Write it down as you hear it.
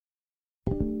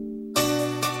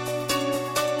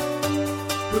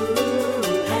誓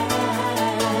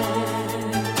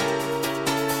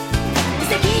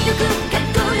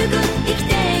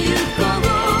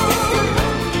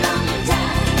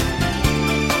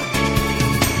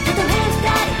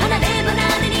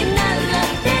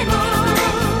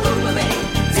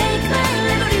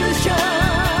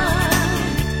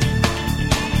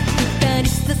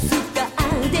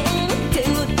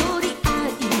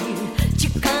い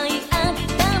合っ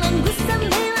たの草めは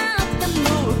あった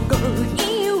もう恋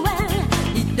は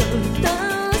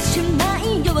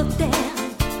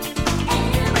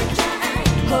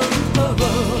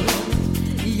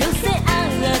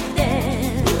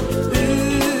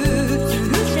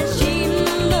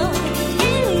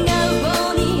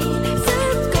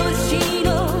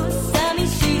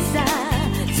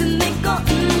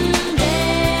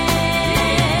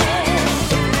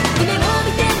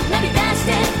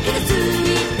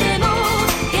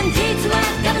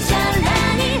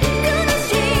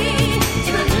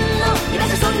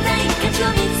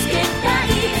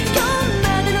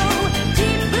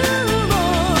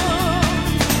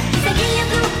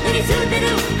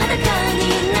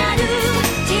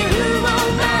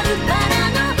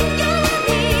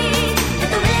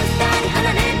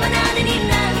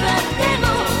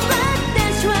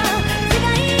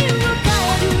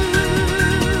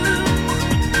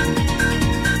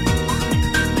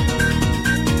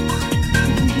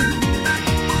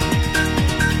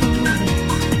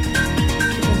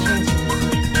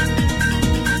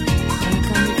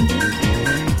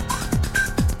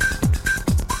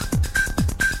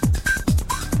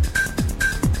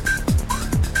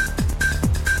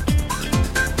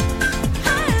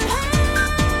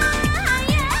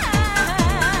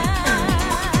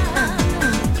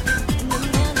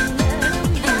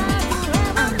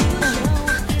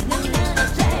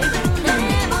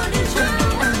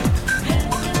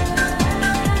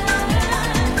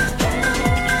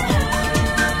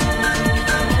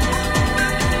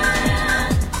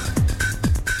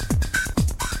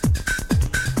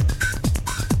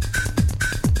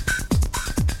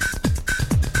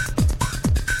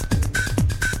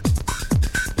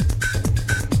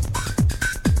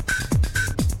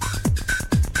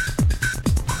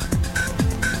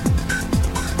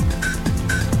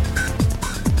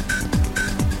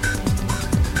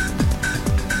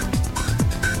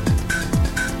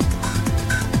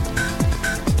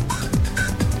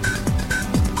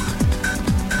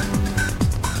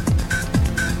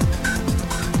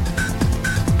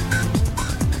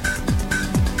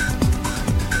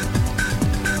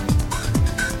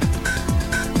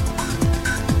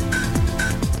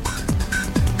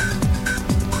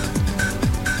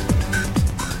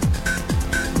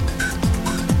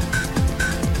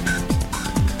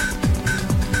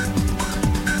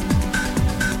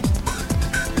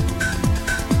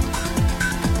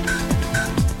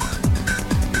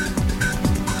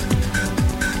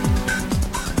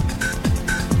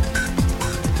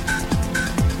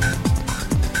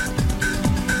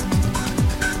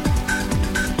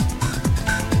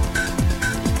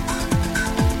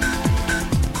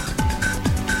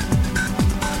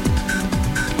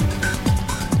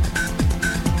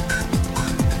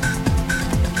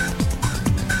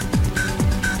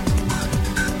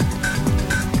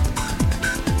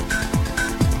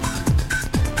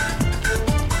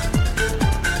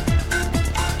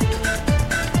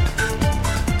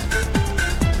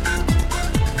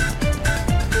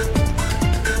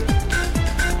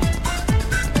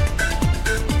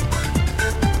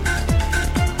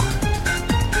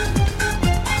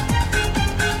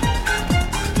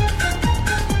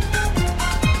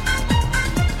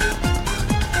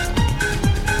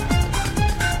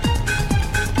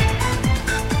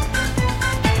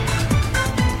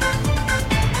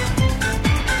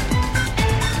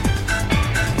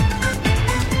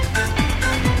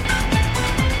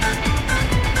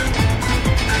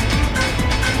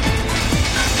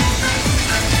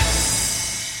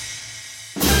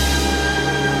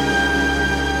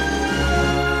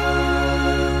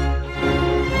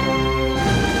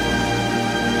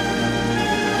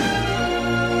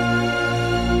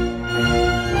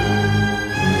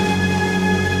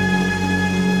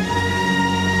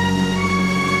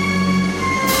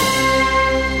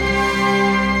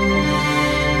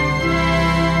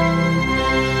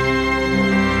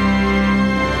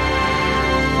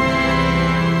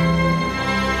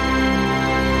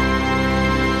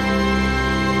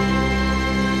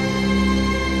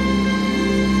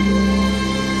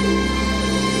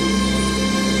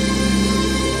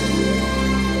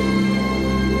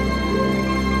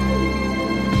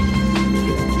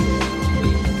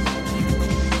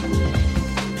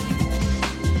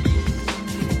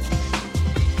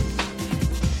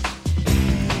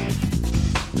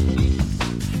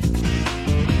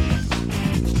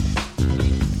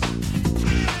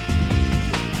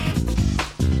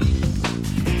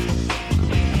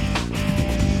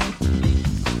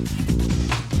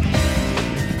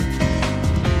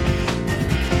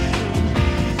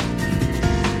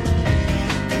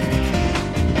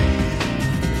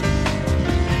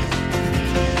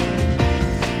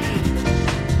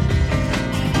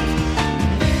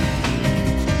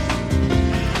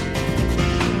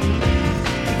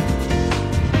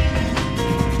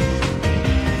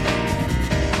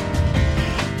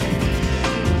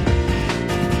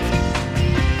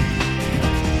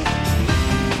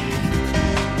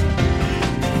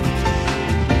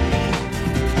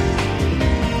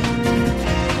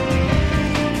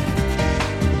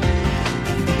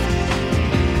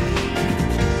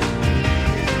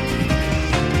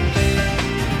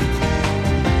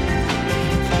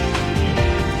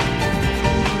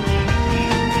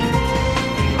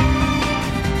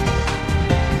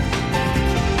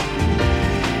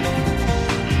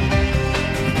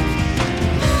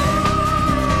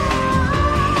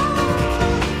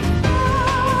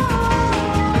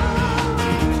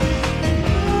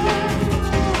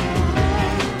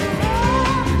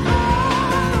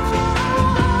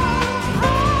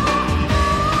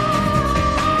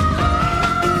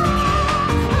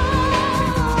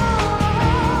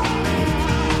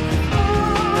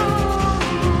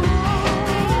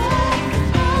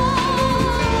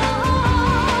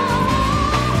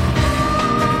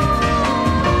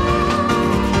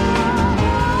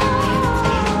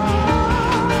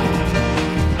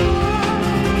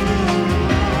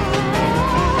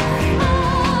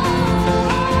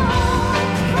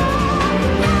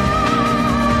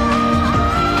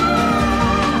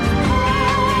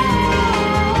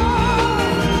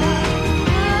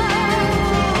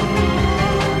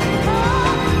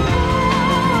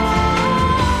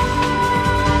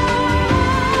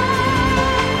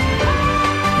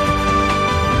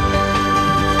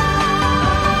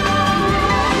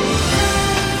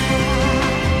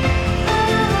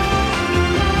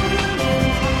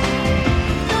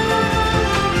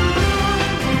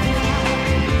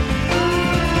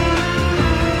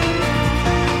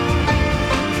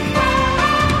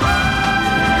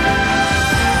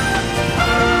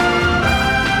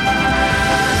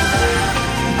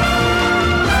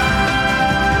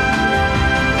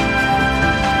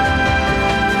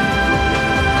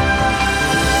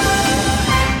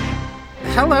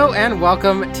and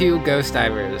welcome to Ghost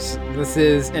Divers. This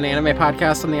is an anime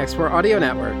podcast on the X4 Audio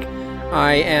Network.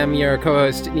 I am your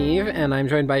co-host, Neve, and I'm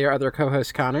joined by your other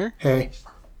co-host, Connor. Hey.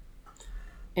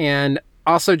 And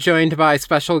also joined by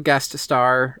special guest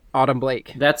star, Autumn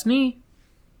Blake. That's me.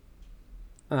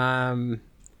 And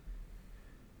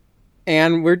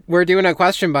we're doing a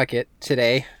question bucket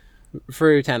today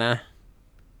for Utena.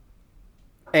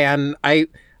 And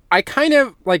I kind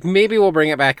of, like, maybe we'll bring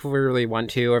it back if we really want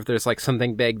to, or if there's, like,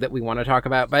 something big that we want to talk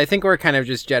about. But I think we're kind of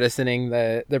just jettisoning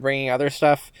the bringing other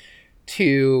stuff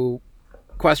to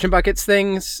question buckets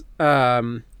things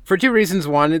for two reasons.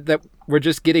 One, that we're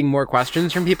just getting more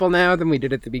questions from people now than we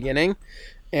did at the beginning.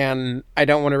 And I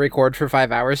don't want to record for 5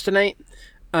 hours tonight.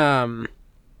 And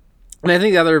I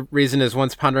think the other reason is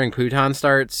once Pondering Puton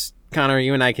starts, Connor,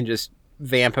 you and I can just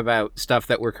vamp about stuff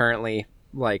that we're currently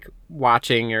like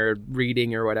watching or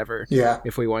reading or whatever,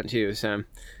 if we want to. So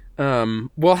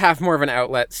we'll have more of an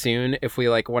outlet soon if we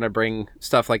like want to bring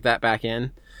stuff like that back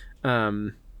in.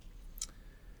 But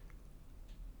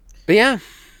yeah,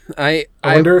 I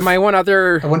wonder if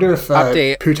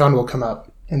update Puton will come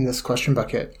up in this question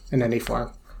bucket in any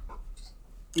form.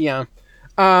 Yeah.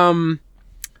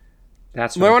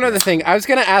 That's one other thing. I was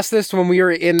going to ask this when we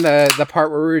were in the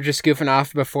part where we were just goofing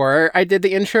off before I did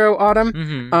the intro, Autumn.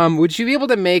 Mm-hmm. Would you be able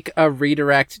to make a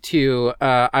redirect to,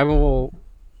 I will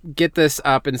get this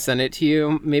up and send it to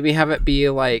you. Maybe have it be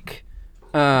like,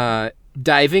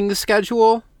 diving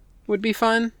schedule would be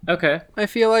fun. Okay. I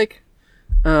feel like.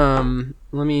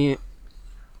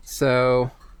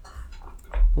 So,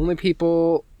 only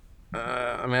people,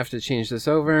 I'm going to have to change this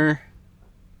over.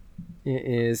 It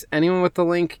is anyone with the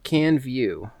link can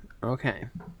view. Okay.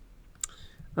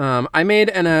 I made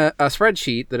a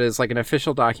spreadsheet that is like an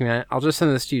official document. I'll just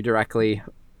send this to you directly,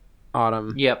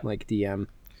 Autumn. Yep. Like DM.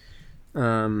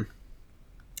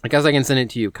 I guess I can send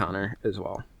it to you, Connor, as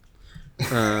well.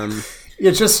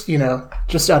 It's just,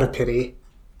 just out of pity.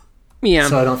 Yeah.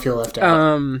 So I don't feel left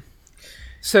out.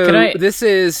 This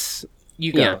is...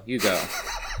 You go. Yeah. You go.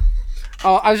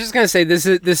 Oh, I was just gonna say this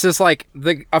is like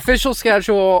the official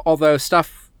schedule, although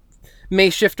stuff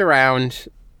may shift around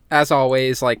as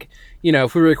always. Like,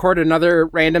 if we record another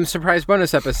random surprise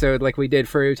bonus episode like we did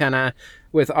for Utena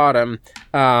with Autumn,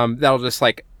 that'll just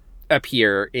like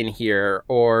appear in here.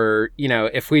 Or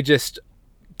if we just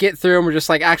get through and we're just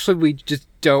like, actually, we just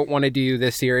don't want to do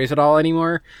this series at all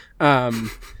anymore.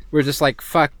 We're just like,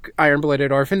 fuck Iron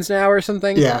Blooded Orphans now or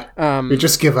something. Yeah. We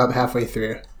just give up halfway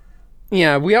through.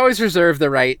 Yeah, we always reserve the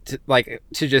right to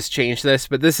just change this,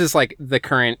 but this is like the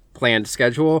current planned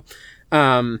schedule.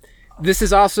 This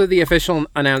is also the official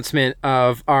announcement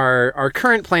of our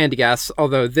current planned guests,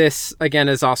 although this, again,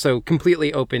 is also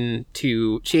completely open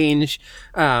to change.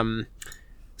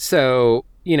 So,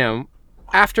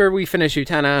 after we finish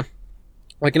Utena,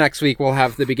 like next week, we'll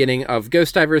have the beginning of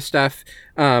Ghost Divers stuff,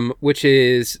 which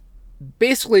is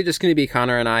basically just going to be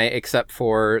Connor and I, except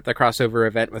for the crossover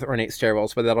event with Ornate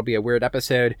Stairwells, but that'll be a weird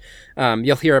episode.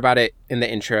 You'll hear about it in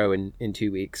the intro in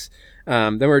 2 weeks.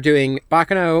 Then we're doing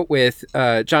Baccano with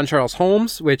John Charles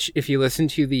Holmes, which if you listen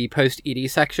to the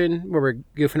post-ED section where we're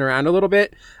goofing around a little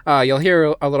bit, you'll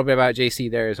hear a little bit about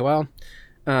JC there as well.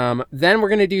 Then we're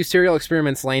going to do Serial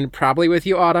Experiments Lane, probably with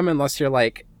you, Autumn, unless you're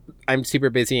like, I'm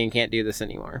super busy and can't do this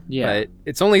anymore. Yeah. But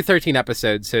it's only 13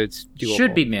 episodes, so it's doable.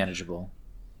 Should be manageable.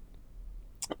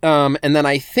 And then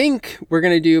I think we're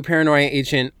going to do Paranoia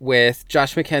Agent with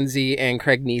Josh McKenzie and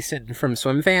Craig Neeson from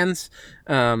Swim Fans.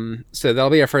 So that'll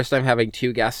be our first time having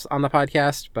two guests on the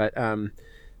podcast, but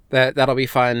that'll be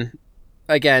fun.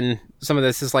 Again, some of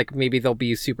this is like maybe they'll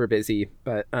be super busy,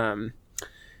 but and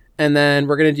then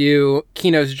we're going to do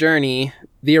Kino's Journey,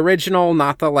 the original,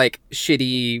 not the like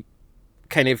shitty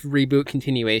kind of reboot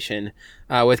continuation,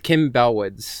 with Kim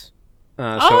Bellwoods.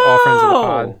 All friends of the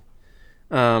pod.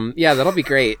 Yeah, that'll be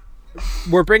great.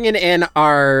 We're bringing in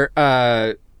our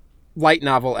light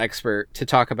novel expert to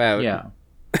talk about our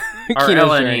Kino's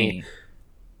LNE. Journey.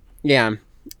 Yeah.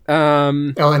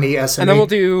 LNE, SME. And then we'll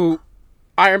do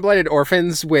Iron Blooded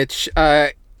Orphans, which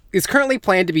is currently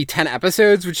planned to be 10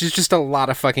 episodes, which is just a lot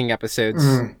of fucking episodes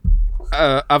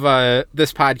of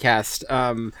this podcast.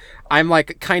 I'm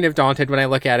like kind of daunted when I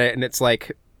look at it, and it's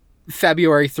like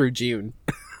February through June.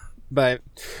 But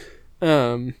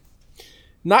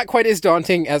not quite as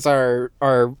daunting as our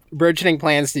burgeoning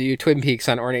plans to do Twin Peaks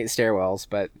on Ornate Stairwells,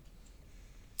 but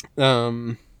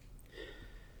so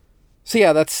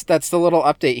yeah, that's the little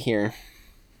update here.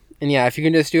 And yeah, if you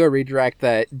can just do a redirect,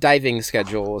 that diving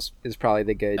schedule is probably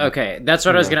the good. Okay, that's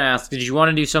what I was going to ask. Did you want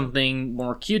to do something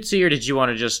more cutesy, or did you want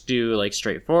to just do like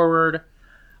straightforward?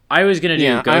 I was going to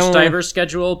do Ghost Diver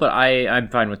schedule, but I'm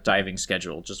fine with diving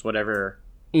schedule. Just whatever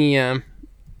Yeah.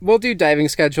 We'll do diving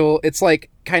schedule. It's like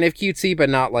kind of cutesy, but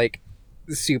not like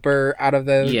super out of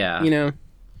the, Yeah. you know.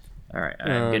 All right,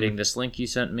 I'm getting this link you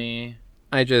sent me.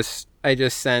 I just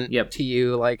sent to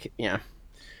you, like, yeah.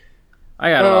 I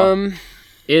got it all.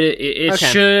 It okay.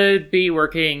 should be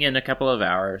working in a couple of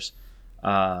hours.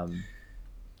 So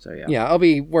yeah. Yeah, I'll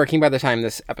be working by the time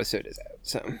this episode is out.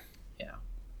 So yeah,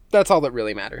 that's all that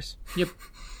really matters. Yep.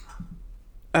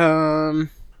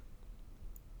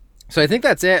 So I think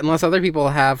that's it, unless other people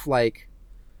have like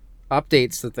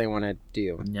updates that they want to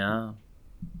do. No.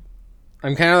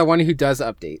 I'm kind of the one who does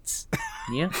updates.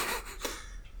 Yeah.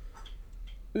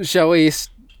 Shall we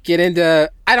get into...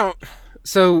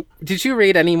 So, did you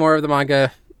read any more of the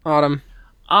manga, Autumn?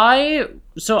 I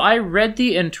read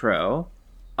the intro.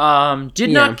 Did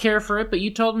not care for it, but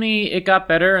you told me it got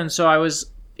better, and so I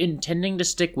was intending to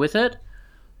stick with it.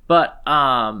 But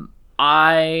I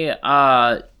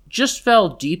just fell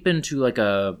deep into like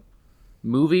a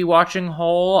movie watching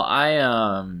hole.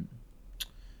 I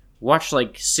watched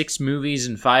like 6 movies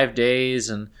in 5 days,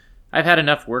 and I've had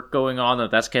enough work going on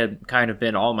that's kind of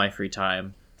been all my free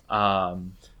time.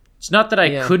 It's not that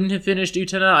I couldn't have finished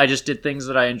Utena, I just did things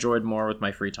that I enjoyed more with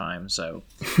my free time, so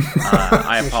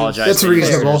I apologize. That's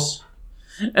reasonable.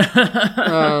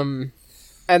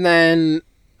 And then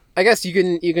I guess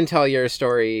you can tell your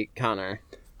story, Connor.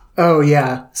 Oh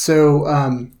yeah. So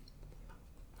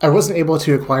I wasn't able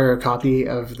to acquire a copy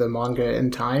of the manga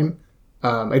in time.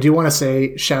 I do want to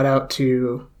say shout out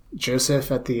to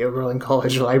Joseph at the Oberlin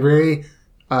College Library.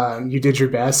 You did your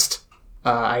best.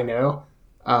 I know.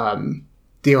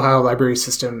 The Ohio library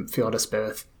system failed us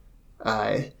both.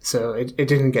 So it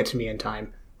didn't get to me in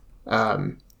time.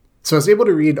 So I was able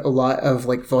to read a lot of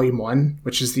like volume 1,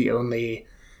 which is the only,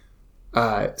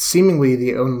 seemingly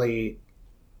the only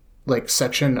like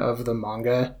section of the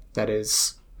manga that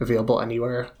is available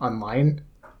anywhere online,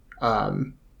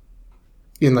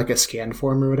 in like a scan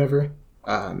form or whatever.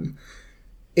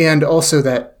 And also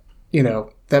that, you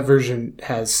know, that version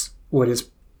has what is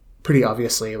pretty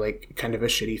obviously like kind of a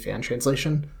shitty fan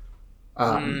translation,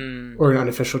 or an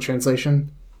unofficial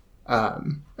translation. I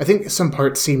think some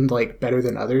parts seemed like better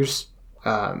than others,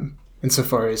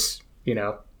 insofar as, you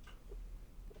know,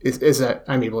 is that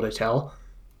I'm able to tell.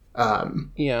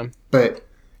 But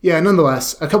yeah,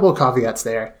 nonetheless, a couple of caveats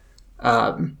there.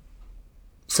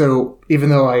 So even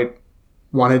though I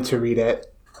wanted to read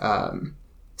it,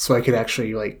 so I could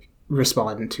actually like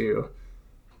respond to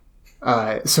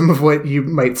some of what you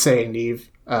might say, Neve,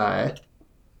 I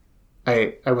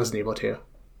wasn't able to.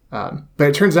 But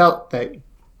it turns out that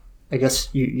I guess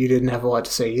you didn't have a lot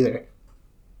to say either.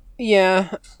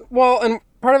 Yeah. Well, and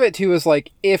part of it too is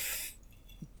like, if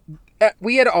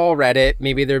we had all read it,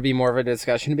 maybe there'd be more of a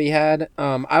discussion to be had.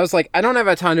 I was like, I don't have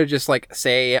a ton to just like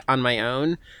say on my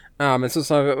own. And so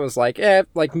some of it was like,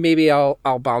 like maybe I'll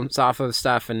bounce off of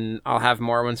stuff and I'll have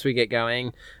more once we get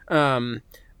going.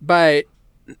 But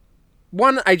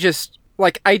one, I do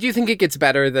think it gets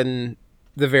better than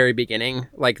the very beginning.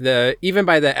 Like even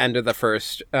by the end of the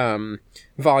first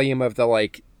volume of the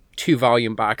like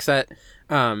 2-volume box set,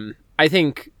 I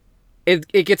think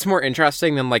it gets more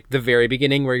interesting than like the very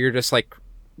beginning where you're just like,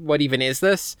 what even is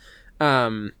this?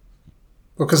 Well,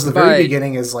 because the very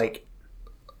beginning is like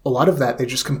a lot of that they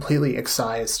just completely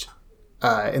excised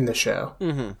in the show.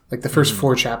 Mm-hmm. Like the first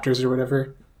 4 chapters or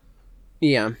whatever.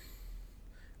 Yeah.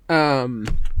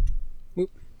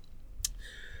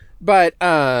 But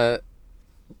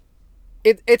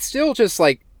it's still just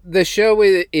like the show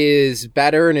is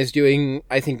better and is doing,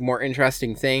 I think, more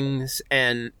interesting things,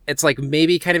 and it's like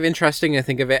maybe kind of interesting to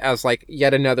think of it as like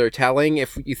yet another telling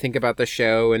if you think about the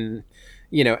show and,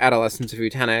 you know, Adolescence of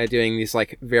Utena doing these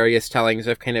like various tellings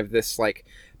of kind of this like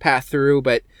path through.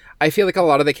 But I feel like a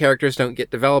lot of the characters don't get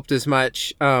developed as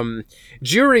much.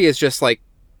 Juri is just like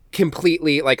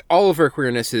completely like all of her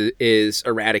queerness is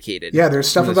eradicated. Yeah, there's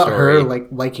stuff about her like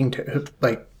liking to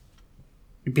like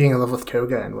being in love with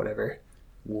Koga and whatever.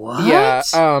 What? Yeah.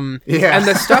 Yeah. And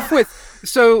the stuff with,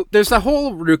 so there's the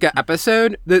whole Ruka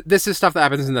episode. This is stuff that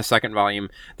happens in the second volume.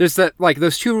 There's like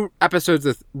those 2 episodes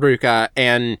with Ruka,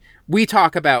 and we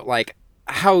talk about like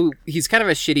how he's kind of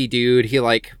a shitty dude. He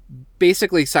like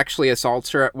basically sexually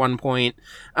assaults her at one point.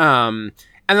 And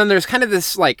then there's kind of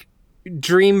this like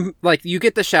dream, like you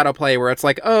get the shadow play where it's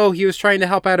like, oh, he was trying to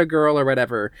help out a girl or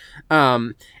whatever.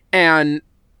 And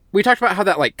we talked about how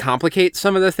that like complicates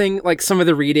some of the thing, like some of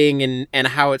the reading, and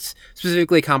how it's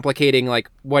specifically complicating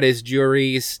like what is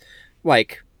Juri's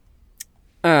like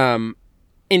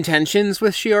intentions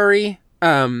with Shiori.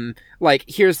 Like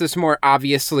here's this more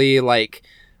obviously like,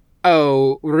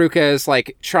 oh, Ruka is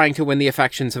like trying to win the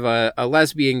affections of a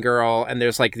lesbian girl, and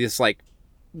there's like this like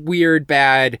weird,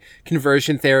 bad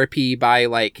conversion therapy by,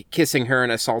 like, kissing her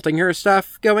and assaulting her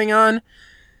stuff going on.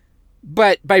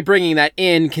 But by bringing that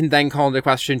in can then call into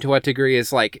question to what degree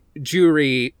is, like,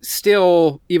 Juri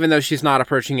still, even though she's not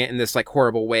approaching it in this, like,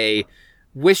 horrible way,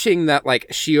 wishing that, like,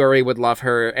 Shiori would love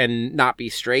her and not be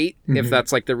straight, if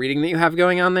that's, like, the reading that you have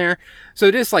going on there. So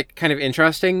it is, like, kind of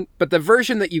interesting. But the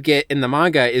version that you get in the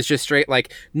manga is just straight,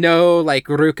 like, no, like,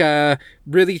 Ruka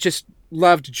really just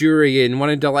loved Juri and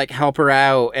wanted to, like, help her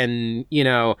out. And, you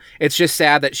know, it's just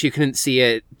sad that she couldn't see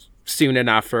it soon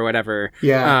enough or whatever.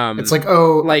 Yeah. It's like,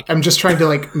 oh, like, I'm just trying to,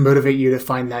 like, motivate you to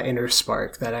find that inner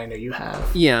spark that I know you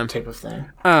have. Yeah. Type of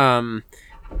thing. And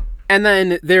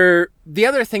then the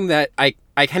other thing that I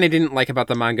kind of didn't like about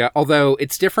the manga, although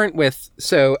it's different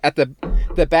so at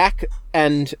the back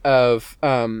end of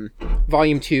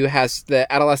volume 2 has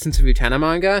the Adolescence of Utena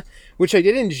manga, which I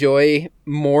did enjoy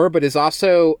more, but is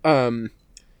also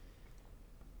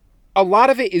a lot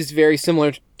of it is very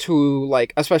similar to,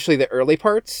 like, especially the early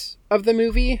parts of the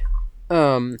movie.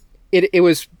 It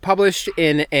was published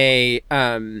in a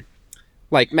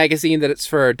like magazine that it's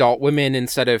for adult women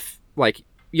instead of, like,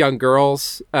 young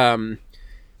girls. You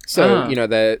know,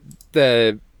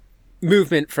 the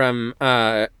movement from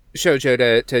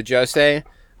shoujo to josei.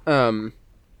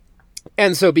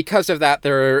 And so because of that,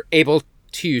 they're able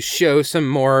to show some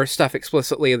more stuff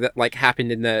explicitly that, like,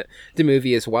 happened in the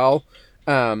movie as well.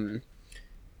 And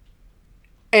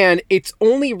it's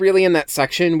only really in that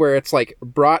section where it's, like,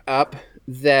 brought up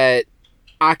that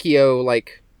Akio,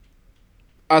 like,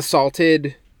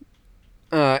 assaulted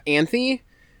Anthy.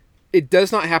 It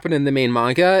does not happen in the main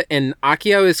manga, and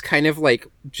Akio is kind of, like,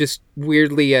 just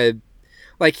weirdly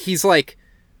like, he's, like,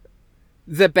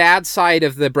 the bad side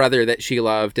of the brother that she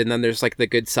loved, and then there's, like, the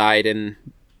good side, and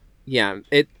yeah,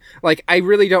 it, like, I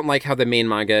really don't like how the main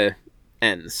manga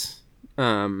ends.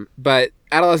 But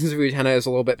Adolescence of Utena is a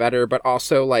little bit better, but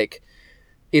also, like,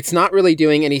 it's not really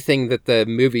doing anything that the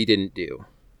movie didn't do,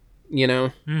 you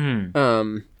know?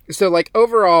 Mm-hmm. So, like,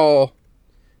 overall,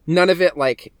 none of it,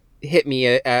 like, hit me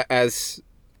as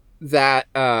that,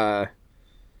 none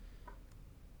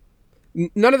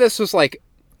of this was like,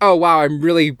 oh wow, I'm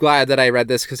really glad that I read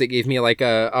this because it gave me, like,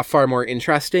 a far more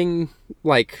interesting,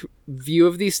 like, view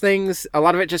of these things. A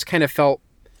lot of it just kind of felt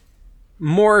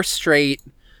more straight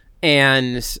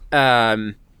and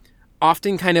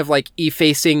often kind of, like,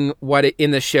 effacing what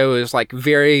in the show is, like,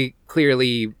 very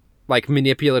clearly, like,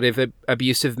 manipulative,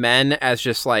 abusive men as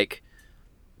just, like,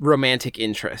 romantic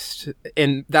interest.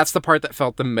 And that's the part that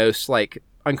felt the most, like,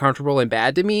 uncomfortable and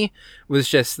bad to me, was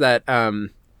just that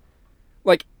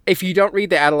like, if you don't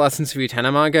read the Adolescence of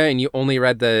Utena manga and you only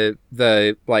read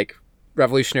the like,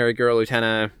 Revolutionary Girl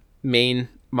Utena main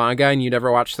manga and you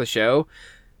never watched the show,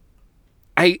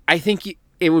 I think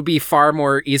it would be far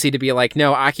more easy to be like,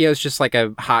 no, Akio's just, like,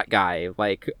 a hot guy,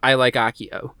 like, I like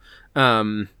Akio.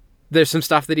 There's some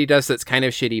stuff that he does that's kind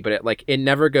of shitty, but it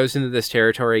never goes into this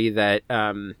territory that,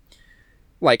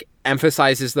 like,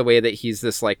 emphasizes the way that he's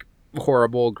this, like,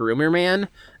 horrible groomer man.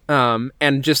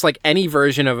 And just, like, any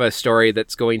version of a story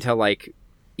that's going to, like,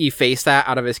 efface that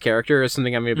out of his character is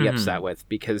something I'm going to be upset with,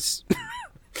 because,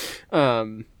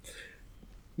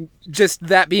 just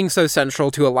that being so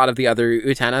central to a lot of the other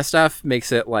Utena stuff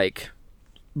makes it, like,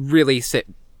 really sit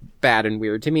bad and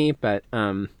weird to me. But,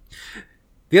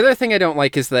 the other thing I don't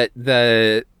like is that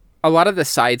a lot of the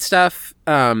side stuff,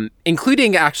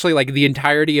 including actually, like, the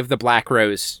entirety of the Black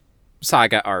Rose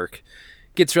saga arc,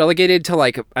 gets relegated to,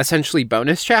 like, essentially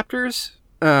bonus chapters.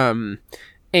 And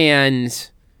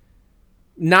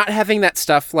not having that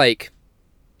stuff, like,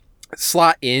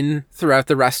 slot in throughout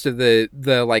the rest of the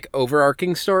like,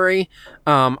 overarching story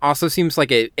also seems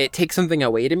like it takes something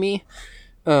away to me.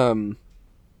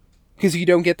 Because you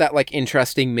don't get that, like,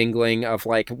 interesting mingling of,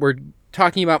 like, we're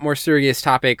talking about more serious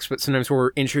topics, but sometimes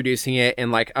we're introducing it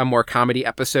in, like, a more comedy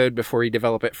episode before you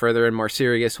develop it further in more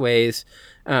serious ways.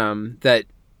 That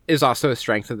is also a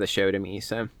strength of the show to me.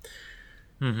 So,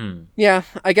 yeah,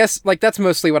 I guess, like, that's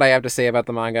mostly what I have to say about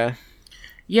the manga.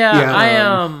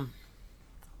 Yeah.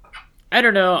 I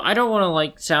don't know. I don't want to,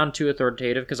 like, sound too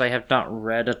authoritative because I have not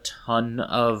read a ton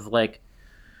of, like,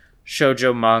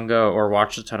 shoujo manga or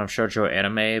watched a ton of shoujo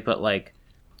anime, but, like,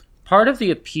 part of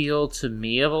the appeal to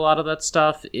me of a lot of that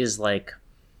stuff is, like,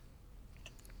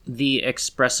 the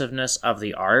expressiveness of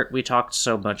the art. We talked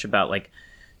so much about, like,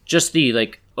 just the,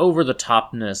 like, over the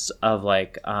topness of,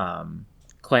 like,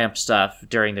 Clamp stuff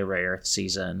during the Rare Earth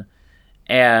season,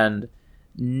 and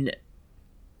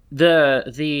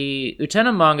the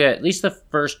Utena manga, at least the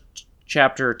first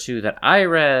chapter or two that I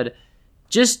read,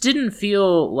 just didn't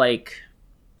feel, like,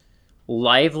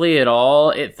 lively at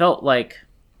all. It felt like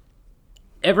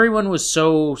everyone was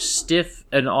so stiff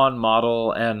and on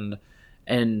model,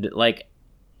 and like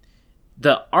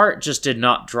the art just did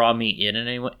not draw me in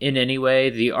any way.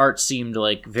 The art seemed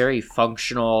like very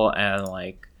functional and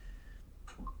like,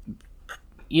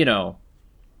 you know,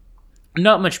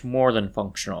 not much more than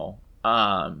functional,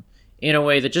 in a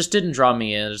way that just didn't draw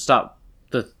me in. It's not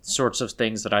the sorts of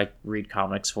things that I read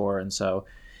comics for, and so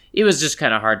it was just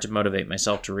kind of hard to motivate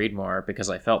myself to read more because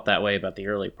I felt that way about the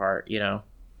early part, you know?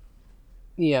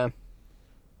 Yeah.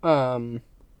 I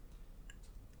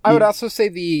would also say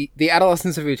the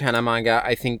Adolescence of Utena manga,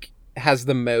 I think, has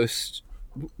the most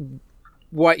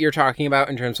what you're talking about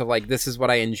in terms of, like, this is what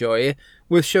I enjoy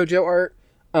with shoujo art.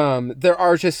 There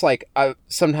are just, like,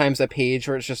 sometimes a page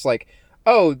where it's just like,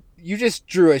 oh, you just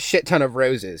drew a shit ton of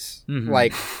roses,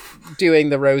 like, doing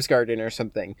the rose garden or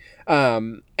something.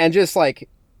 And just, like,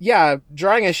 yeah,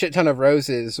 drawing a shit ton of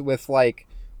roses with, like,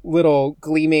 little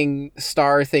gleaming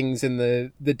star things in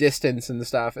the distance and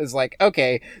stuff is like,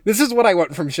 okay, this is what I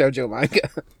want from shoujo manga.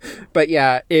 But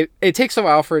yeah, it takes a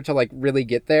while for it to, like, really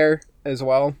get there as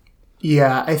well.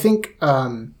 Yeah, I think,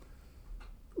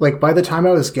 like, by the time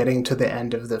I was getting to the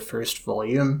end of the first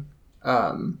volume,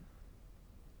 I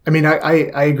mean,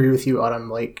 I agree with you, Autumn.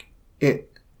 Like,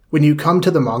 when you come to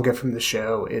the manga from the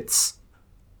show, it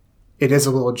is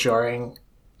a little jarring,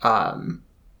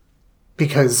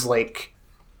 because, like,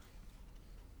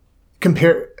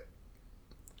 compared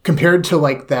to,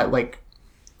 like, that, like,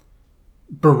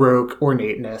 Baroque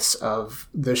ornateness of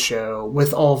the show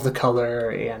with all of the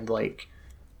color and, like,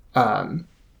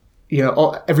 you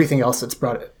know, everything else that's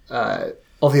brought,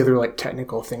 all the other, like,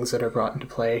 technical things that are brought into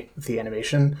play with the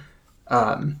animation,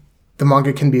 the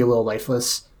manga can be a little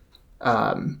lifeless.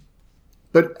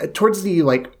 But towards the,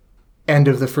 like, end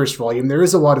of the first volume, there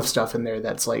is a lot of stuff in there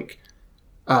that's, like,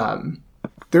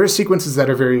 there are sequences that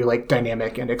are very, like,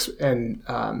 dynamic and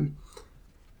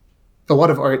a lot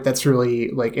of art that's really,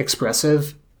 like,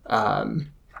 expressive, that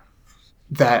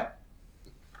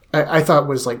I thought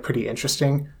was, like, pretty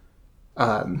interesting,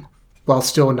 while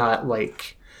still not,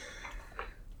 like,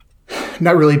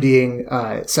 not really being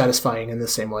satisfying in the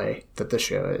same way that the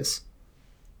show is.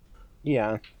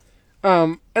 Yeah.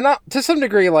 And to some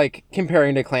degree, like,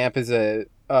 comparing to Clamp is a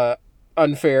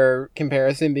unfair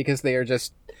comparison because they are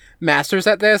just masters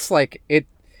at this. Like,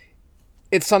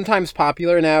 it's sometimes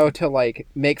popular now to, like,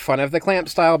 make fun of the Clamp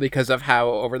style because of how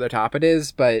over the top it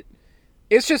is, but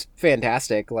it's just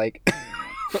fantastic. Like,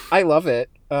 I love it.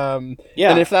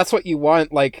 Yeah. And if that's what you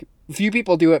want, like, few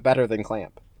people do it better than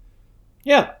Clamp.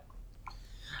 Yeah.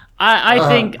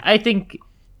 I think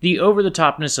the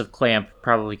over-the-topness of Clamp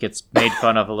probably gets made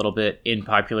fun of a little bit in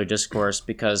popular discourse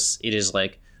because it is,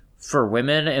 like, for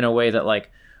women in a way that,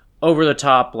 like,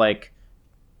 over-the-top, like,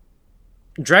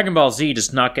 Dragon Ball Z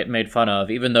does not get made fun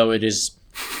of, even though it is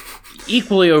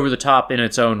equally over-the-top in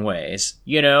its own ways,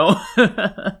 you know?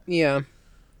 Yeah.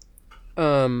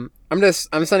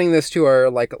 I'm sending this to our,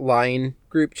 like, Line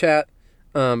group chat,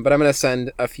 but I'm gonna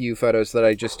send a few photos that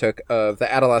I just took of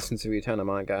the Adolescence of Utena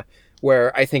manga,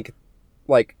 where I think,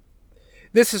 like,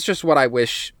 this is just what I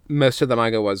wish most of the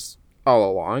manga was all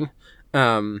along.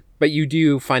 But you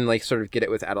do finally sort of get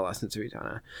it with Adolescence of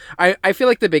Utena. I feel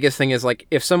like the biggest thing is, like,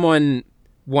 if someone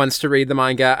wants to read the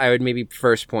manga, I would maybe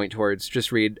first point towards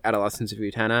just read Adolescence of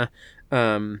Utena.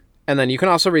 And then you can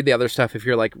also read the other stuff if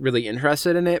you're, like, really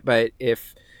interested in it. But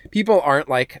if people aren't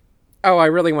like, oh, I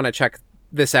really want to check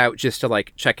this out just to,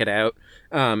 like, check it out,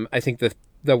 I think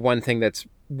the one thing that's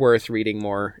worth reading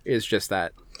more is just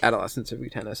that Adolescence of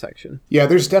Utena section. Yeah,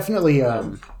 there's definitely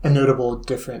a notable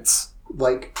difference,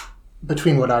 like,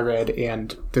 between what I read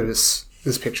and those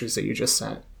pictures that you just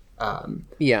sent.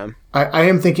 Yeah. I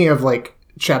am thinking of, like,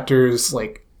 chapters,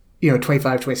 like, you know,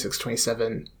 25, 26,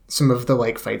 27, some of the,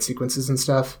 like, fight sequences and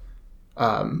stuff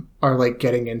are, like,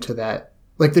 getting into that,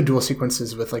 like, the duel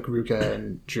sequences with, like, Ruka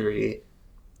and Juri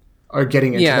are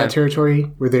getting into that territory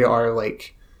where they are,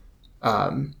 like,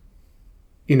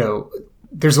 you know,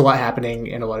 there's a lot happening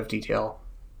in a lot of detail.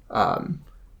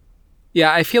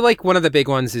 Yeah, I feel like one of the big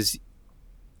ones is,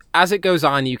 as it goes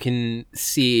on, you can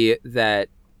see that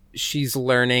she's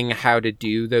learning how to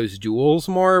do those duels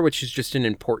more, which is just an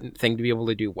important thing to be able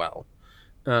to do well.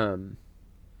 So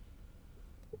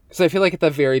I feel like at the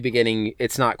very beginning,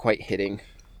 it's not quite hitting.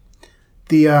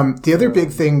 The other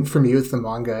big thing for me with the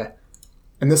manga,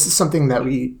 and this is something that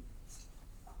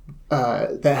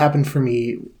that happened for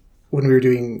me when we were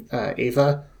doing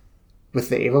Eva, with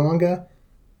the Eva manga.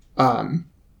 But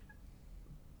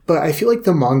I feel like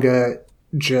the manga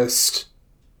just,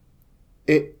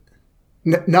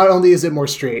 not only is it more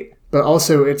straight, but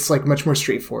also it's, like, much more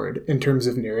straightforward in terms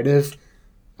of narrative.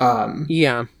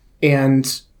 Yeah.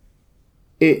 And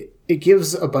it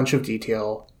gives a bunch of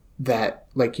detail that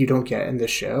like you don't get in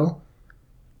this show.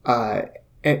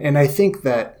 And I think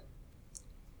that,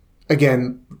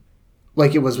 again,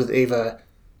 like it was with Ava,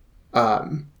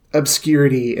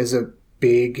 obscurity is a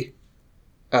big,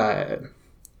 is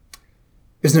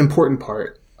an important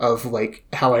part of like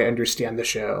how I understand the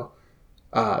show,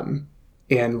 and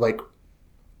like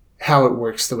how it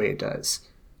works the way it does.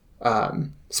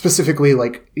 Specifically,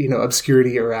 like, you know,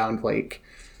 obscurity around like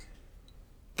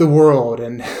the world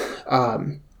and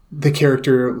the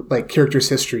characters'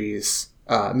 histories,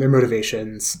 their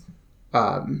motivations,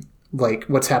 like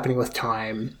what's happening with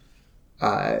time,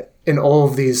 and all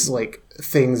of these like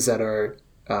things that are,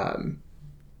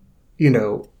 you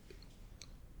know,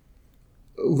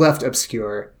 left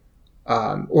obscure,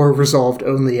 or resolved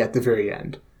only at the very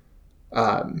end.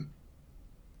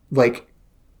 Like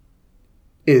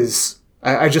is,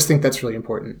 I just think that's really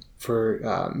important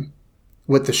for,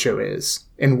 what the show is,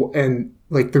 and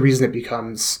like the reason it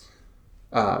becomes,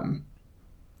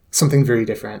 something very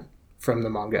different from the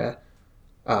manga.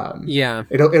 Yeah,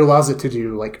 it allows it to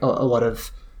do like a lot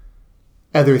of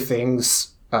other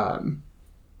things.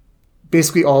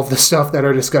 Basically all of the stuff that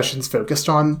our discussions focused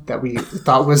on that we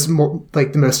thought was more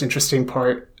like the most interesting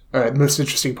parts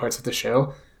of the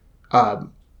show,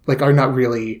 like are not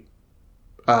really,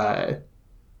 part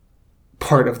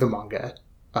of the manga,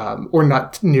 or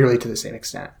not nearly to the same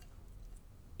extent.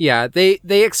 Yeah, they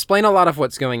explain a lot of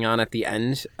what's going on at the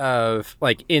end of,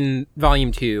 like, in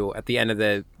Volume 2, at the end of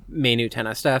the main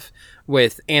Utena stuff,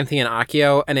 with Anthy and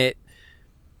Akio, and it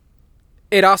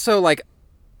also, like,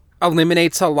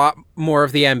 eliminates a lot more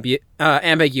of the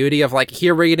ambiguity of, like,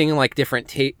 here we're getting, like,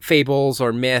 different fables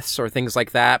or myths or things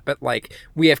like that, but, like,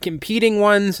 we have competing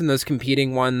ones, and those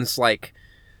competing ones, like,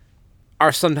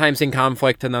 are sometimes in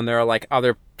conflict, and then there are, like,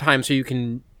 other times where you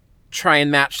can try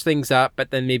and match things up,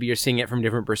 but then maybe you're seeing it from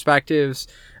different perspectives.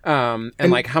 And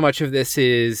like how much of this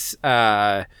is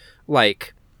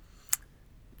like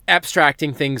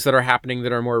abstracting things that are happening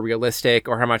that are more realistic,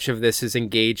 or how much of this is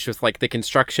engaged with like the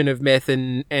construction of myth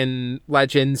and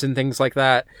legends and things like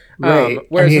that. Right.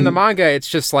 Whereas in the manga, it's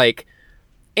just like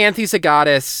Anthy's a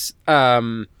goddess.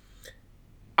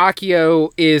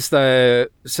 Akio is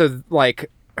like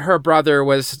her brother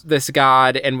was this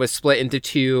god and was split into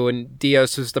two, and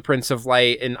Dios was the Prince of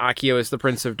Light and Akio is the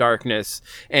Prince of Darkness,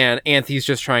 and Anthy's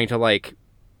just trying to like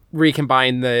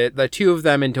recombine the two of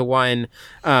them into one,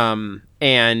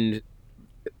 and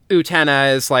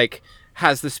Utena is like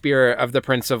has the spirit of the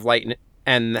Prince of Light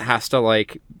and has to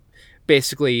like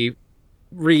basically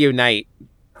reunite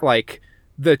like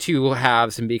the two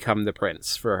halves and become the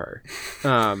prince for her.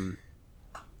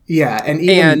 Yeah,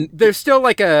 and there's still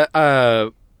like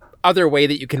a other way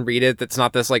that you can read it that's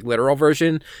not this like literal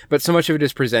version, but so much of it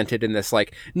is presented in this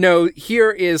like, no,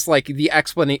 here is like the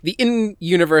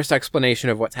in-universe explanation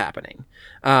of what's happening,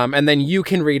 and then you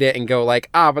can read it and go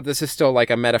like, but this is still like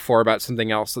a metaphor about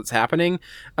something else that's happening,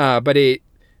 but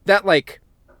that like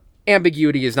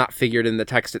ambiguity is not figured in the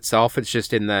text itself. It's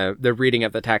just in the reading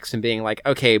of the text and being like,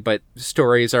 okay, but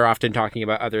stories are often talking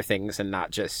about other things and not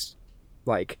just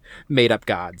like made up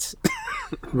gods.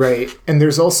 Right. And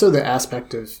there's also the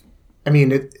aspect of, I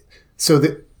mean, so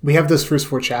that we have those first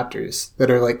 4 chapters that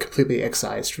are like completely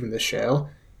excised from the show,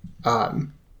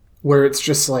 where it's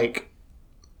just like,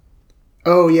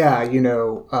 oh yeah, you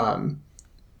know,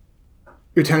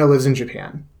 Utena lives in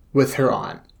Japan with her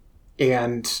aunt,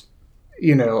 and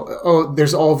you know, oh,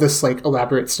 there's all this like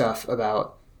elaborate stuff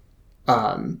about,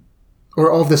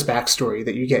 or all this backstory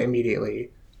that you get immediately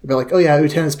about like, oh yeah,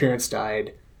 Utena's parents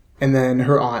died, and then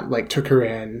her aunt like took her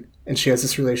in, and she has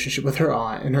this relationship with her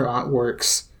aunt, and her aunt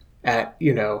works at,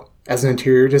 you know, as an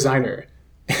interior designer,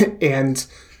 and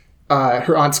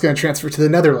her aunt's going to transfer to the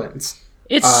Netherlands.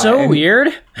 It's so weird.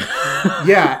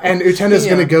 Yeah, and Utena's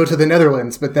going to go to the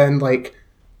Netherlands, but then like,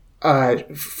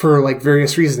 for like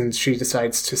various reasons, she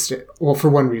decides to stay. Well, for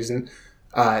one reason,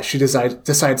 she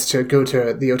decides to go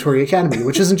to the Otori Academy,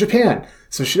 which is in Japan,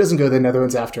 so she doesn't go to the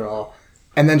Netherlands after all.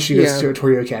 And then she goes to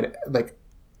Otori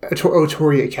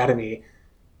Academy,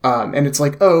 and it's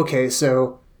like, oh, okay,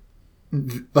 so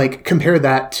like compare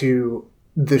that to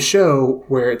the show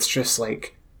where it's just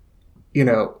like, you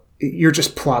know, you're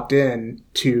just plopped in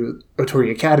to Otori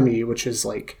Academy, which is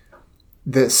like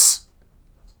this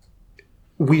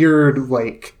weird,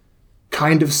 like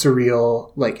kind of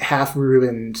surreal, like half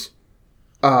ruined,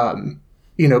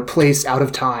 you know, place out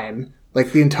of time.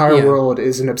 Like the entire world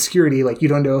is in obscurity. Like you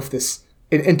don't know if this,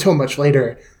 until much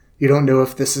later, you don't know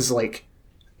if this is like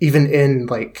even in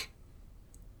like,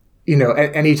 you know,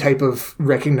 any type of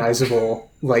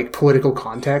recognizable like political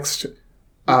context.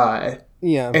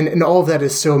 Yeah. And all of that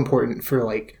is so important for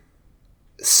like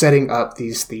setting up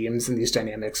these themes and these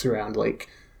dynamics around like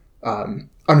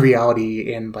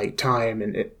unreality and like time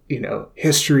and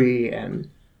history and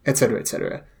et cetera, et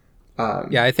cetera.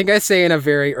 Yeah, I think I say in a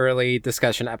very early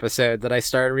discussion episode that I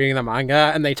started reading the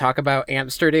manga and they talk about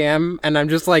Amsterdam, and I'm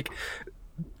just like,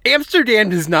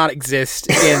 Amsterdam does not exist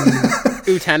in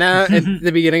Utena at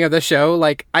the beginning of the show.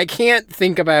 Like, I can't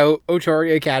think about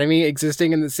Otori Academy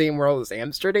existing in the same world as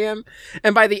Amsterdam.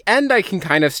 And by the end, I can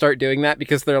kind of start doing that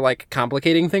because they're, like,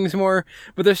 complicating things more.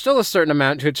 But there's still a certain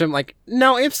amount to which I'm like,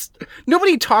 no,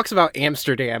 nobody talks about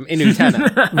Amsterdam in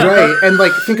Utena. Right, and,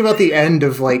 like, think about the end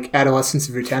of, like, Adolescence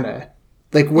of Utena.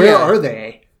 Like, where are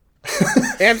they?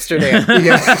 Amsterdam.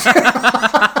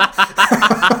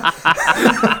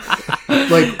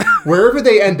 Like, wherever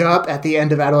they end up at the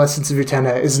end of Adolescence of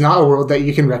Utena is not a world that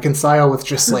you can reconcile with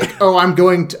just like, oh, I'm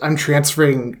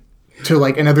transferring to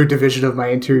like another division of my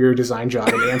interior design job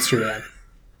in Amsterdam.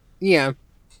 Yeah.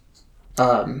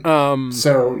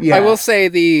 So yeah, I will say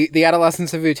the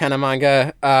Adolescence of Utena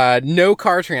manga, no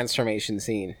car transformation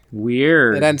scene.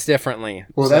 Weird. It ends differently.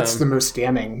 Well, that's the most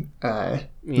damning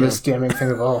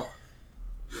thing of all.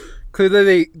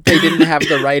 Clearly, they didn't have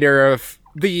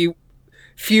the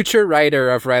future writer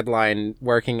of Redline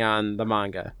working on the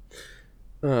manga.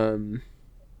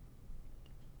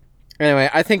 Anyway,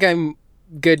 I think I'm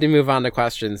good to move on to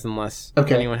questions unless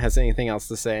anyone has anything else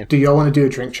to say. Do y'all want to do a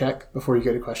drink check before you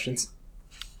go to questions?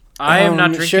 I am not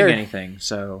drinking sure. anything,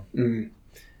 so...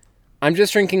 I'm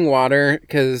just drinking water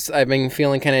because I've been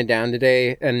feeling kind of down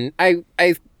today. And I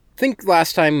think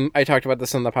last time I talked about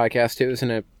this on the podcast, it was in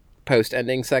a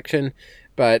post-ending section.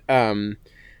 But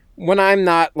when I'm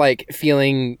not, like,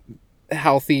 feeling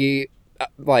healthy,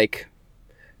 like...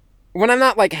 When I'm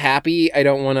not, like, happy, I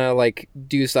don't want to, like,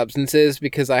 do substances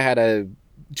because I had a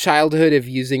childhood of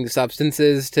using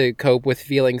substances to cope with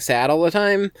feeling sad all the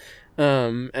time.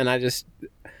 And I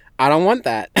don't want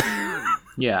that.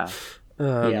 Yeah.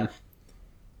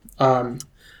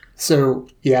 So,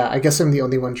 yeah, I guess I'm the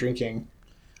only one drinking.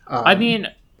 I mean,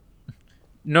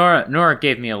 Nora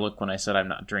gave me a look when I said I'm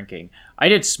not drinking. I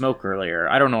did smoke earlier.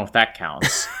 I don't know if that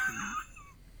counts.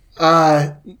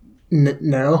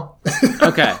 No.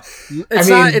 Okay.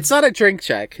 It's not a drink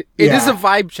check. It is a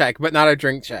vibe check, but not a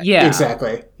drink check. Yeah.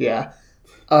 Exactly. Yeah.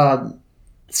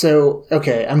 So,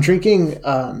 okay, I'm drinking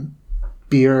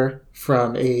beer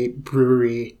from a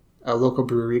local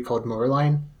brewery called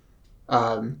Moorline.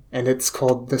 And it's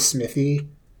called The Smithy.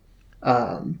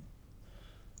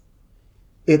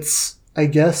 It's, I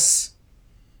guess...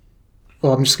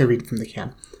 Well, I'm just going to read from the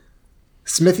can.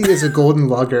 Smithy is a golden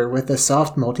lager with a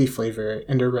soft malty flavor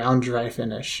and a round dry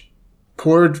finish.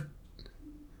 Poured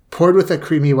with a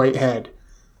creamy white head.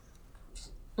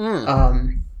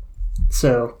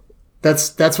 So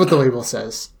that's what the label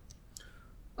says.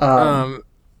 I'm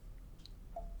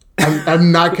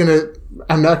not gonna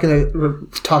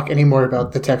talk any more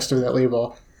about the text of that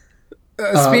label.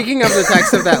 Speaking of the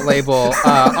text of that label,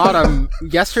 Autumn,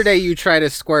 yesterday you tried a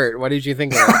squirt. What did you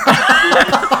think of it?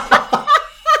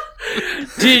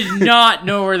 Did not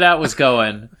know where that was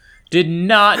going. Did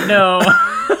not know.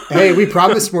 Hey, we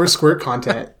promised more squirt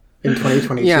content in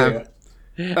 2022.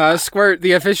 Yeah. Squirt,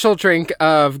 the official drink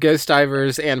of Ghost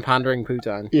Divers and Pondering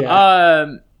Pluton.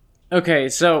 Yeah. Okay,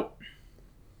 so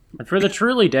for the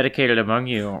truly dedicated among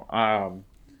you,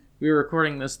 we were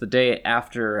recording this the day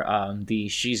after the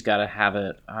She's Gotta Have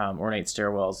It Ornate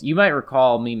Stairwells. You might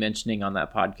recall me mentioning on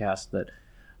that podcast that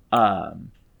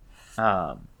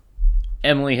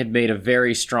Emily had made a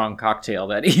very strong cocktail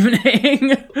that evening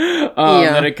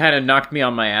that had kind of knocked me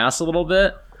on my ass a little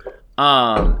bit.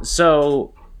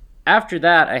 So after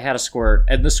that, I had a squirt,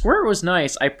 and the squirt was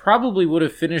nice. I probably would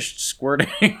have finished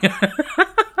squirting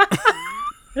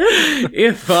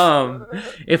if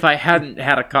I hadn't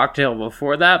had a cocktail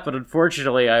before that. But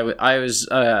unfortunately, I was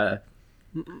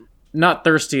not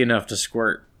thirsty enough to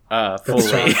squirt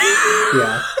fully.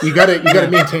 Yeah, you gotta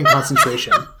maintain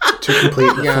concentration to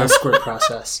complete the full squirt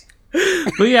process.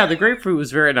 But yeah, the grapefruit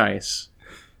was very nice.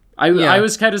 I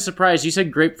was kind of surprised. You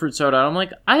said grapefruit soda. I'm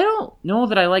like, I don't know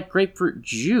that I like grapefruit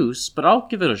juice, but I'll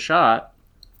give it a shot.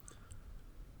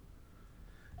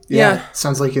 Yeah.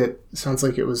 Sounds like it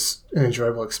was an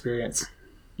enjoyable experience.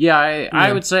 Yeah,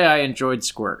 I would say I enjoyed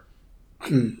squirt.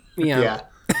 Yeah.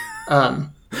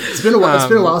 It's been a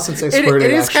while since I squirted.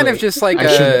 It is kind of just like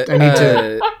I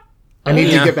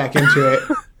need to get back into it.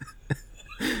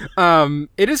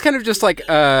 It is kind of just like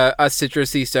a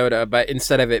citrusy soda, but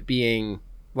instead of it being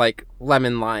like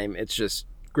lemon lime, it's just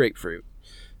grapefruit.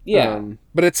 Yeah.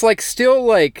 But it's like still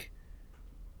like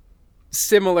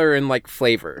similar in like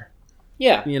flavor.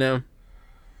 Yeah. You know?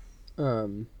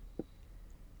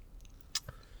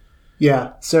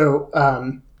 Yeah. So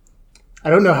I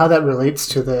don't know how that relates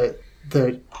to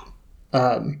the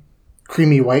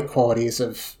creamy white qualities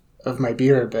of my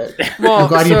beer, but Well, I'm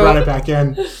glad you brought it back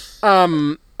in.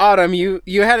 Autumn,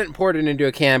 you hadn't poured it into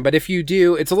a can, but if you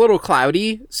do, it's a little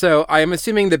cloudy. So I am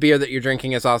assuming the beer that you're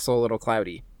drinking is also a little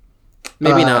cloudy.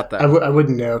 Maybe not though. I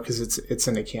wouldn't know because it's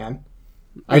in a can.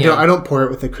 I don't pour it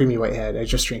with a creamy white head. I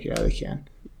just drink it out of the can.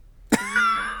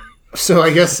 So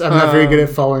I guess I'm not very good at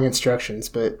following instructions,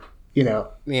 but yeah,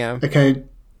 I kind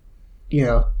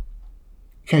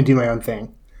of do my own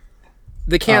thing.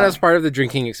 The can is part of the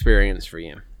drinking experience for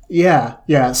you.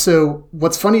 Yeah. So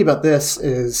what's funny about this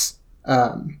is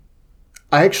I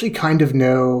actually kind of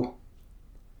know.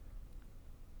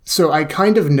 So I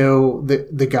kind of know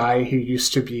the guy who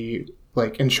used to be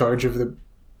like in charge of the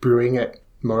brewing at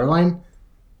Moerlein.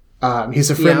 He's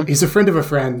a friend. Yeah. He's a friend of a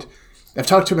friend. I've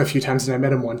talked to him a few times, and I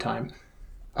met him one time.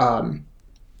 And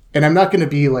I'm not going to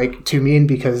be like too mean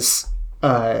because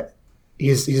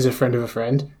he's a friend of a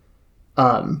friend.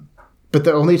 But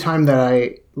the only time that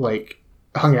I like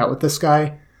hung out with this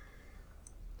guy,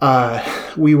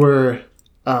 we were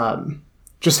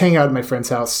just hanging out at my friend's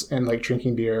house and like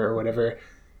drinking beer or whatever.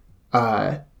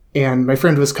 And my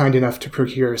friend was kind enough to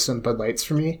procure some Bud Lights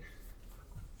for me.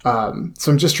 So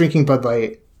I'm just drinking Bud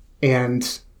Light,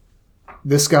 and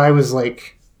this guy was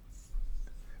like,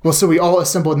 well, so we all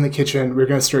assembled in the kitchen. We were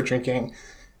going to start drinking.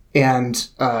 And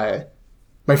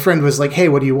my friend was like, hey,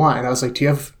 what do you want? And I was like, do you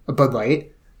have a Bud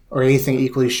Light or anything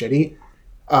equally shitty?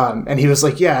 And he was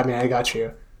like, yeah, man, I got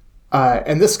you.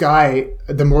 And this guy,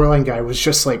 the Moerlein guy, was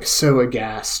just like so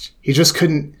aghast. He just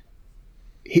couldn't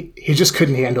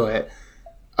handle it.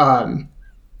 And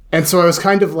so I was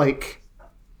kind of like,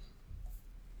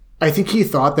 I think he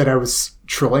thought that I was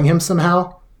trolling him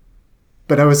somehow,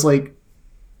 but I was like,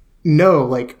 no,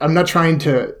 like, I'm not trying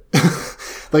to,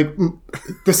 like,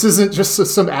 this isn't just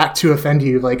some act to offend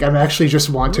you. Like, I'm actually just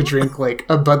want to drink like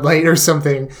a Bud Light or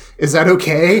something. Is that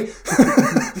okay?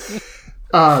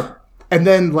 And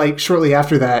then like shortly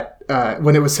after that,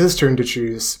 when it was his turn to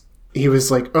choose, he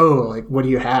was like, oh, like, what do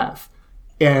you have?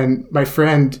 And my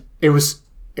friend, it was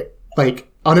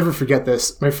like, I'll never forget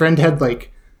this. My friend had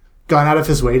like gone out of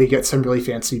his way to get some really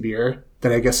fancy beer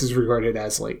that I guess is regarded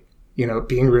as like,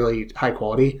 being really high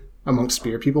quality amongst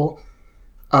beer people.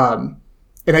 And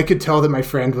I could tell that my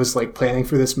friend was like planning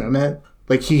for this moment.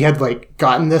 Like he had like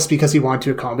gotten this because he wanted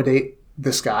to accommodate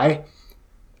this guy.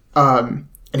 And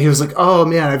he was like, oh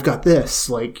man, I've got this.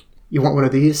 Like, you want one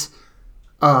of these?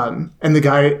 And the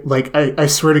guy, like, I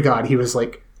swear to God, he was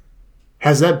like,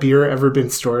 has that beer ever been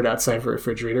stored outside of a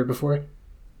refrigerator before?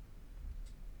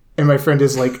 And my friend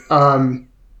is like,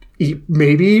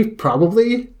 maybe,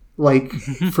 probably, like,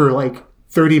 for like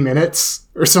 30 minutes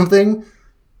or something.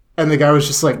 And the guy was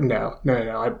just like, no,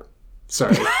 I'm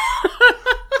sorry.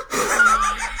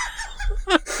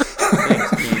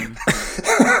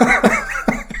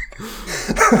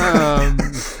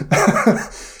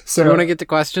 So you want to get to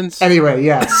questions? Anyway,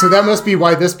 yeah. So that must be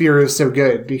why this beer is so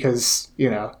good, because, it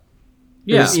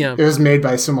was made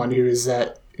by someone who knows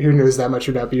that much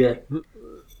about beer.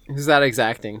 Who's that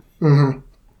exacting? Mm-hmm.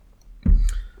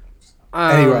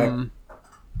 Anyway.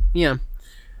 Yeah.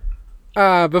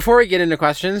 Before we get into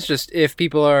questions, just if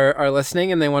people are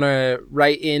listening and they want to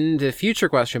write into future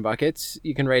question buckets,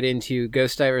 you can write into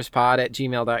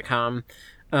ghostdiverspod@gmail.com.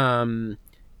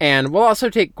 And we'll also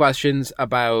take questions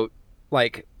about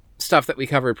like stuff that we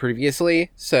covered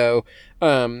previously. So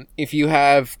if you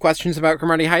have questions about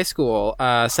Cromartie High School,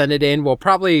 send it in. We'll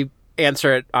probably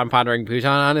answer it on Pondering Bhutan,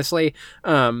 honestly.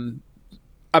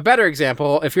 A better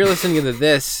example, if you're listening to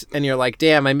this and you're like,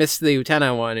 damn, I missed the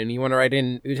Utena one, and you want to write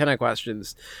in Utena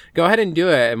questions, go ahead and do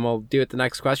it, and we'll do it the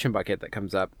next question bucket that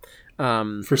comes up.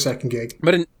 For second gig.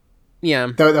 But yeah.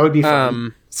 That would be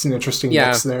fun. It's an interesting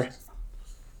mix there.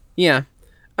 Yeah.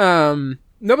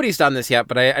 Nobody's done this yet,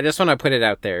 but I just want to put it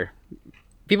out there.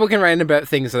 People can write in about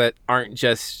things that aren't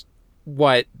just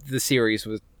what the series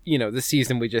was, the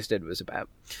season we just did was about.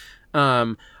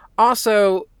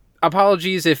 Also,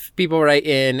 apologies if people write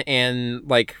in and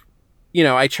like,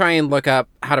 I try and look up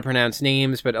how to pronounce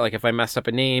names, but like if I mess up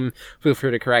a name, feel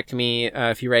free to correct me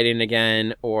if you write in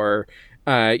again, or,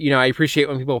 I appreciate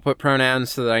when people put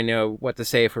pronouns so that I know what to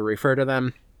say if we refer to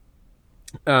them.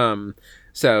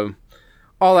 So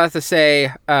all that to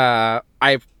say,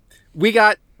 we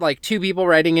got like 2 people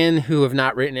writing in who have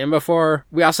not written in before.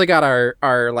 We also got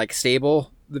our like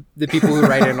stable, the people who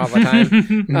write in all the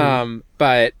time.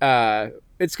 But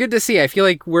it's good to see. I feel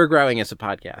like we're growing as a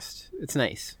podcast. It's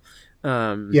nice.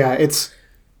 Yeah, it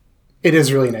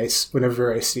is really nice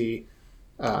whenever I see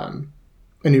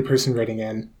a new person writing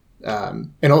in.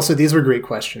 And also, these were great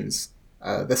questions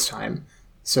this time.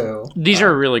 So these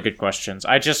are really good questions.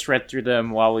 I just read through them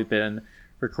while we've been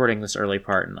recording this early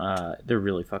part, and they're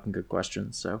really fucking good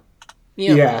questions. So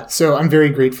yeah. So I'm very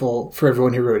grateful for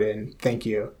everyone who wrote in. Thank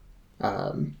you.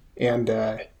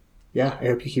 Yeah, I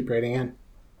hope you keep writing in.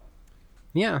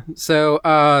 Yeah. So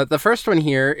the first one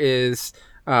here is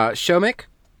Shomik,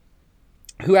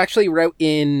 who actually wrote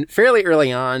in fairly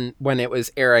early on when it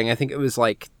was airing. I think it was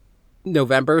like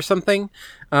November or something.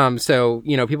 So,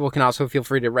 people can also feel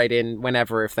free to write in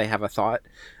whenever if they have a thought,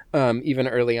 even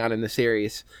early on in the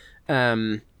series.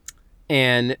 And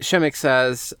Shomik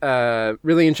says,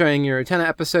 really enjoying your Utena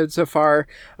episode so far.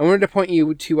 I wanted to point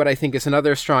you to what I think is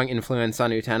another strong influence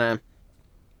on Utena.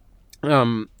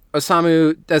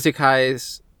 Osamu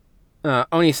Dezukai's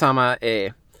Onisama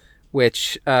E,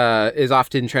 which is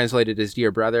often translated as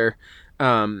Dear Brother.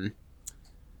 That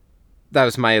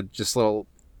was my just little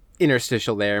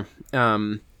interstitial there.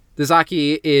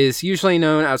 Dezaki is usually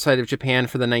known outside of Japan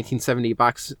for the 1970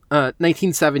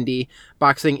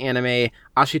 boxing anime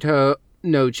Ashito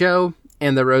no Joe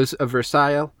and the Rose of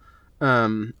Versailles.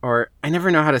 Or I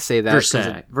never know how to say that.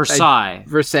 Versailles.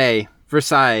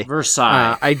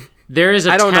 There is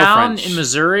a town in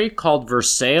Missouri called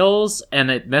Versailles, and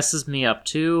it messes me up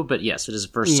too, but yes, it is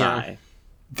Versailles. Yeah.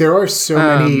 There are so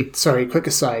many... Sorry, quick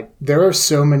aside. There are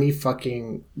so many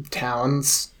fucking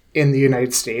towns in the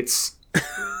United States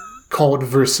called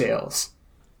Versailles.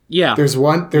 Yeah. There's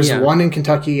one in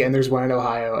Kentucky, and there's one in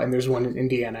Ohio, and there's one in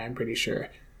Indiana, I'm pretty sure.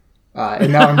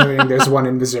 And now I'm learning there's one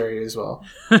in Missouri as well.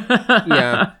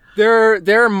 Yeah.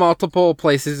 There are multiple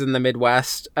places in the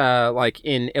Midwest, like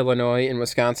in Illinois and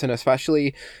Wisconsin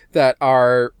especially, that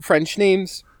are French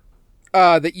names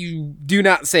that you do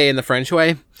not say in the French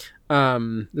way.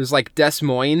 There's like Des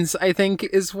Moines, I think,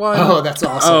 is one. Oh, that's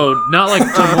awesome. Oh, not like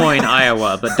Des Moines,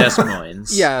 Iowa, but Des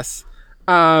Moines. Yes.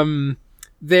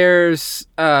 There's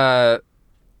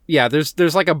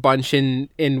there's like a bunch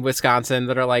in Wisconsin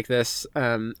that are like this.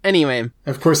 Anyway.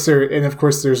 Of course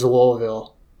there's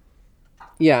Louisville.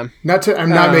 Yeah. I'm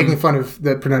not making fun of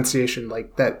the pronunciation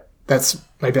like that. That's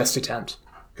my best attempt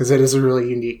because it is a really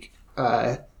unique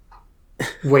way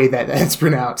that it's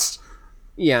pronounced.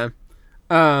 Yeah.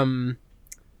 So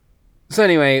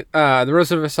anyway, the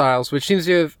Rose of Versailles, which seems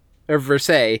to have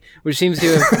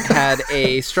had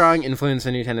a strong influence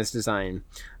on Utena's design.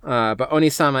 But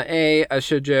Onisama E, a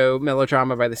shoujo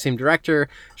melodrama by the same director,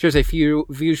 shares a few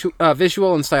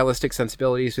visual and stylistic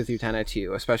sensibilities with Utena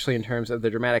too, especially in terms of the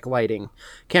dramatic lighting,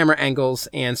 camera angles,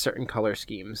 and certain color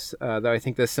schemes, though I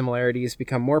think the similarities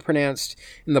become more pronounced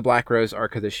in the Black Rose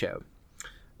arc of the show.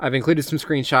 I've included some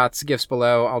screenshots, GIFs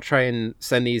below. I'll try and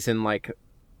send these in like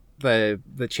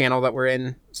the channel that we're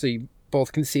in so you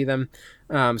both can see them,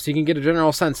 so you can get a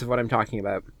general sense of what I'm talking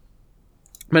about.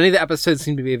 Many of the episodes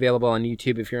seem to be available on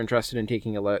YouTube if you're interested in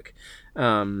taking a look.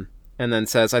 And then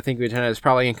says, I think Utena is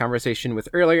probably in conversation with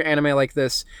earlier anime like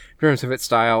this in terms of its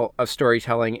style of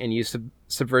storytelling and use of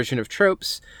subversion of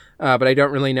tropes, but I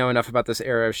don't really know enough about this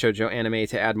era of shoujo anime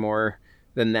to add more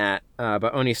than that.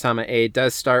 But Onisama E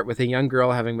does start with a young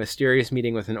girl having a mysterious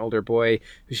meeting with an older boy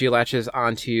who she latches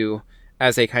onto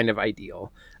as a kind of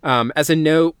ideal. As a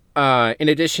note, in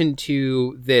addition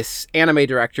to this anime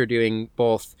director doing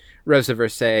both Rose of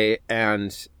Versailles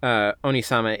and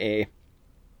Onisama E,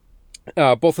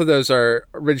 both of those are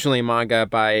originally manga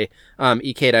by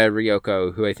Ikeda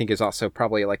Ryoko, who I think is also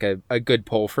probably like a good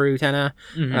pull for Utena.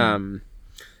 Mm-hmm.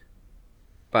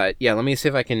 But yeah, let me see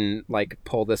if I can like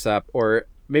pull this up, or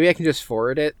maybe I can just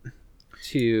forward it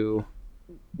to...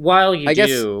 While you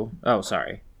do... Oh,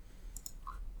 sorry.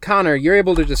 Connor, you're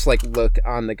able to just like look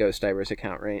on the Ghost Divers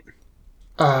account, right?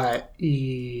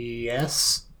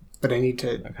 Yes, but I need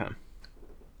to... Okay.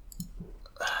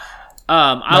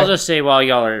 I'll just say while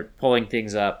y'all are pulling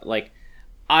things up, like,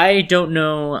 I don't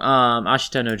know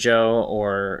Ashita no Joe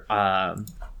or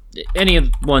any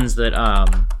of the ones that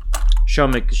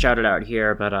Shomik shouted out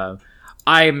here, but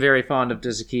I am very fond of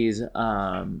Dizuki's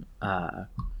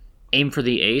Aim for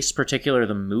the Ace, particularly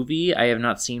the movie. I have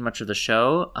not seen much of the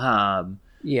show.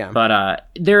 Yeah. But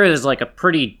there is like a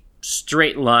pretty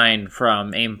straight line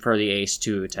from Aim for the Ace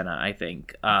to Utena, I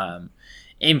think.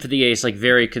 Aim for the Ace, like,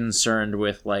 very concerned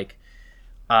with like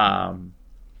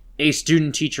a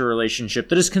student-teacher relationship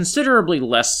that is considerably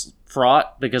less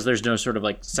fraught because there's no sort of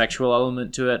like sexual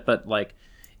element to it, but like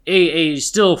a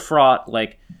still fraught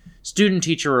like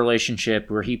student-teacher relationship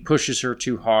where he pushes her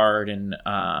too hard and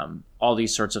all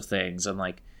these sorts of things, and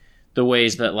like the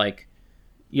ways that like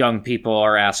young people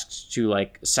are asked to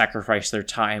like sacrifice their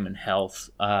time and health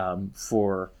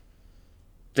for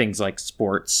things like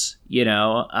sports, you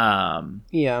know.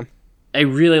 Yeah. I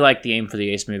really like the Aim for the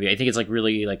Ace movie. I think it's like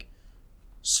really like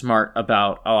smart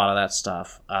about a lot of that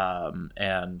stuff.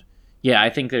 And yeah, I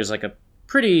think there's like a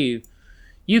pretty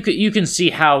you can see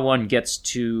how one gets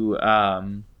to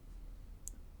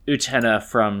Utena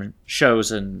from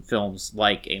shows and films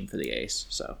like Aim for the Ace.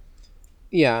 So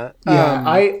Yeah. Yeah,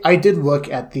 I did look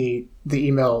at the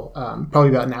email probably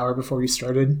about an hour before we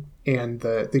started, and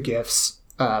the gifs,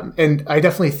 and I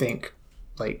definitely think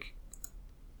like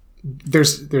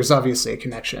there's obviously a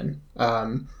connection.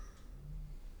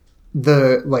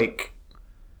 The like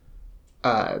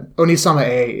Onisama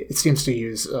A, it seems to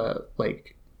use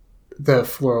like the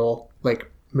floral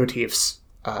like motifs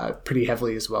pretty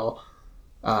heavily as well,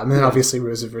 and then obviously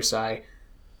Rose of Versailles,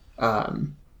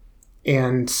 and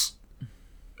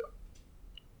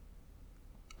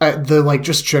the like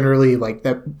just generally like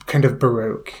that kind of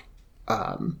Baroque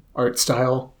art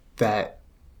style that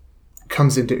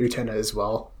comes into Utena as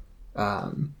well.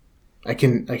 I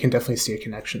can definitely see a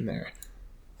connection there.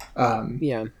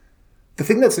 Yeah. The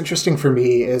thing that's interesting for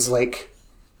me is like,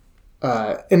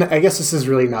 and I guess this is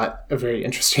really not a very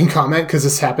interesting comment because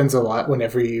this happens a lot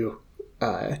whenever you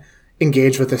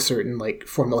engage with a certain like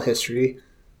formal history.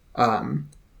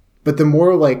 But the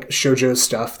more like shoujo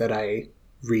stuff that I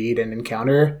read and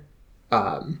encounter,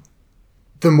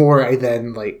 the more I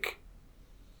then like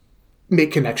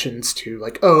make connections to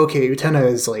like, oh, okay, Utena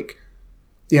is like,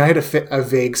 I had a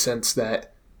vague sense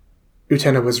that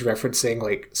Utena was referencing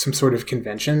like some sort of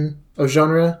convention of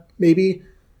genre, maybe.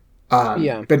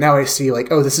 But now I see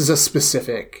like, oh, this is a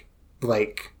specific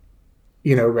like,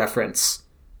 reference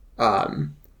to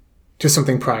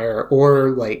something prior, or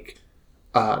like,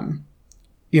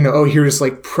 oh, here's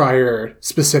like prior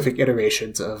specific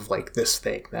iterations of like this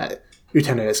thing that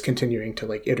Utena is continuing to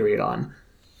like iterate on,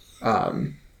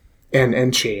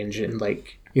 and change and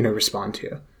like, respond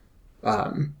to.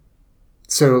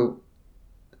 So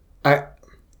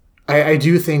I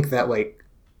do think that like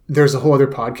there's a whole other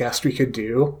podcast we could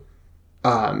do,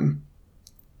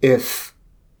 if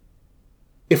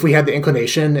we had the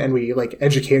inclination and we like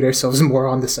educate ourselves more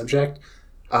on the subject,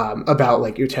 about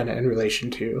like Utena in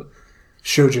relation to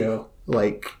shoujo,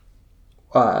 like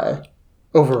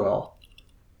overall.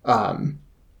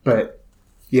 But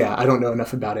yeah, I don't know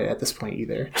enough about it at this point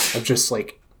either. I'm just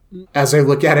like, as I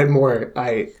look at it more,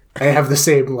 I have the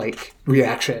same like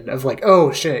reaction of like,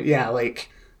 oh shit, yeah, like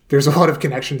there's a lot of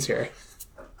connections here.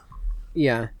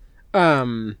 Yeah.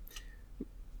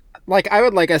 Like I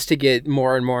would like us to get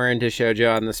more and more into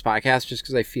shoujo on this podcast, just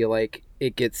because I feel like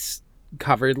it gets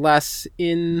covered less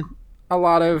in a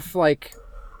lot of like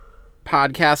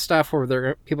podcast stuff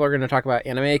where people are going to talk about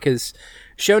anime, because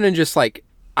shonen just like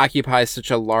occupies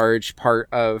such a large part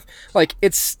of like,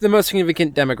 it's the most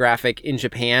significant demographic in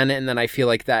Japan, and then I feel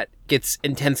like that gets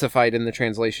intensified in the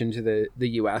translation to the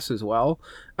US as well,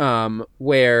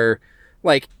 where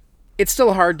like it's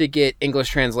still hard to get English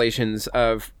translations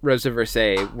of Rose of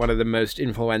Versailles, one of the most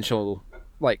influential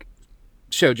like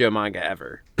shoujo manga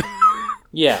ever.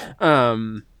 Yeah.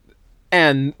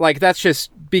 And like that's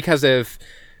just because of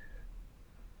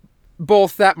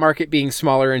both that market being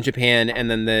smaller in Japan,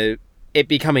 and then it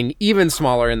becoming even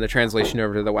smaller in the translation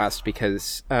over to the West,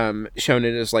 because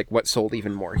shonen is like what sold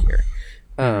even more here.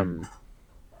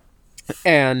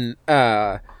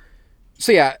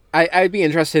 So yeah, I'd be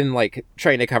interested in like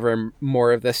trying to cover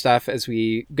more of this stuff as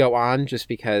we go on, just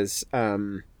because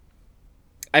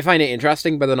I find it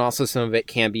interesting, but then also some of it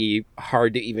can be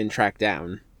hard to even track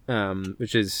down.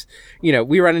 Which is,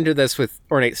 we run into this with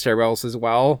Ornate Stairwells as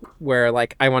well, where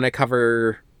like I want to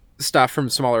cover stuff from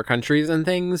smaller countries and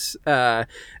things, and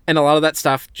a lot of that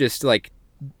stuff just like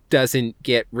doesn't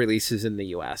get releases in the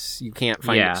US. You can't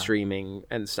find it streaming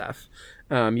and stuff.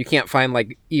 You can't find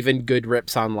like even good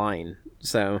rips online.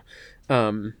 So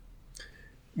one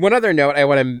other note I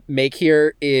want to make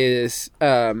here is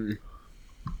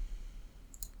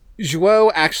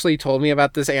Joao actually told me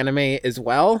about this anime as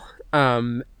well,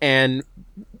 and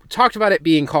talked about it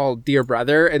being called Dear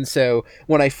Brother. And so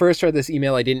when I first read this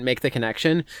email, I didn't make the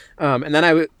connection. And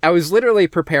then I was literally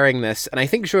preparing this, and I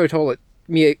think Joao told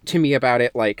to me about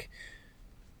it like,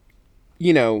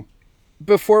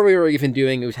 before we were even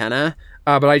doing Utena.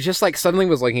 But I just like suddenly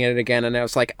was looking at it again, and I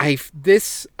was like, I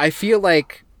feel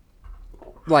like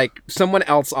someone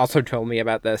else also told me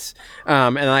about this.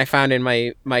 And I found in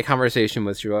my conversation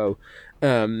with Joao,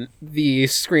 the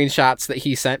screenshots that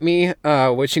he sent me,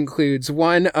 which includes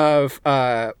one of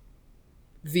the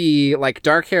like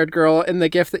dark-haired girl in the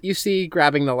GIF that you see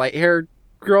grabbing the light-haired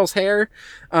girl's hair,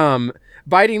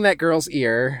 biting that girl's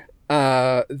ear,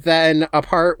 then a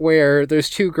part where there's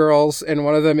two girls and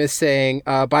one of them is saying,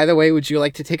 by the way, would you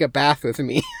like to take a bath with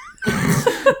me?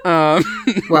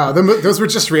 Wow, those were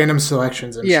just random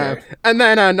selections. I'm sure. And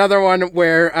then another one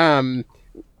where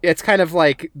it's kind of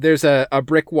like there's a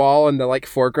brick wall in the like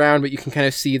foreground, but you can kind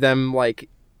of see them like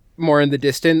more in the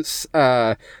distance,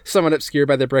 somewhat obscured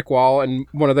by the brick wall, and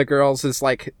one of the girls is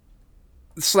like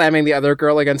slamming the other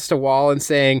girl against a wall and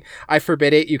saying, I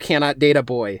forbid it, you cannot date a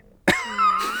boy.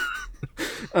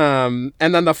 And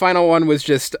then the final one was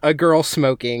just a girl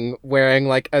smoking, wearing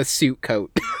like a suit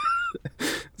coat.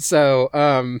 So,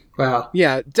 wow.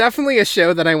 Yeah, definitely a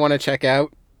show that I want to check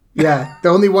out. Yeah, the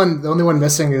only one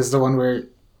missing is the one where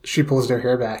she pulls her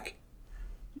hair back.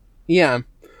 Yeah.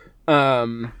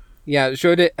 Yeah,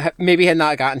 showed it, maybe had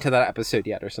not gotten to that episode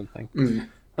yet or something.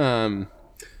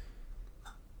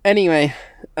 Anyway,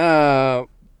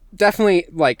 definitely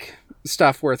like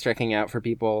stuff worth checking out for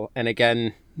people. And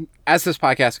again, as this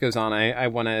podcast goes on, I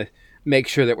want to make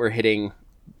sure that we're hitting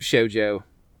shoujo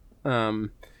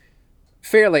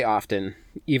fairly often,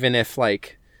 even if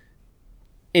like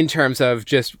in terms of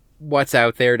just what's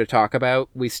out there to talk about.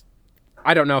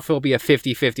 I don't know if it'll be a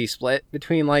 50-50 split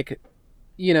between like,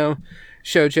 you know,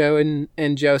 shoujo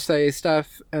and josei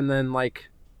stuff, and then like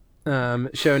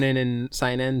shonen and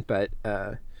seinen, but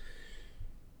I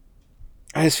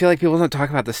just feel like people don't talk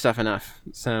about this stuff enough.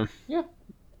 So yeah,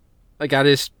 I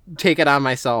gotta just take it on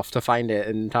myself to find it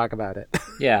and talk about it.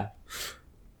 Yeah.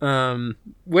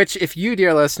 Which, if you,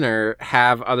 dear listener,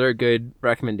 have other good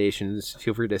recommendations,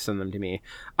 feel free to send them to me.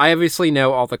 I obviously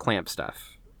know all the Clamp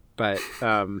stuff, but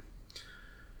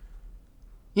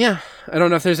yeah, I don't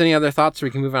know if there's any other thoughts, or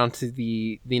we can move on to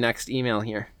the next email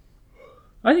here.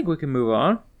 I think we can move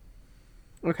on.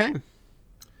 Okay.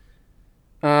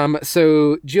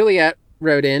 So Juliet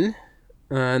wrote in,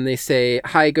 and they say,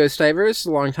 "Hi, Ghost Divers,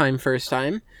 long time, first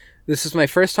time. This is my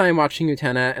first time watching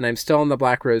Utena, and I'm still on the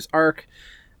Black Rose arc.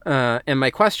 And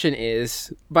my question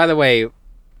is, by the way,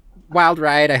 wild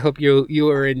ride. I hope you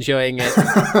were enjoying it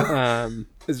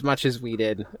as much as we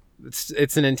did.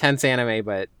 It's an intense anime,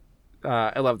 but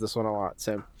I love this one a lot.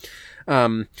 So,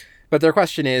 but their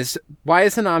question is, why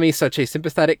is Nanami such a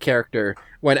sympathetic character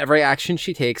when every action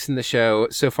she takes in the show,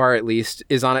 so far at least,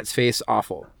 is on its face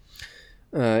awful?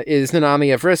 Is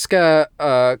Nanami a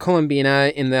Vriska,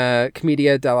 Columbina in the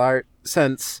commedia dell'arte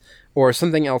sense, or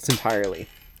something else entirely?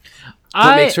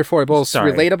 What makes her foibles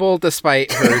relatable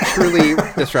despite her truly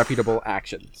disreputable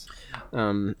actions?"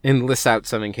 And lists out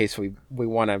some in case we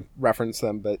want to reference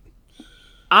them, but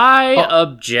I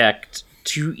object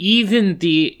to even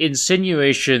the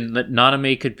insinuation that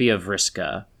Nanami could be a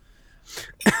Vriska.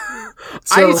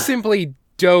 I simply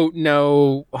don't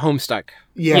know Homestuck.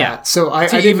 Yeah. So I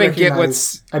didn't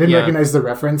recognize. I didn't recognize the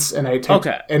reference, and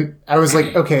and I was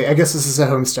like, okay, I guess this is a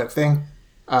Homestuck thing.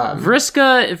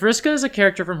 Vriska is a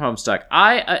character from Homestuck.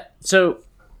 So,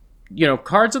 you know,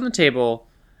 cards on the table.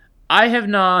 I have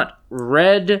not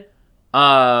read.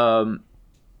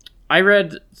 I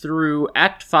read through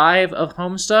Act 5 of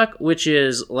Homestuck, which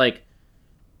is like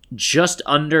just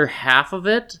under half of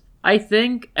it, I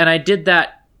think, and I did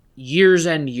that years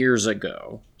and years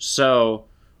ago. So,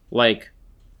 like,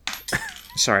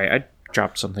 sorry, I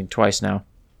dropped something twice now.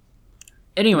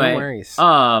 Anyway, no worries.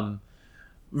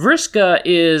 Vriska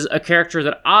is a character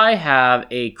that I have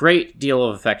a great deal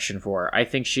of affection for. I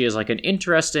think she is like an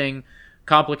interesting,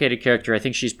 complicated character. I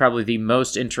think she's probably the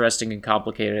most interesting and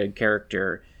complicated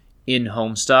character in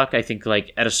Homestuck. I think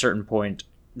like at a certain point,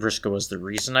 Vriska was the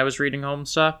reason I was reading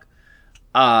Homestuck.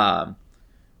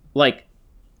 Like,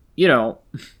 you know,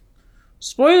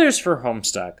 spoilers for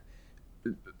Homestuck.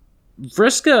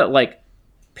 Vriska like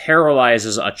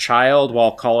paralyzes a child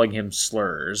while calling him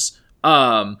slurs.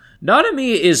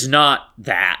 Nanami is not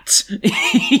that.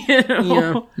 You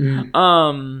know?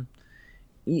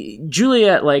 Yeah.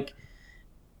 Juliet like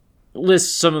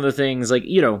lists some of the things, like,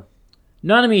 you know,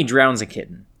 Nanami drowns a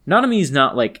kitten. Nanami's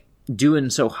not like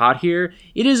doing so hot here.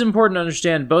 It is important to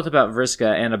understand both about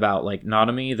Vriska and about like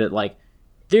Nanami that like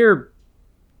they're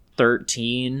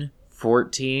 13,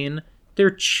 14, they're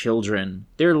children.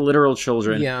 They're literal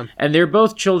children. Yeah. And they're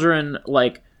both children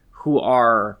like who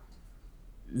are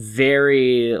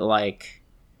very like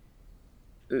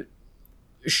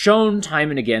shown time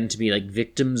and again to be like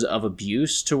victims of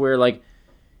abuse, to where like,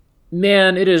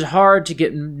 man, it is hard to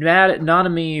get mad at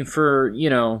Nanami for, you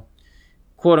know,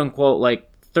 quote unquote like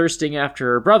thirsting after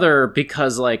her brother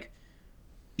because like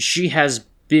she has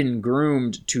been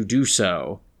groomed to do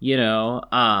so, you know.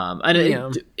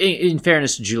 In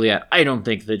fairness to Juliet, I don't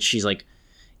think that she's like,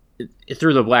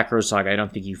 through the Black Rose saga, I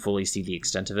don't think you fully see the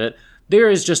extent of it. there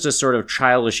is just a sort of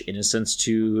childish innocence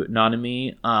to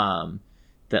Nanami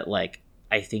that like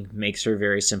I think makes her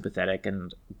very sympathetic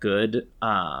and good,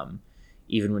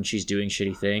 even when she's doing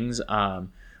shitty things.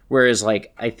 Whereas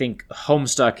like I think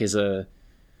Homestuck is a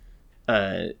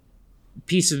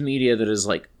piece of media that is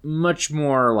like much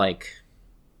more like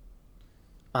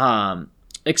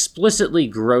explicitly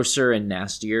grosser and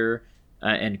nastier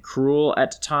and cruel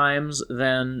at times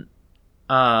than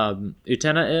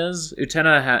Utena is.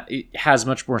 Utena has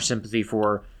much more sympathy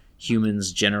for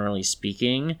humans, generally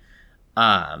speaking,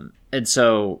 and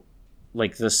so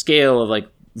like the scale of like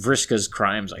Vriska's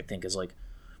crimes, I think, is like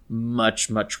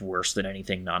much worse than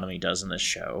anything Nanami does in this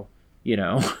show. You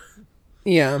know?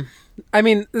 Yeah, I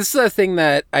mean, this is a thing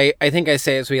that I think I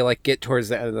say as we like get towards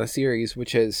the end of the series,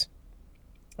 which is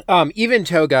even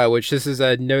Toga, which this is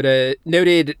a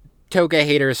noted Toga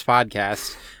haters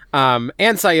podcast,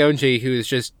 and Sayonji, who is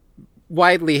just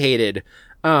widely hated.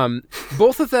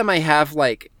 Both of them I have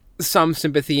like some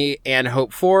sympathy and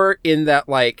hope for, in that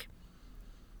like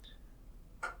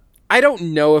I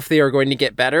don't know if they are going to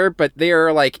get better, but they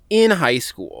are like in high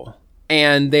school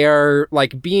and they are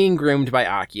like being groomed by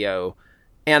Akio.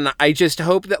 And I just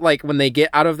hope that like when they get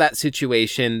out of that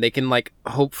situation, they can like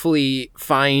hopefully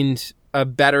find a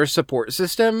better support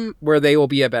system where they will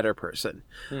be a better person.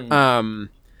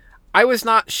 I was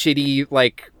not shitty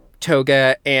like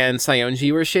Toga and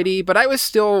Sayonji were shitty, but I was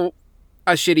still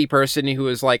a shitty person who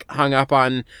was like hung up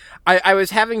on I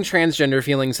was having transgender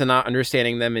feelings and not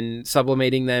understanding them and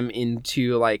sublimating them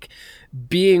into like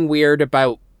being weird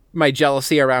about my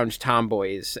jealousy around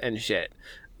tomboys and shit.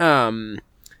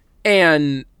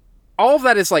 And all of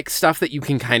that is like stuff that you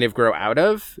can kind of grow out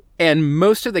of, and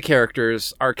most of the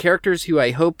characters are characters who I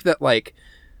hope that like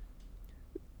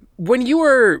when you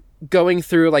were going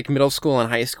through like middle school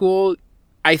and high school,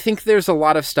 I think there's a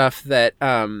lot of stuff that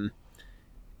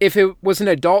if it was an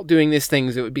adult doing these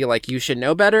things, it would be like, you should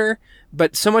know better.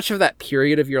 But so much of that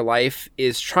period of your life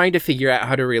is trying to figure out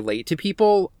how to relate to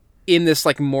people in this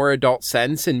like more adult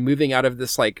sense and moving out of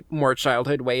this like more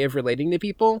childhood way of relating to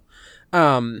people.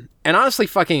 And honestly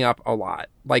fucking up a lot.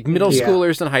 Like middle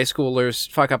schoolers and high schoolers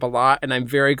fuck up a lot. And I'm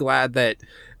very glad that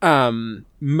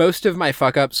most of my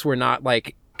fuck ups were not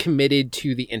like committed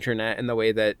to the internet in the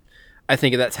way that I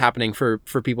think that's happening for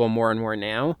people more and more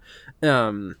now.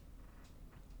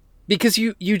 Because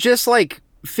you just like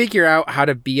figure out how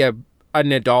to be an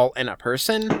adult and a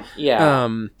person. Yeah.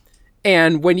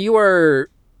 And when you are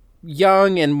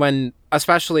young, and when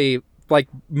especially like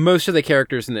most of the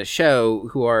characters in this show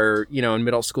who are, you know, in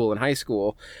middle school and high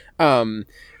school,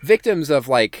 victims of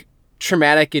like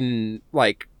traumatic events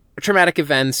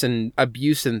and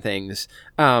abuse and things,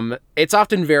 it's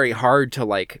often very hard to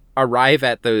like arrive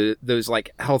at those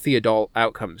like healthy adult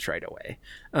outcomes right away.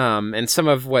 And some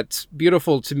of what's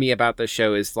beautiful to me about the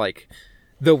show is like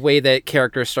the way that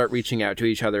characters start reaching out to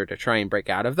each other to try and break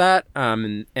out of that.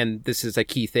 And this is a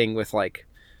key thing with like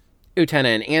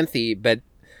Utena and Anthe, but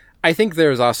I think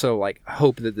there's also like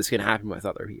hope that this can happen with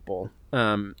other people.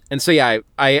 And so, yeah,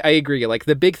 I agree. Like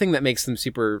the big thing that makes them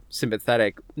super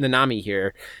sympathetic, Nanami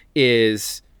here,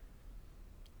 is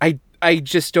I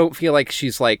just don't feel like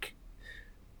she's like,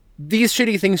 these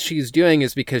shitty things she's doing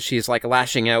is because she's like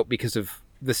lashing out because of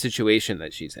the situation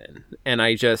that she's in. And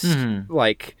I just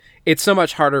like, it's so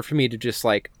much harder for me to just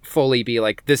like fully be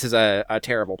like, this is a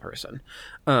terrible person.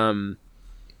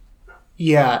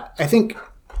 Yeah, I think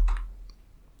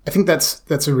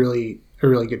that's a really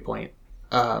good point.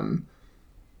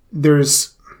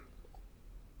 There's,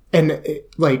 and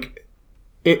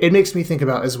it makes me think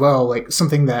about as well, like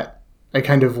something that I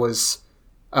kind of was,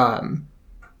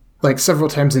 like several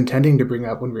times intending to bring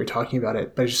up when we were talking about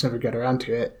it, but I just never got around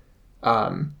to it.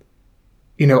 You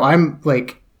know, I'm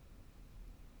like,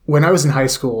 when I was in high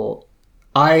school,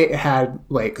 I had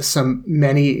like I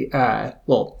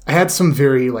had some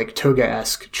very like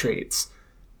Toga-esque traits.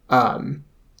 You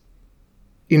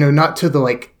know, not to the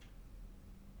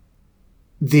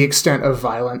extent of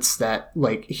violence that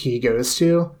like he goes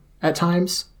to at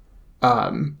times.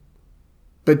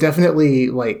 But definitely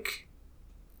like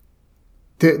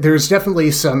there's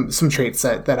definitely some traits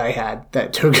that I had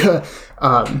that Toga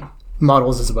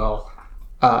models as well.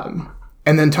 And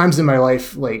then times in my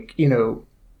life, like, you know,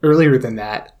 earlier than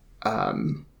that,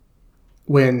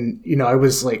 when, you know, I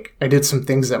did some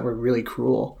things that were really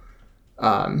cruel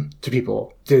to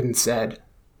people, did and said.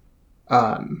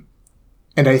 And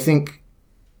I think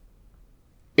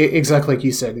exactly like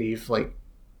you said, Neve, like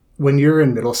when you're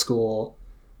in middle school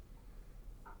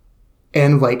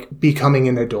and like becoming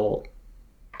an adult,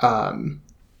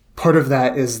 part of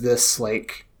that is this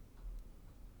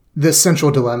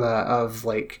central dilemma of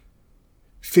like,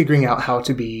 figuring out how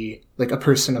to be like a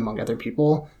person among other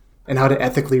people and how to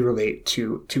ethically relate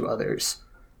to others.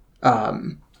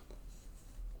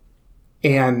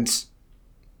 And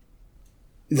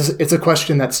it's a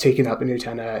question that's taken up in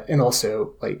Utena, and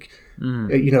also like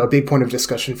a big point of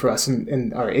discussion for us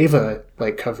in our Ava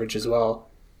like coverage as well.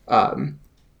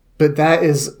 But that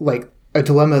is like a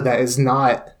dilemma that is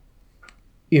not,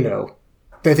 that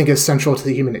I think is central to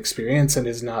the human experience and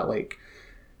is not like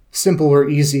simple or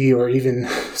easy or even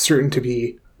certain to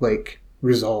be like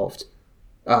resolved.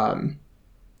 And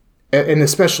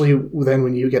especially then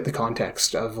when you get the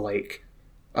context of like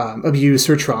abuse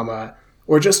or trauma,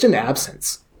 or just an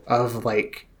absence of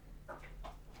like,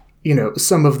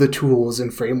 some of the tools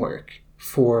and framework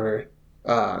for,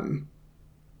 that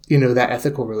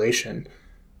ethical relation.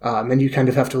 And you kind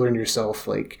of have to learn yourself,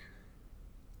 like,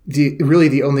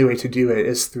 the only way to do it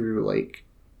is through like,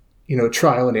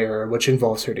 trial and error, which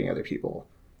involves hurting other people.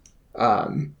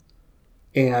 And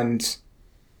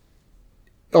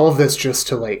all of this just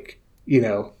to like,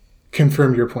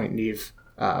 confirm your point, Neve.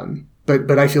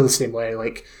 But I feel the same way.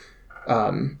 Like,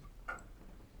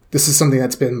 this is something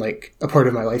that's been like a part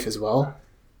of my life as well.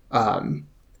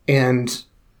 And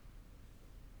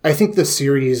I think the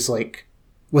series, like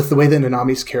with the way that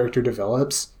Nanami's character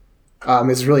develops,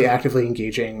 is really actively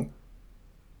engaging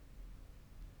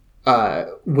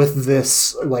with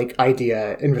this like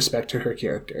idea in respect to her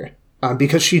character,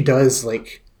 because she does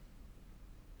like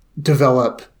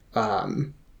develop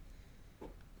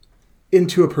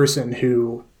into a person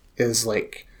who is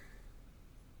like,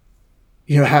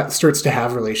 starts to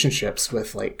have relationships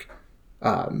with like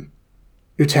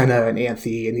Utena and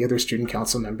Anthe and the other student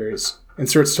council members, and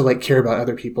starts to like care about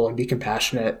other people and be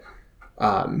compassionate.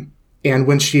 And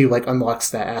when she like unlocks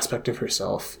that aspect of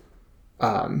herself,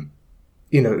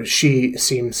 she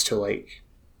seems to like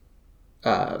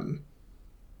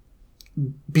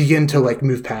begin to like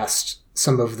move past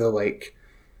some of the like,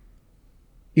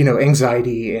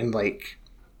 anxiety and like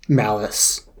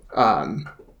malice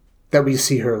that we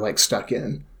see her like stuck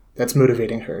in, that's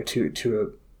motivating her to a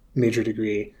major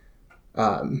degree.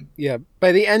 Yeah,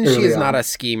 by the end she is not on. a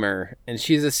schemer, and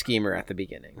she's a schemer at the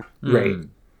beginning. Right.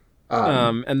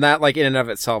 And that like in and of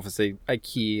itself is a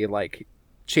key like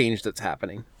change that's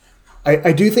happening.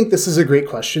 I do think this is a great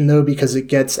question though, because it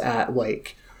gets at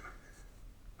like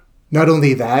not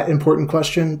only that important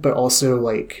question, but also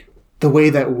like the way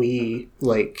that we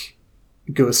like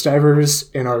ghost divers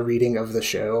in our reading of the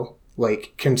show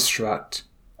like construct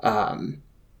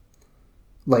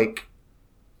like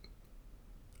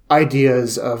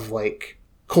ideas of like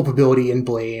culpability and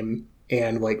blame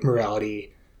and like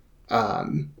morality,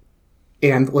 and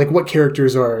like what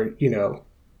characters are,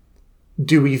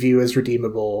 do we view as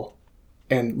redeemable,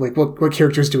 and like what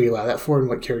characters do we allow that for, and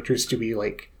what characters do we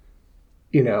like,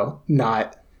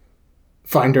 not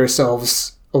find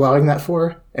ourselves allowing that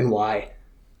for, and why,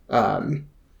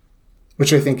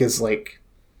 which I think is like,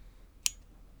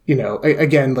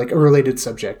 again, like a related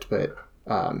subject, but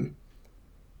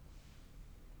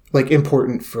like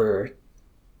important for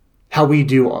how we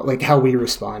do, like how we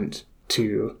respond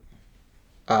to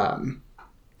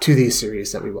these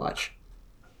series that we watch.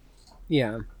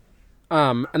 Yeah.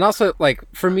 And also like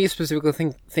for me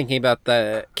specifically thinking about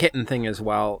the kitten thing as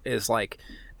well is like,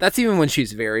 that's even when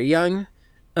she's very young.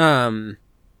 And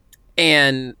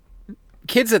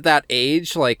kids at that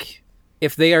age, like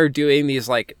if they are doing these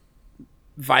like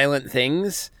violent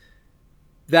things,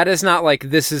 that is not like,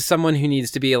 this is someone who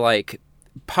needs to be like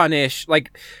punished.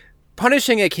 Like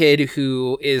punishing a kid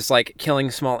who is like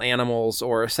killing small animals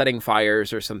or setting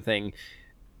fires or something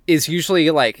is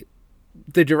usually like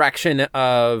the direction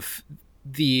of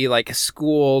the like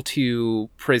school to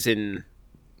prison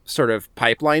sort of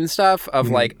pipeline stuff of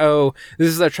like, oh, this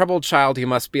is a troubled child who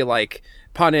must be like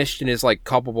punished and is like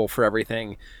culpable for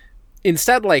everything.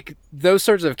 Instead, like those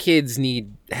sorts of kids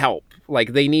need help.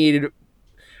 Like they need,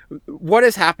 what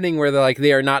is happening where they're like,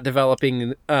 they are not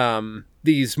developing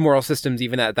these moral systems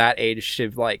even at that age to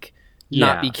like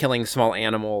not be killing small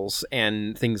animals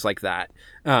and things like that.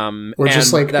 Or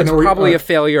just like that's probably a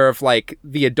failure of like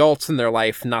the adults in their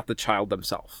life, not the child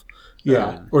themselves.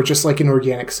 Yeah, or just like an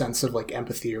organic sense of like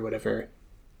empathy or whatever.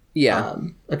 Yeah,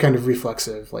 a kind of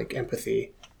reflexive like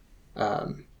empathy.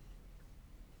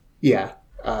 Yeah.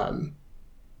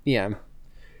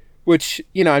 Which,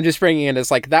 I'm just bringing in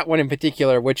as like that one in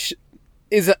particular, which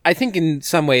is, I think in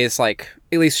some ways, like,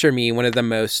 at least for me, one of the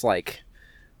most like,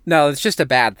 no, it's just a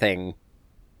bad thing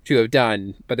to have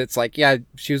done. But it's like, yeah,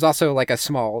 she was also like a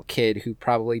small kid who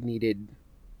probably needed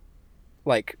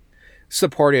like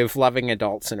supportive, loving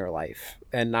adults in her life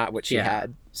and not what she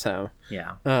had. So,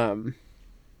 yeah,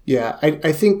 Yeah,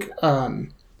 I think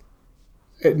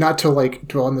not to like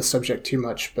dwell on the subject too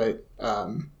much, but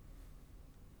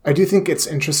I do think it's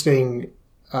interesting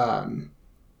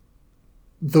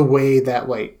the way that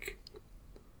like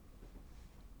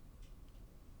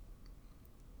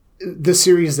the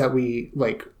series that we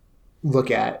like look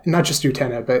at, not just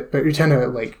Utena, but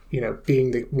Utena, like, you know,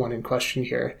 being the one in question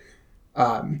here,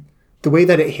 the way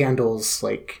that it handles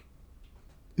like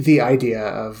the idea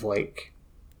of like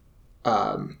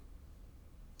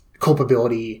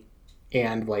culpability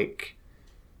and like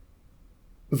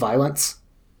violence,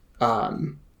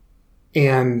 and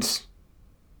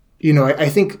you know, I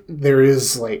think there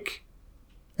is like,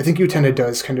 I think Utena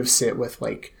does kind of sit with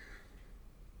like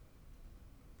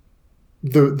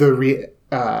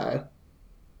how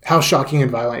shocking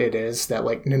and violent it is that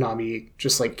like Nanami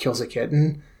just like kills a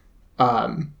kitten,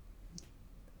 while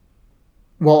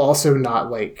also not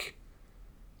like,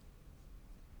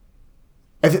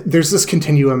 there's this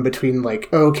continuum between like,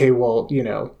 oh, okay, well, you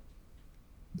know,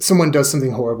 someone does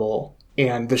something horrible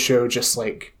and the show just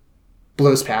like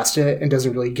blows past it and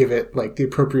doesn't really give it like the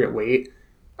appropriate weight,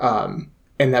 and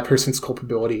that person's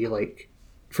culpability like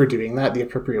for doing that the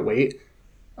appropriate weight,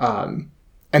 and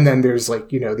then there's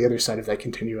like, you know, the other side of that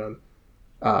continuum,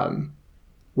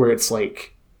 where it's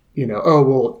like, you know, oh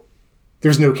well,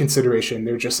 there's no consideration,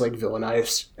 they're just like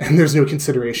villainized, and there's no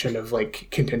consideration of like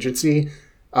contingency,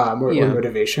 or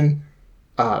motivation,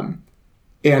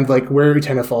 and like where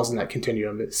Utena falls in that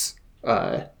continuum is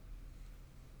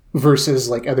versus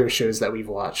like other shows that we've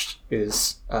watched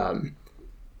is an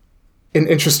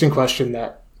interesting question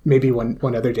that maybe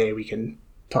one other day we can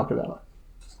talk about.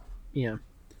 Yeah.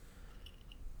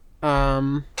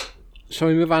 Shall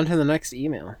we move on to the next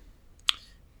email?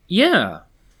 Yeah.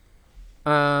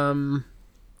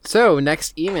 So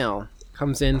next email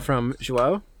comes in from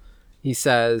Joao. He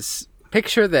says,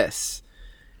 picture this.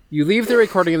 You leave the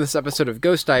recording of this episode of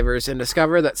Ghost Divers and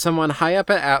discover that someone high up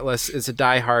at Atlas is a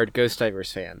die-hard Ghost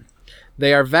Divers fan.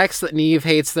 They are vexed that Neve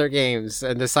hates their games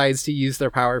and decides to use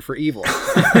their power for evil.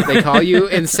 They call you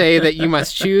and say that you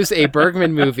must choose a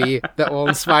Bergman movie that will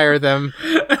inspire them,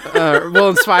 will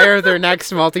inspire their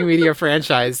next multimedia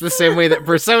franchise the same way that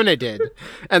Persona did,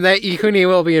 and that Ikuni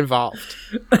will be involved.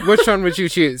 Which one would you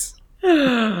choose?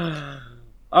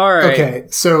 All right. Okay,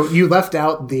 so you left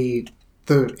out the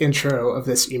intro of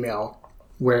this email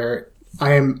where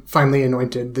I am finally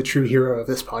anointed the true hero of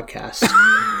this podcast.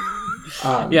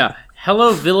 Yeah.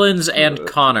 Hello, villains and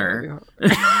Connor.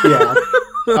 Yeah.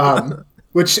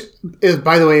 Which, is,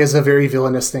 by the way, is a very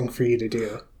villainous thing for you to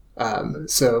do.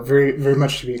 So very, very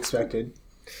much to be expected.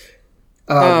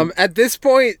 At this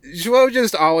point, Joao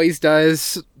just always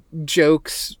does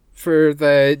jokes for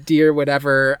the deer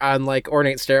whatever on like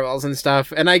ornate stairwells and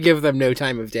stuff, and I give them no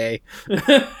time of day.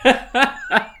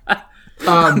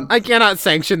 I cannot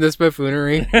sanction this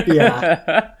buffoonery.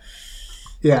 Yeah.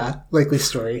 Yeah, likely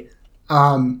story.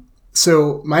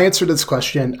 So my answer to this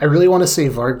question, I really want to say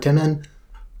Varg Timon.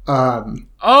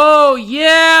 Oh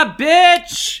yeah,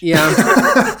 bitch.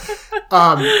 Yeah.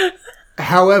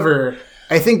 However,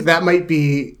 I think that might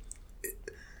be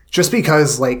just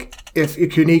because like if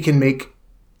Ikuni can make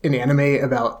an anime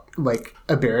about like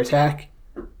a bear attack,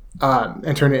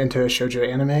 and turn it into a shoujo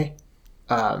anime,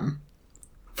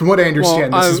 from what I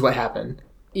understand, this is what happened.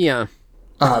 Yeah.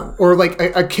 Or like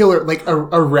a killer, like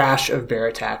a rash of bear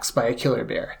attacks by a killer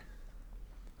bear.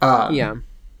 Yeah.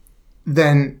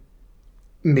 Then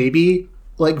maybe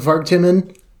like Varg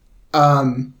Timon.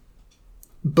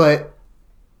 But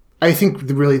I think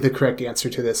really the correct answer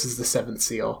to this is the Seventh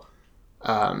Seal.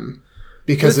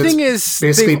 Because the thing it's is,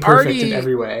 basically they've perfect already, in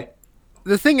every way.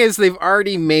 The thing is, they've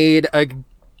already made a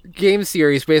game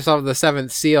series based off of the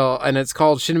Seventh Seal, and it's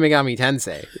called Shin Megami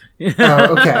Tensei.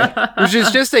 Oh, okay. Which is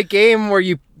just a game where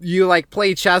you like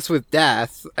play chess with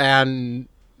death and,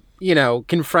 you know,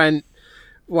 confront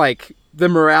like the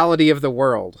morality of the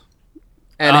world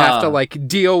and have to like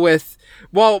deal with,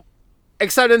 well,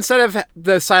 except instead of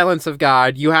the silence of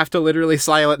God, you have to literally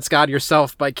silence God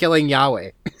yourself by killing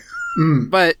Yahweh.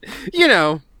 But, you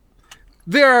know,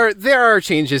 there are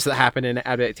changes that happen in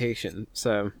adaptation,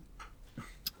 so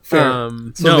Fair.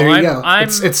 So No, there you go. I'm-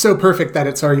 It's so perfect that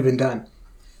it's already been done.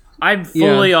 I'm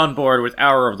fully on board with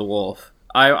Hour of the Wolf.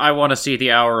 I want to see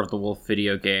the Hour of the Wolf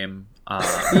video game.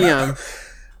 yeah.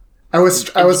 I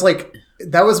was like,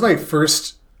 that was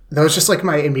just like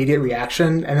my immediate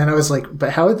reaction, and then I was like,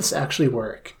 but how would this actually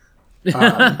work?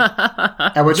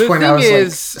 At which point I was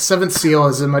like, Seventh Seal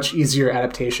is a much easier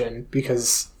adaptation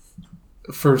because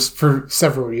for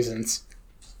several reasons.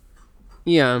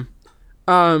 Yeah.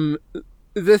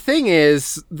 The thing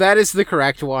is, that is the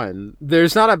correct one.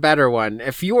 There's not a better one.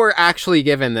 If you were actually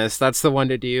given this, that's the one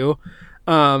to do.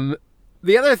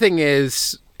 The other thing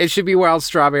is, it should be Wild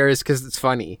Strawberries because it's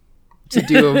funny to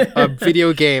do a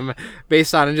video game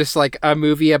based on just like a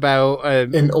movie about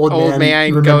An old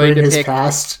man remembering going to his pick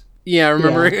past.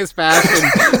 remembering his past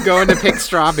and going to pick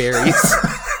strawberries.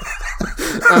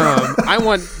 I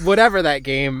want whatever that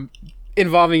game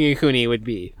involving Yukuni would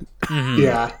be. Mm-hmm.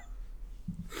 Yeah.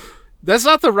 That's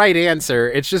not the right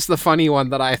answer. It's just the funny one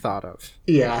that I thought of.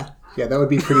 Yeah. Yeah, that would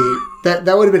be pretty... that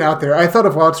would have been out there. I thought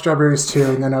of Wild Strawberries too,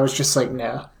 and then I was just like,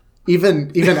 no. Even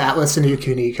Atlas and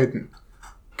Yukuni couldn't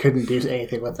do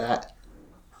anything with that.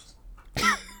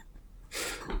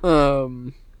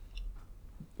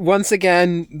 Once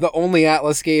again, the only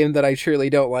Atlas game that I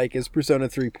truly don't like is Persona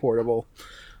 3 Portable.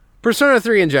 Persona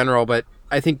 3 in general, but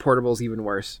I think Portable's even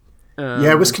worse.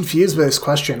 Yeah, I was confused by this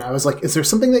question. I was like, is there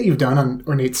something that you've done on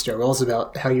Ornate Stairwells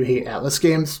about how you hate Atlas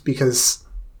games? Because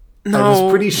I was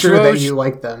pretty sure that you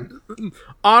like them.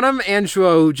 Autumn and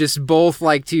Shuo just both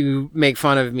like to make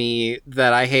fun of me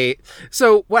that I hate.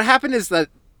 So what happened is that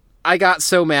I got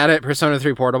so mad at Persona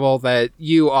 3 Portable that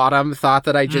you, Autumn, thought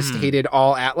that I just hated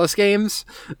all Atlas games.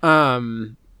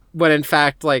 When in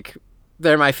fact, like,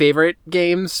 they're my favorite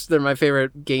games. They're my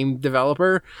favorite game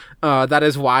developer. That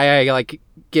is why I, like,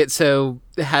 get so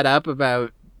head up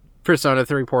about Persona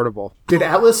 3 Portable. Did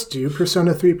Atlas do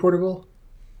Persona 3 Portable?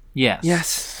 Yes.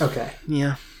 Yes. Okay.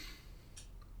 Yeah.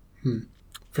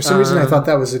 For some reason, I thought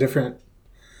that was a different...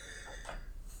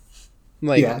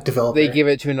 Like, developer. they give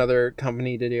it to another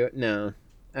company to do it. No.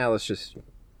 Atlas just...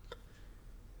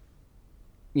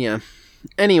 Yeah.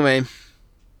 Anyway.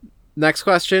 Next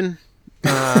question.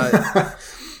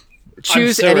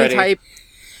 Choose so any ready. type...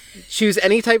 Choose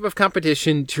any type of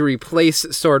competition to replace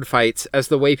sword fights as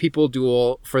the way people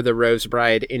duel for the Rose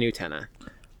Bride in Utena.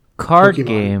 Card Pokemon.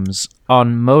 games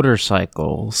on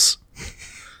motorcycles.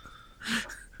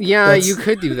 Yeah, That's- you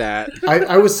could do that.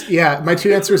 I was... Yeah, my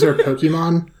two answers are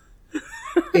Pokemon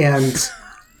and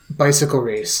Bicycle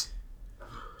Race.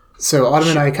 So Autumn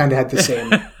and I kind of had the same...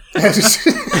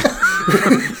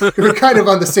 We're kind of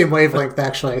on the same wavelength,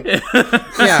 actually.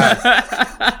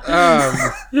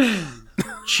 Yeah.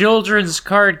 Children's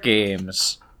card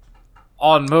games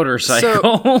on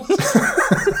motorcycles.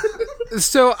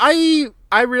 So I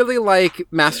really like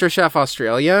MasterChef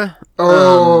Australia.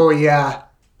 Oh, yeah.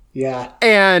 Yeah.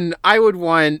 And I would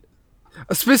want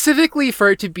specifically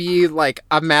for it to be like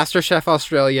a MasterChef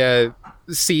Australia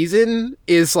season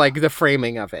is like the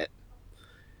framing of it.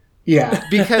 Yeah.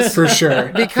 Because For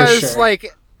sure. because For sure.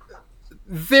 like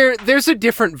there's a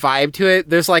different vibe to it.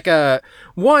 There's like like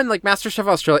MasterChef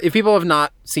Australia, if people have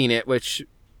not seen it, which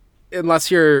unless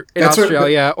you're in That's our-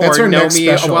 Australia that's or our know next me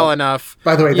special. well enough.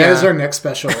 By the way, Yeah. that is our next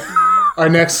special. Our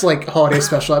next like holiday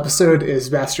special episode is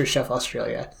MasterChef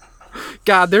Australia.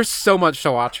 God, there's so much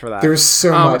to watch for that. There's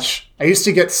so much. I used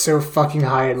to get so fucking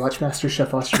high and watch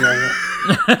MasterChef Australia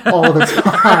all the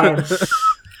time.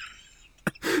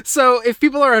 So, if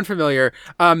people are unfamiliar,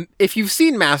 if you've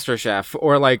seen MasterChef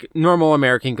or like normal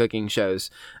American cooking shows,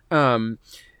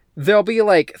 there'll be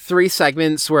like 3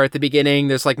 segments where at the beginning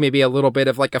there's like maybe a little bit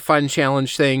of like a fun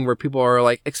challenge thing where people are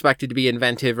like expected to be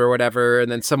inventive or whatever,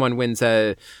 and then someone wins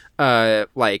a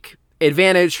like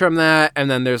advantage from that, and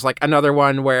then there's like another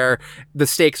one where the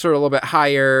stakes are a little bit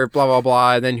higher, blah blah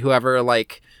blah, and then whoever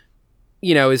like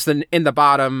is in the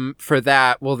bottom for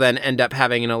that will then end up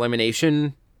having an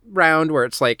elimination round where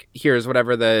it's like, here's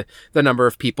whatever the number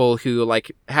of people who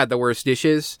like had the worst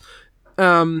dishes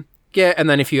get, and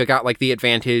then if you got like the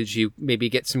advantage, you maybe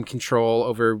get some control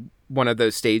over one of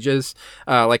those stages,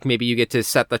 like maybe you get to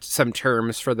set some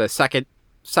terms for the second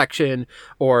section,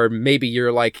 or maybe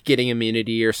you're like getting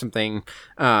immunity or something.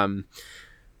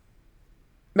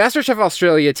 MasterChef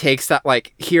Australia takes that,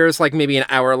 like, here's like maybe an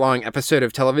hour-long episode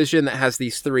of television that has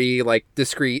these 3 like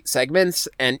discrete segments,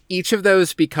 and each of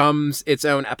those becomes its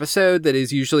own episode that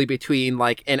is usually between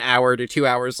like an hour to 2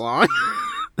 hours long.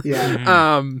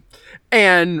 Yeah.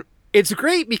 And it's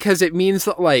great because it means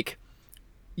that like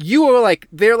you are like,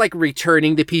 they're like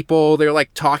returning to people, they're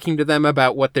like talking to them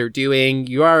about what they're doing,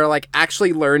 you are like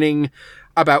actually learning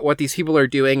about what these people are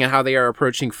doing and how they are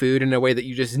approaching food in a way that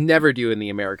you just never do in the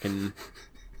American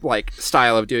like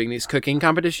style of doing these cooking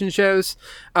competition shows.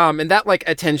 And that like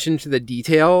attention to the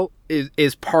detail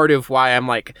is part of why I'm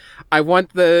like, I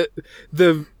want the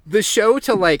show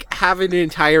to like have an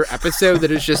entire episode that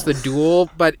is just the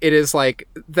duel, but it is like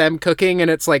them cooking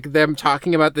and it's like them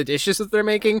talking about the dishes that they're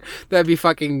making. That'd be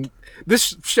fucking,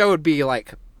 this show would be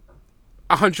like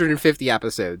 150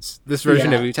 episodes. This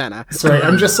version Yeah. of Utena. Sorry,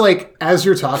 I'm just like, as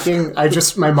you're talking,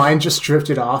 my mind just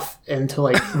drifted off into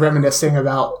like reminiscing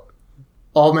about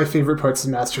all my favorite parts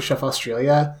of MasterChef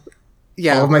Australia.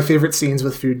 Yeah. All of my favorite scenes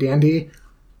with Food Dandy.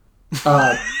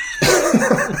 And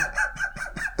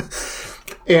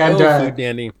Food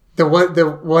Dandy. the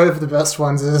one of the best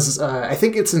ones is I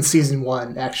think it's in season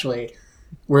 1 actually,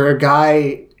 where a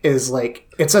guy is like,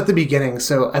 it's at the beginning.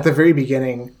 So at the very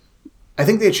beginning, I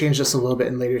think they changed this a little bit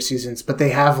in later seasons, but they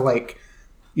have like,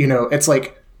 it's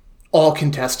like all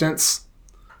contestants.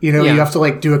 Yeah. You have to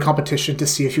like do a competition to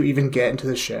see if you even get into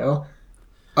the show.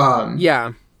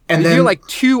 Yeah. And They then do like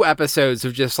 2 episodes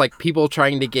of just like people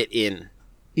trying to get in.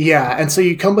 yeah, and so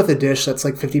you come with a dish that's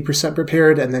like 50%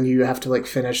 prepared, and then you have to like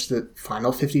finish the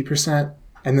final 50%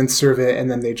 and then serve it,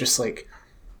 and then they just like,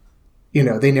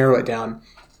 they narrow it down.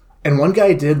 And one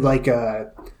guy did like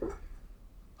I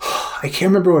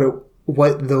can't remember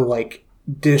what the like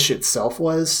dish itself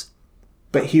was,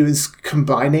 but he was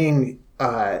combining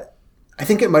I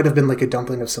think it might have been like a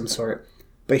dumpling of some sort,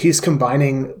 but he's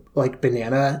combining like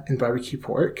banana and barbecue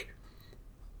pork.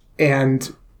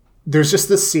 And there's just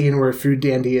this scene where Food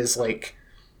Dandy is like,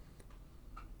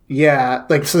 yeah,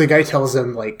 like, so the guy tells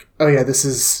him like, oh yeah, this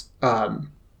is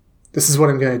what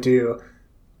I'm going to do.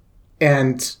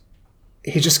 And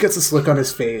he just gets this look on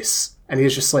his face and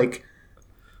he's just like,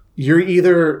 you're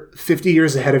either 50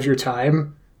 years ahead of your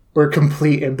time or a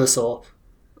complete imbecile.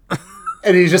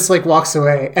 And he just like walks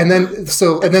away. And then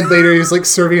later he's like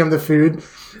serving him the food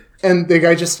and the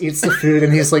guy just eats the food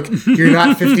and he's like, you're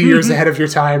not 50 years ahead of your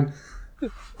time.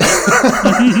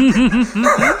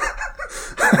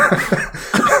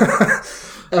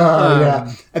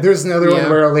 Yeah. And there's another one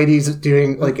where a lady's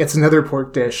doing like, it's another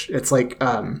pork dish. It's like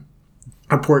a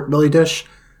pork belly dish,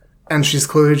 and she's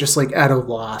clearly just like at a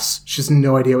loss. She has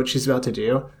no idea what she's about to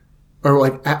do, or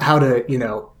like how to,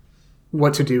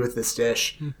 what to do with this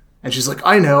dish. And she's like,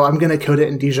 I know, I'm gonna coat it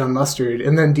in Dijon mustard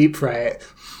and then deep fry it.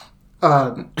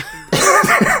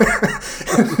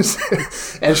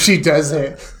 And she does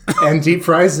it and deep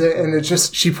fries it, and it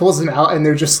just, she pulls them out and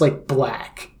they're just like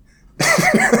black.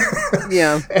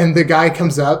 Yeah. And the guy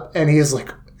comes up and he is like,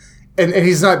 and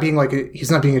he's not being like he's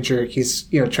not being a jerk. He's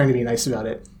trying to be nice about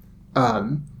it.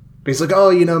 But he's like,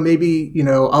 oh, maybe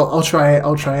I'll try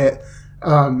it.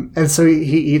 And so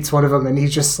he eats one of them and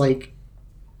he's just like,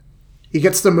 he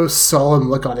gets the most solemn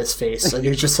look on his face and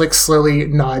he just like slowly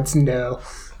nods no.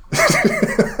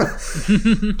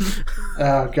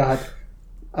 Oh God.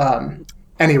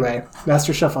 Anyway,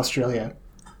 MasterChef Australia.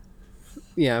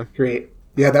 Yeah. Great.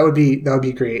 Yeah, that would be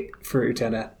great for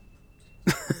Utena.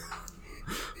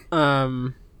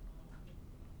 All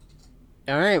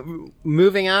right,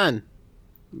 moving on.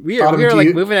 We Autumn, are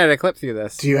like moving at a clip through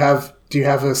this. Do you have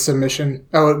a submission?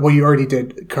 Oh, well, you already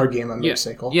did card game on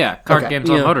motorcycle. Yeah, card games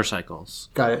on motorcycles.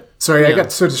 Got it. Sorry, I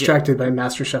got so distracted by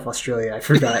MasterChef Australia. I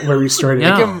forgot where we started.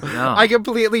 No. I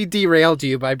completely derailed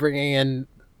you by bringing in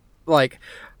like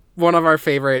one of our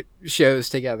favorite shows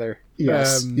together.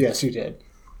 Yes, yes, you did.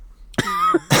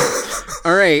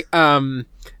 All right.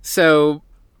 So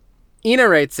Ina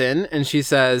writes in and she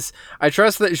says, I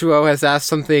trust that Joao has asked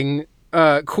something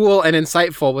cool and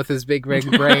insightful with his big brain.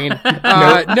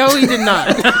 No, he did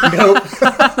not. Nope.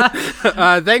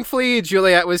 Thankfully,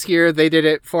 Juliet was here. They did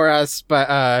it for us.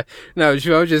 But no,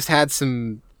 Joao just had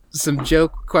some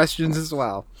joke questions as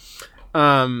well.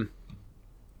 But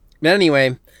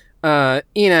anyway, Ina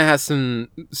has some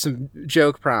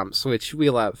joke prompts, which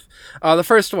we love. The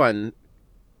first one,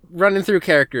 running through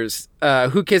characters.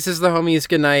 Who kisses the homies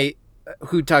goodnight?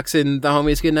 Who tucks in the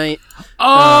homies goodnight?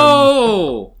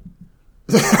 Oh!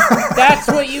 That's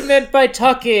what you meant by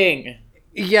tucking!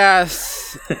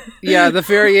 Yes. Yeah, the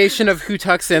variation of who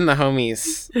tucks in the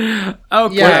homies.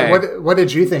 Okay. Yeah. What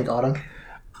did you think, Autumn?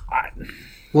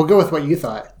 We'll go with what you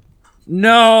thought.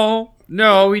 No,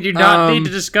 we do not need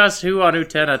to discuss who on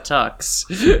Utena tucks.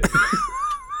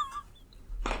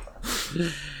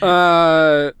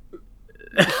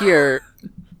 Here.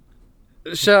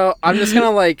 So, I'm just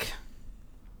gonna,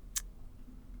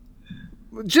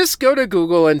 just go to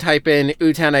Google and type in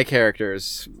Utena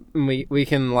characters. We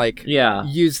can,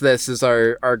 use this as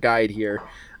our guide here.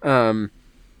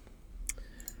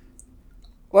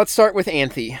 Let's start with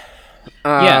Anthe.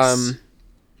 Yes.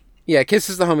 Yeah,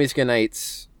 kisses the homies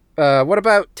goodnights. What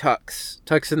about tucks?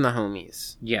 Tucks in the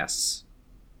homies. Yes.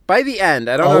 By the end,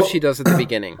 I don't know if she does at the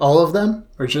beginning. All of them?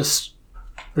 Or just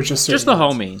Just the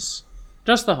homies.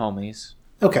 Just the homies.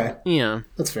 Okay. Yeah.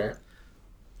 That's fair.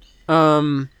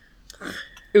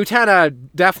 Utena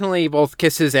definitely both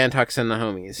kisses and tucks in the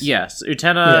homies. Yes,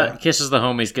 Utena kisses the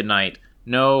homies goodnight.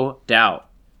 No doubt.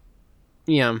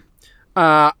 Yeah.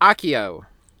 Akio.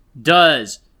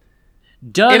 Does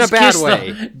In a bad kiss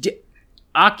way.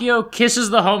 Akio kisses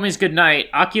the homies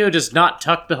goodnight. Akio does not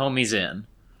tuck the homies in.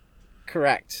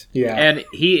 Correct. Yeah. And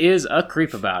he is a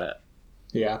creep about it.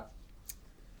 Yeah.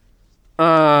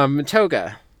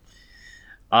 Toga.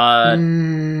 I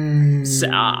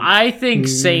think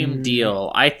same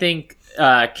deal. I think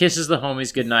kisses the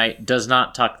homies goodnight, does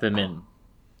not tuck them in.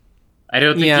 I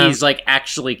don't think he's like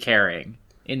actually caring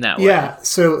in that way. Yeah,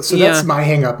 so that's my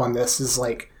hang up on this is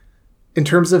like in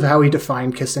terms of how he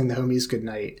defined kissing the homies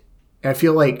goodnight. I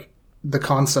feel like the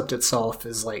concept itself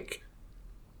is like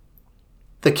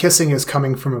the kissing is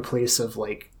coming from a place of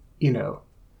like, you know,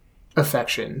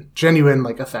 affection, genuine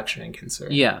like affection and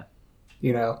concern. Yeah.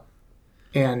 You know?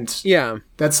 And Yeah.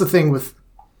 that's the thing with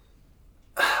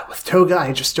Toga,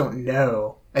 I just don't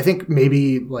know. I think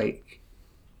maybe like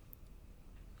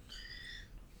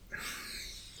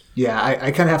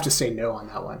I kind of have to say no on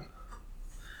that one.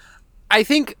 I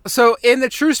think so. In the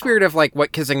true spirit of like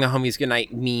what kissing the homies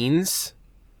goodnight means,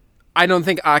 I don't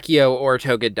think Akio or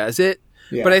Toga does it.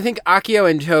 Yeah. But I think Akio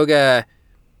and Toga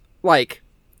like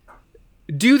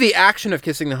do the action of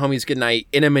kissing the homies goodnight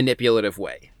in a manipulative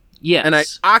way. Yes. And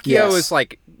Akio is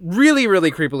like really,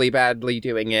 really creepily badly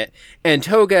doing it, and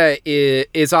Toga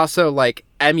is also like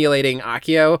emulating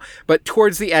Akio, but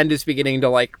towards the end is beginning to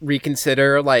like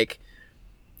reconsider like,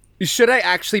 should I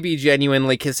actually be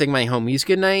genuinely kissing my homies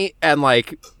goodnight and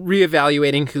like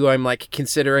reevaluating who I'm like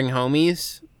considering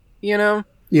homies, you know?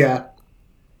 Yeah.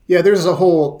 Yeah, there's the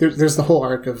whole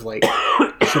arc of like,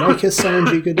 should I kiss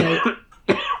Sanji goodnight?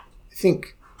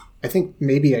 I think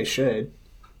maybe I should.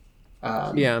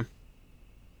 Yeah.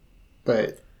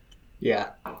 But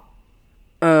yeah.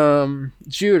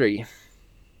 Juri.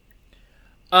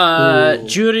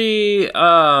 Juri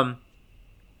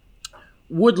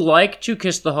would like to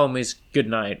kiss the homies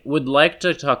goodnight, would like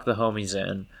to tuck the homies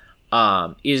in,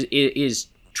 is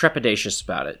trepidatious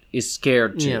about it, is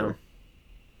scared too.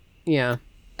 Yeah.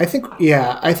 I think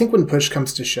when push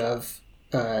comes to shove,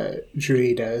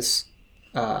 Judy does.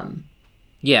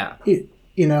 Yeah.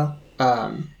 You know?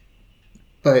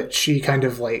 But she kind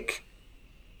of like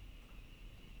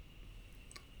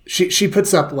she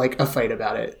puts up like a fight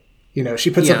about it. You know, she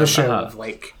puts up a show of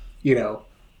like, you know,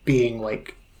 being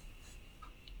like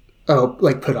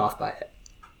like put off by it.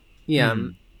 Yeah.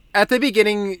 At the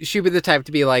beginning, she'd be the type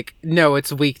to be like, no,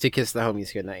 it's weak to kiss the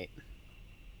homies goodnight.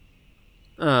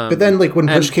 But then like when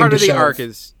push came to shove, the arc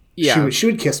is she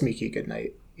would kiss Miki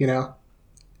goodnight, you know?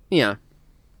 Yeah.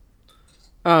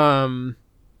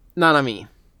 Nanami.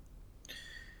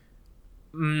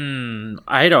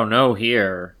 I don't know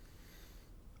here.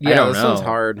 Yeah, I don't this know. one's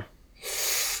hard.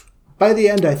 By the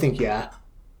end, I think yeah.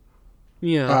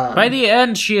 Yeah. By the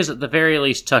end, she is at the very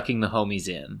least tucking the homies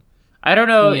in. I don't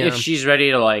know if she's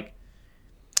ready to like.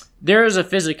 There is a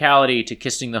physicality to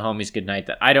kissing the homies goodnight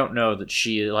that I don't know that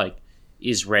she like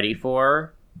is ready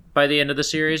for by the end of the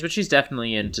series, but she's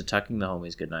definitely into tucking the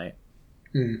homies goodnight.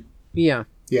 Yeah.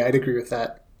 Yeah, I'd agree with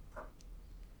that.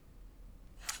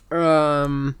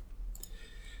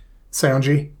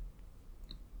 Saionji.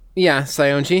 Yeah,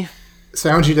 Saionji.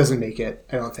 Saionji doesn't make it,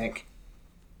 I don't think.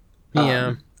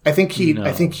 Yeah. I think he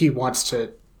wants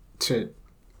to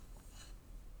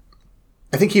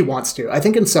I think he wants to. I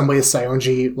think in some ways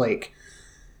Saionji like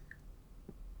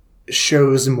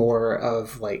shows more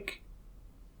of like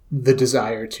the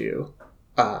desire to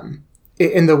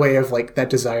in the way of like that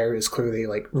desire is clearly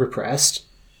like repressed.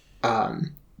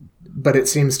 But it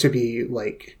seems to be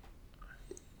like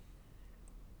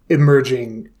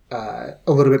emerging a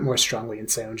little bit more strongly in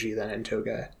Saionji than in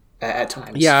Toga at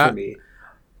times for me.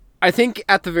 I think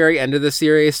at the very end of the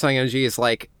series, Saionji is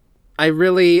like, I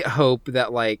really hope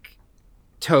that like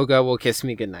Toga will kiss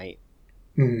me goodnight.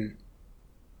 And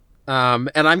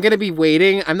I'm gonna be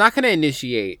waiting. I'm not gonna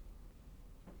initiate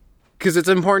because it's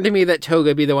important to me that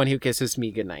Toga be the one who kisses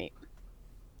me goodnight.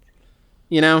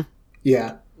 You know?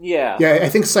 Yeah. Yeah. Yeah, I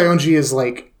think Saionji is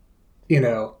like, you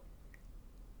know,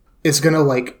 is gonna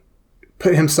like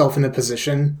put himself in a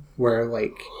position where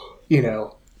like, you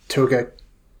know, Toga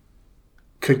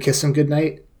could kiss him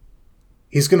goodnight.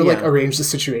 He's gonna like arrange the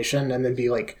situation and then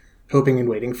be like hoping and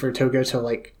waiting for Toga to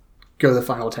like go the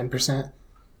final 10%.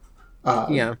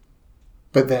 Yeah.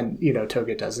 But then, you know,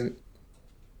 Toga doesn't.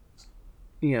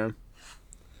 Yeah.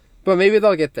 But maybe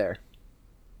they'll get there.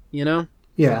 You know?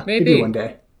 Yeah, maybe one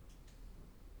day.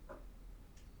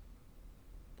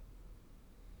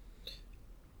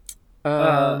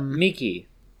 Miki.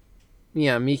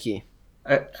 Yeah, Miki.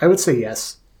 I would say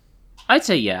yes. I'd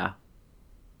say yeah.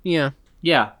 Yeah.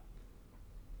 Yeah.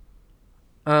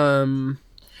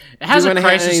 It It has a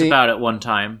crisis about it one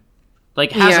time.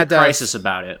 Like, has Yeah, a it does. crisis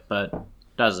about it, but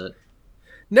does it?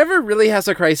 Never really has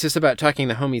a crisis about tucking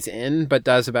the homies in, but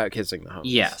does about kissing the homies.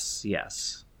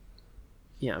 Yes.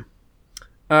 Yeah.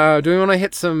 Do we want to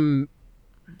hit some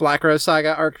Black Rose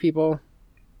Saga arc people?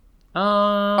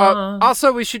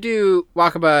 Also, we should do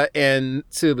Wakaba and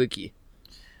Tsubuki.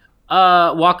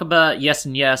 Wakaba, yes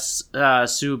and yes.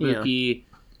 Subuki.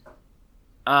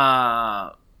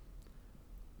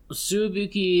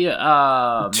 Subuki,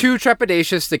 Too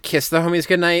trepidatious to kiss the homies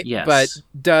goodnight, Yes. but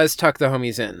does tuck the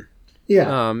homies in.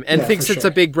 Yeah. And Yeah, thinks for it's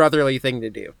sure. a big brotherly thing to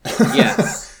do.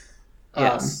 yes.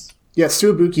 Yes. Yeah,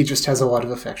 Suabuki just has a lot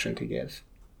of affection to give.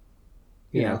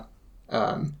 You Yeah.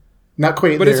 know? Not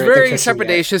quite But there it's at the very kissing yet.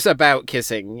 trepidatious about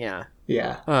kissing, yeah.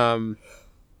 Yeah.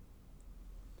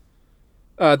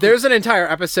 There's an entire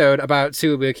episode about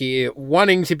Suabuki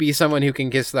wanting to be someone who can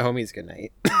kiss the homies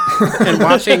goodnight. And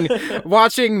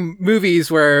watching movies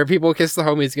where people kiss the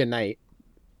homies goodnight.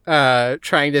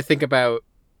 Trying to think about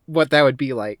what that would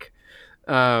be like.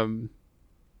 But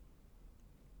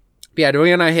yeah, do we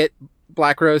want to hit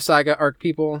Black Rose Saga arc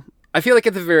people? I feel like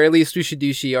at the very least we should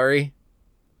do Shiori.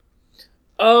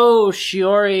 Oh,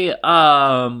 Shiori.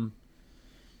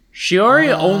 Shiori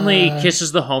only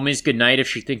kisses the homies goodnight if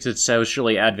she thinks it's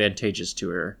socially advantageous to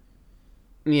her.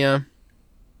 Yeah.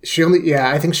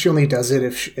 I think she only does it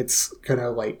if it's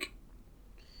gonna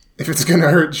if it's gonna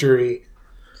hurt Juri.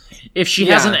 If she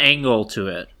has an angle to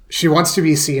it. She wants to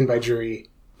be seen by Juri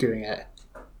doing it.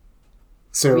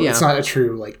 So Yeah. it's not a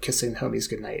true kissing homies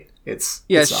goodnight. It's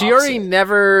Yeah, it's the Shiori opposite.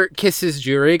 never kisses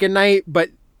Juri goodnight, but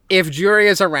if Juri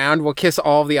is around, we'll kiss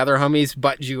all the other homies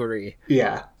but Juri.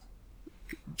 Yeah,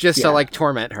 Just Yeah. to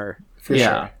torment her. for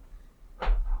Yeah. sure.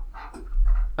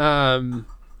 Um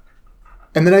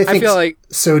And then I think feel like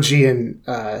Soji and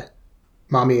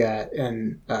Mamiya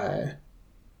and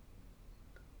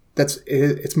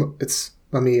it's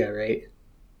Mamiya, right?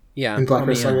 yeah. In Black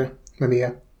Rose Saga,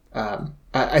 Mamiya.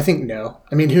 I think no.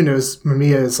 I mean, who knows?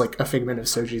 Mamiya is a figment of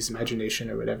Soji's imagination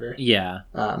or whatever. Yeah.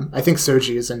 I think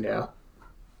Soji is a no.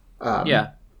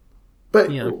 Yeah.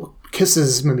 But Yeah.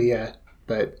 kisses Mamiya.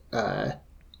 But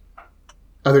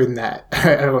other than that,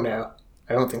 I don't know.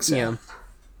 I don't think so. Yeah.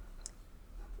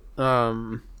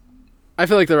 I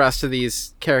feel like the rest of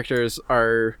these characters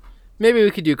are maybe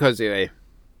we could do Kozue.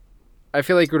 I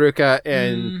feel like Ruka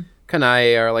and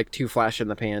Kanae are like too flash in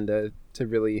the pan to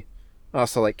really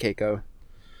also like Keiko.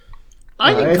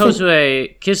 I think I think-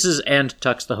 Kozue kisses and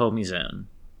tucks the homies in.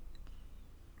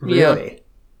 Really?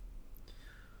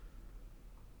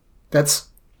 That's.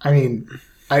 I mean,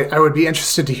 I would be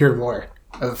interested to hear more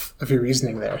of your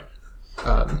reasoning there.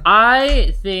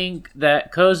 I think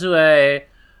that Kozue,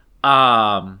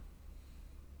 I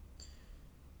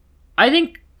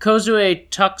think Kozue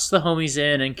tucks the homies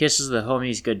in and kisses the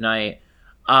homies goodnight.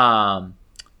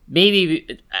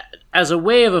 Maybe as a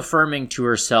way of affirming to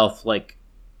herself, like,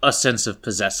 a sense of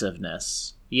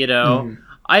possessiveness. You know,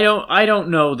 I don't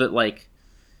know that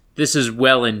this is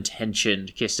well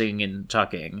intentioned kissing and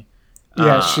tucking.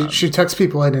 Yeah, she tucks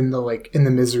people in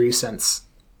the misery sense,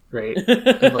 right?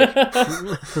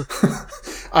 And,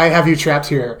 I have you trapped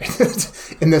here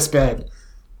in this bed.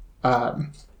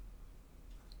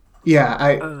 Yeah,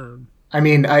 I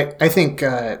mean, I think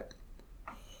I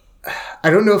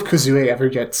don't know if Kozue ever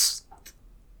gets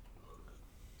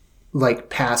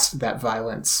past that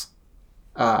violence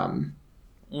of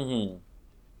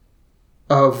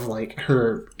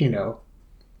her,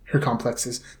 her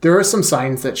complexes. There are some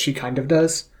signs that she kind of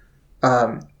does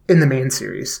in the main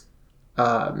series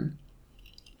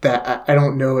that I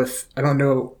don't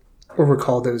know or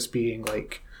recall those being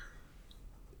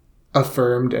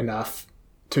affirmed enough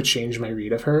to change my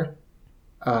read of her.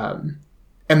 And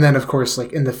then of course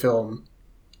in the film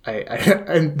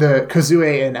and the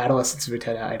Kozue and Adolescence of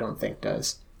Utena I don't think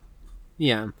does.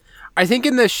 Yeah. I think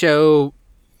in the show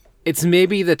it's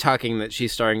maybe the tucking that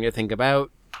she's starting to think about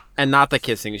and not the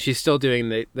kissing. She's still doing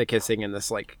the kissing in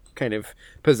this kind of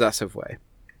possessive way.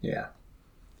 Yeah.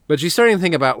 But she's starting to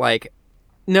think about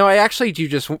no, I actually do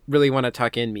just really want to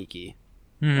tuck in Miki.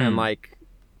 And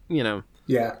Yeah.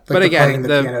 But they're again, playing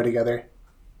the piano together.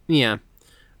 yeah.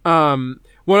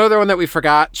 One other one that we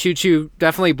forgot, Choo Choo,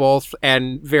 definitely both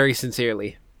and very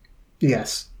sincerely.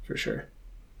 Yes, for sure.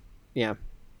 Yeah.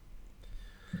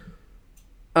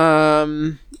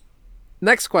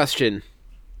 Next question.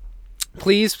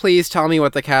 Please tell me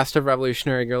what the cast of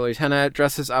Revolutionary Girl Utena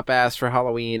dresses up as for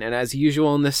Halloween, and as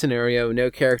usual in this scenario, no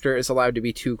character is allowed to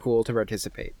be too cool to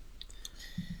participate.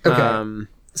 Okay.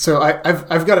 So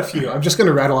I've got a few. I'm just going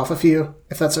to rattle off a few,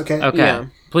 if that's okay. Okay, Yeah.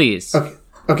 please.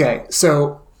 Okay.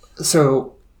 So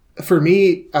for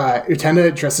me,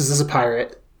 Utena dresses as a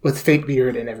pirate with fake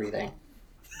beard and everything.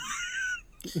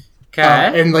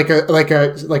 Okay. And like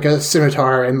a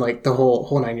scimitar and like the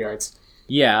whole 9 yards.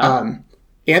 Yeah.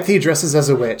 Anthe dresses as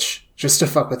a witch just to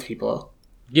fuck with people.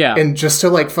 Yeah. And just to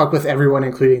like fuck with everyone,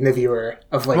 including the viewer,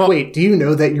 of like, wait, do you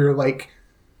know that you're like,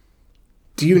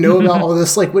 do you know about all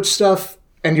this like witch stuff?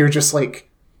 And you're just like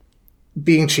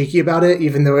being cheeky about it,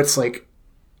 even though it's like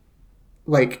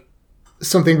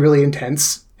something really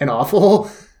intense and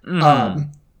awful.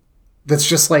 That's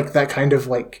just like that kind of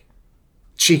like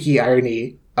cheeky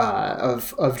irony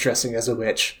of dressing as a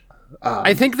witch.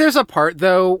 I think there's a part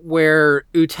though where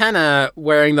Utena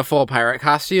wearing the full pirate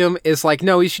costume is like,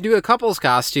 no, we should do a couple's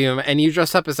costume, and you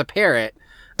dress up as a parrot.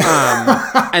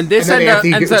 And this And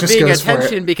then ends up just being a goes for it.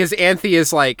 tension because Anthe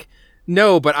is like,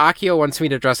 no, but Akio wants me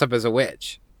to dress up as a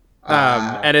witch.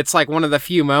 And it's like one of the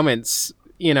few moments,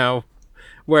 you know,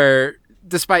 where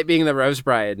despite being the Rose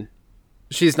Bride,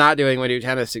 she's not doing what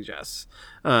Utena suggests.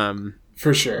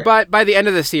 For sure. But by the end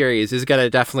of the series, is going to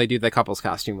definitely do the couple's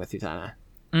costume with Utena.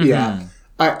 Yeah.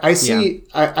 I see.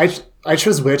 Yeah. I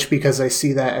chose witch because I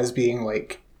see that as being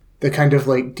like the kind of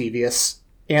like devious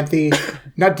Anthe.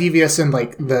 Not devious in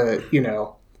like the, you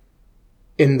know,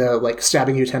 in the like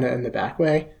stabbing Utena in the back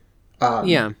way.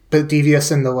 But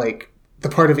devious in the like the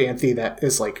part of Anthe that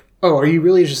is like, oh, are you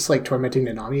really just like tormenting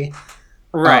Nanami?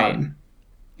 Right.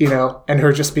 You know, and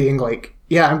her just being like,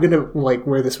 yeah, I'm gonna like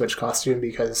wear this witch costume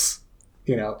because,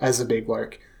 you know, as a big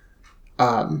lark.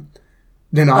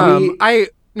 Nanami.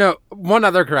 No, one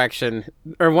other correction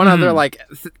or one other like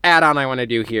add-on I want to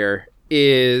do here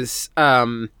is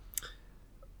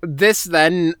this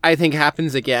then I think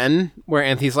happens again where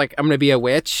Anthe's like, I'm gonna be a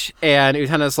witch, and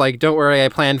Utena's like, don't worry, I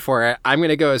planned for it. I'm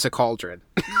gonna go as a cauldron.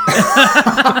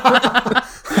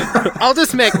 I'll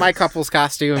just make my couple's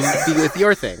costume be with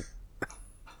your thing.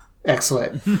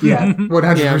 Excellent. Yeah,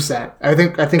 100%. I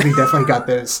think we definitely got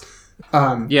those.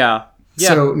 Yeah.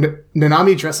 So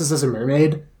Nanami dresses as a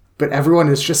mermaid, but everyone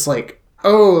is just like,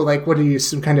 oh, like, what are you,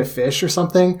 some kind of fish or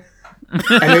something?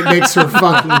 And it makes her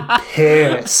fucking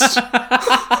pissed.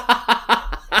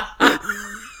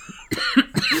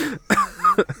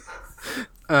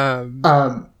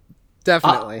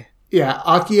 Definitely. Yeah,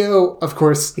 Akio, of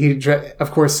course,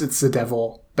 of course it's the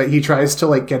devil, but he tries to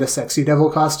like get a sexy devil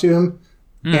costume,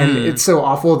 and it's so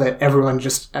awful that everyone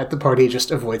just at the party just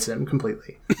avoids him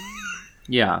completely.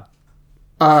 Yeah.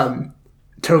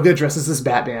 Toga dresses as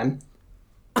Batman.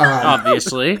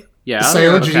 Obviously. Yeah.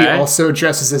 Sayonji also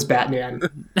dresses as Batman.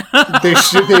 They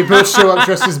both show up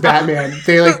dressed as Batman.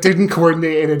 They like didn't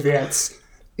coordinate in advance,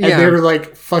 and they were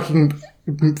like fucking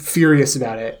furious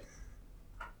about it.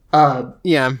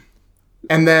 Yeah.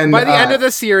 And then by the end of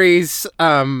the series,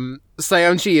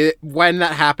 Sayonji, when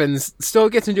that happens, still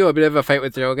gets into a bit of a fight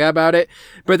with Toga about it,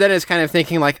 but then is kind of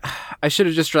thinking like, I should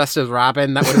have just dressed as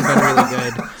Robin. That would have been really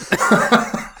good.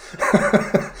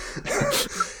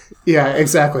 Yeah,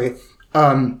 exactly.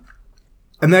 And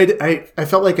I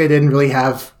felt like I didn't really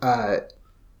have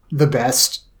the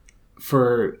best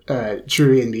for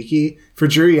Juri and Miki. For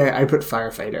Juri, I put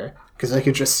firefighter because I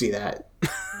could just see that,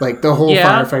 like the whole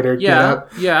firefighter get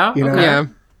up. Yeah, you know. okay. Yeah.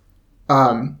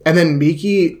 And then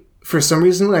Miki, for some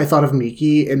reason, when I thought of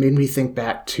Miki, it made me think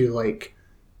back to like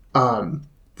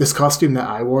this costume that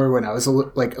I wore when I was a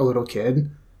little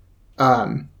kid.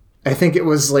 I think it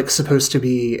was like supposed to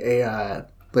be a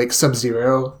like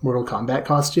Sub-Zero Mortal Kombat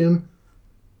costume,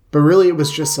 but really it was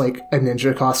just like a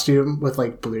ninja costume with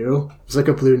like blue. It was like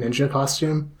a blue ninja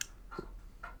costume,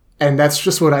 and that's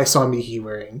just what I saw Miki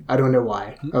wearing. I don't know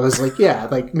why. I was like, yeah,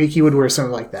 like Miki would wear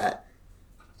something like that.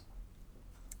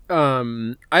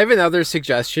 I have another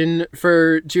suggestion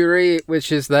for Juri,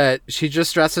 which is that she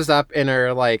just dresses up in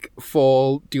her like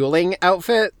full dueling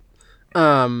outfit,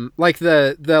 like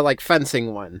the like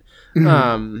fencing one,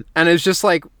 and it's just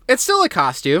like it's still a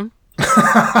costume.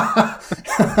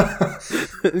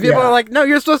 People are like, no,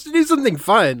 you're supposed to do something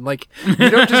fun. Like you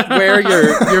don't just wear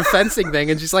your fencing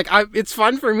thing. And she's like, it's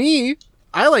fun for me.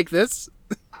 I like this.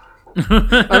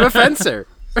 I'm a fencer.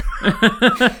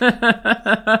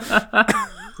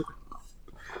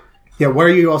 Yeah, why are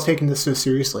you all taking this so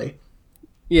seriously?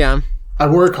 Yeah. I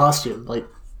wore a costume. Like,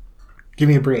 give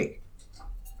me a break.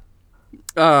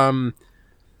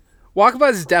 Wakaba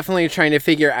is definitely trying to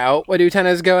figure out what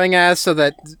Utena is going as so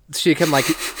that she can, like...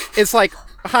 It's like,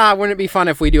 wouldn't it be fun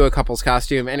if we do a couple's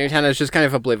costume? And Utena is just kind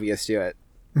of oblivious to it.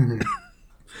 Mm-hmm.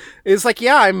 It's like,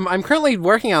 yeah, I'm currently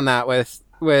working on that with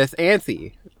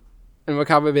Anthe. And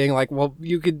Wakaba being like, well,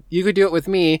 you could do it with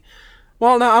me.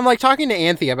 Well, no, I'm like talking to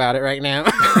Anthe about it right now.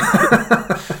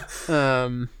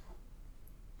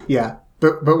 Yeah,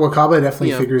 but Wakaba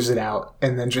definitely figures it out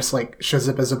and then just like shows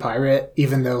up as a pirate,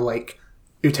 even though like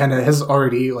Utena has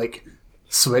already like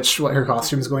switch what her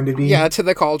costume is going to be. Yeah, to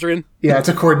the cauldron. Yeah,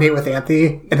 to coordinate with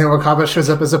Anthe. And then Wakaba shows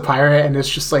up as a pirate and it's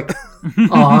just like,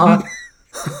 aw.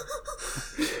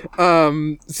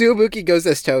 Tsubuki goes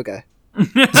as Toga.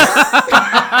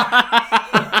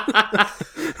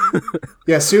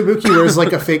 Yeah, Tsubuki wears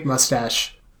like a fake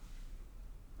mustache.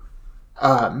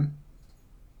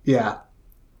 Yeah.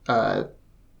 Or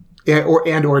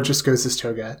just goes as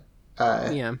Toga.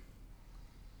 Yeah.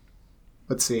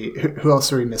 Let's see. Who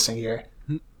else are we missing here?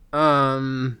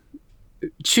 Choo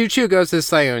Choo goes as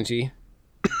Saionji.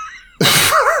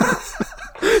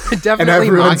 And Definitely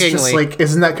everyone's mockingly. just like,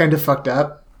 isn't that kind of fucked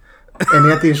up?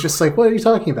 And Anthe's just like, what are you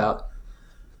talking about?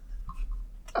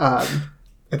 I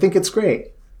think it's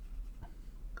great.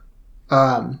 We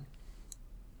want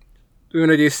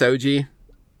to do Soji.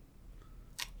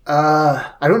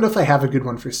 I don't know if I have a good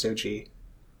one for Soji.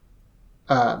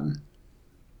 I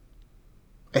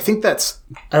think I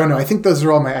don't know. I think those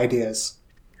are all my ideas.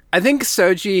 I think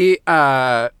Soji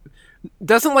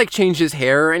doesn't like change his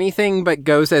hair or anything, but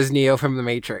goes as Neo from the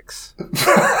Matrix.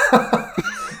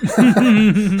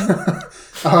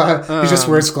 He just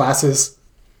wears glasses.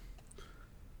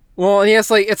 Well, he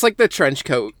has like it's like the trench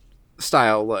coat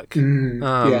style look.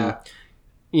 Yeah,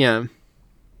 Yeah,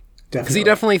 because he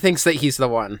definitely thinks that he's the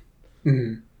one.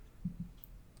 Yeah,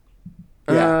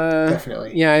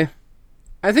 definitely. Yeah,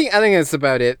 I think that's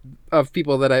about it of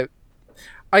people that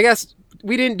I guess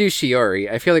we didn't do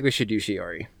Shiori. I feel like we should do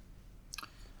Shiori.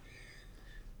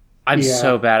 I'm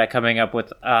so bad at coming up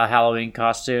with Halloween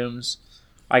costumes.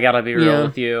 I gotta be real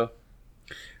with you.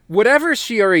 Whatever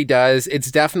Shiori does, it's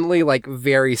definitely like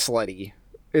very slutty.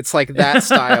 It's like that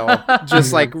style,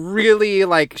 just like really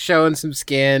like showing some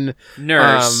skin.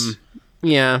 Nurse.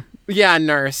 Yeah,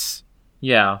 nurse.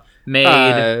 Yeah.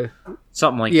 Maid.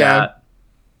 Something like that.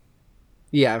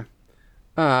 Yeah.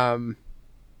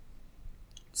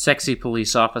 Sexy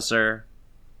police officer.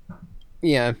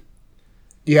 Yeah.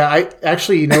 Yeah, I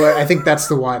actually, you know what? I think that's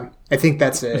the one. I think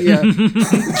that's it. Yeah.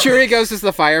 Shuri goes as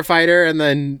the firefighter, and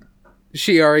then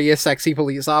Shiori is sexy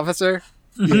police officer.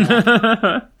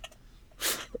 Yeah.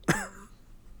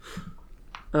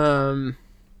 All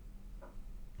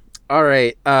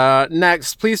right.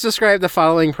 Next, please describe the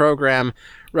following program: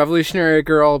 Revolutionary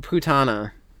Girl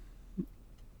Putana.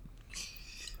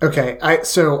 Okay, I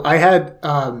had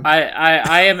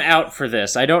I am out for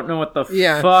this. I don't know what the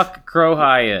fuck Crow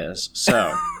High is.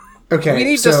 So okay, we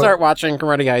need to start watching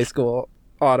Karate High School.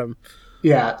 Autumn.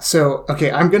 Yeah. So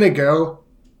okay, I'm gonna go.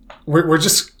 We're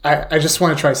just. I just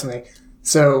want to try something.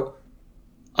 So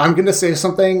I'm gonna say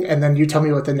something, and then you tell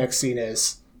me what the next scene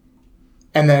is,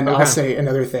 and then I'll say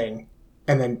another thing,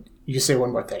 and then you say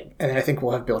one more thing, and I think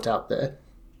we'll have built out the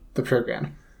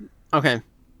program. Okay.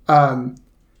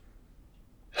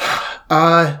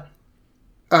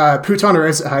 Putan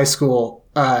arrives at high school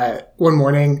one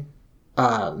morning.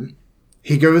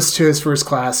 He goes to his first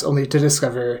class only to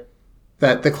discover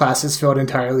that the class is filled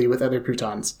entirely with other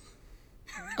Putans.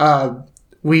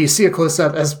 We see a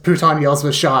close-up as Putan yells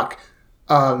with shock,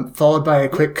 followed by a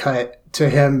quick cut to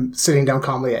him sitting down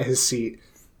calmly at his seat,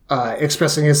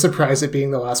 expressing his surprise at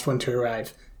being the last one to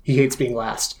arrive. He hates being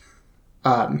last.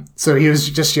 So he was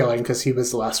just yelling because he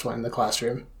was the last one in the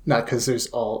classroom, not because there's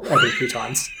all other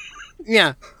Putans.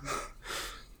 Yeah.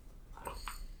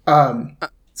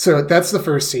 So that's the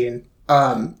first scene.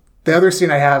 The other scene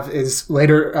I have is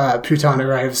later Putan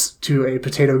arrives to a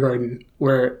potato garden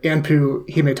where Anpu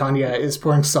Himetanya is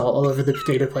pouring salt all over the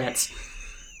potato plants.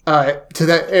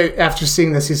 After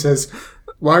seeing this, he says,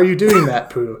 "Why are you doing that,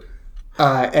 Pooh?"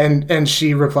 And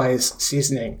she replies,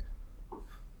 "Seasoning."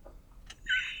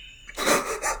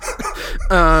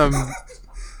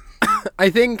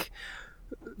 I think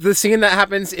the scene that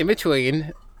happens in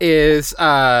between is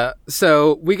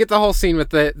so we get the whole scene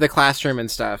with the classroom and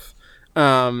stuff.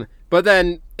 But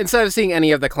then instead of seeing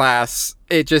any of the class,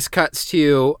 it just cuts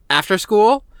to after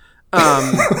school.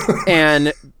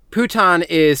 And Putan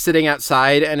is sitting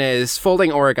outside and is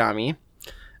folding origami.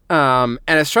 And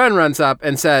his friend runs up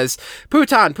and says,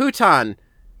 Putan,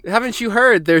 haven't you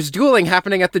heard? There's dueling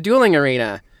happening at the dueling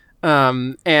arena.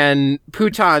 And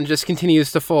Putan just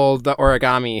continues to fold the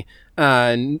origami.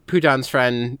 And Putan's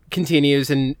friend continues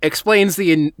and explains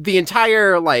the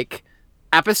entire, like,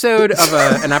 episode of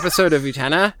an episode of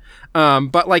Utena,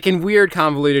 but, like, in weird,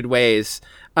 convoluted ways.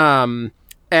 And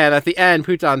at the end,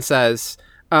 Putan says,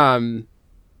 don't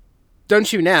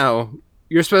you know,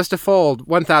 you're supposed to fold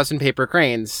 1,000 paper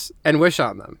cranes and wish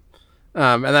on them.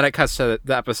 And then it cuts to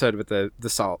the episode with the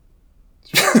salt.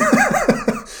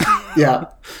 Yeah,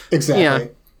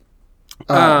 exactly.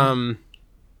 Yeah.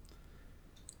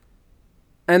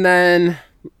 And then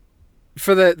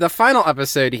for the final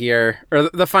episode here, or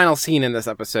the final scene in this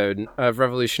episode of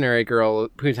Revolutionary Girl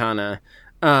Putana,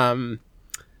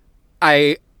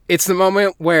 it's the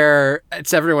moment where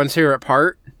it's everyone's favorite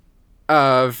part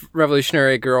of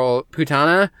Revolutionary Girl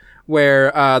Putana,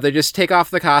 where they just take off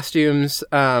the costumes,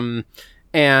 and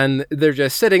they're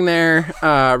just sitting there,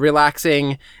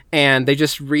 relaxing, and they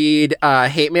just read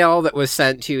hate mail that was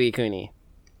sent to Ikuni.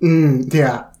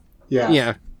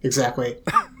 Yeah, exactly.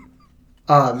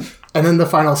 And then the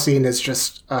final scene is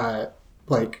just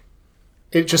like,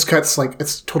 it just cuts, like,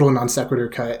 it's total non sequitur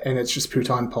cut, and it's just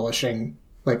Putan polishing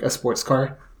like a sports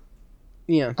car.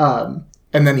 Yeah.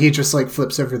 And then he just like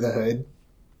flips over the hood,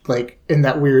 like in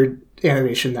that weird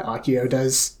animation that Akio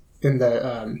does in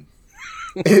the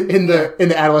in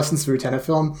the Adolescence of Utena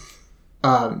film.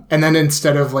 And then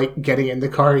instead of like getting in the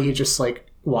car, he just like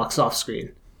walks off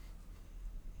screen.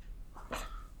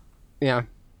 Yeah.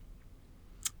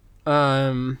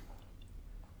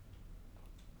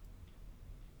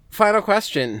 Final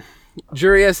question.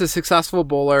 Juri is a successful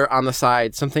bowler on the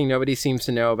side, something nobody seems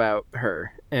to know about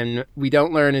her, and we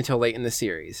don't learn until late in the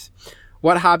series.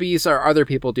 What hobbies are other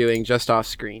people doing just off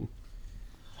screen?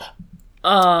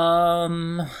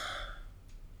 What's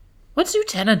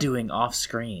Utena doing off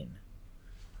screen?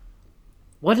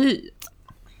 What is...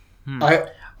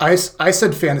 I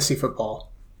said fantasy football.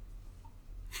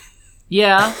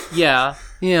 Yeah. Yeah.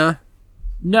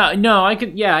 No, I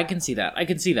can see that. I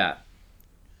can see that.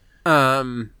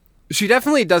 She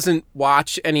definitely doesn't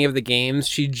watch any of the games.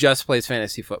 She just plays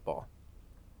fantasy football.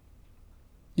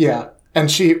 Yeah.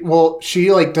 And she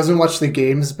like doesn't watch the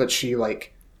games, but she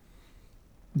like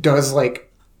does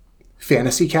like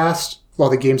fantasy cast while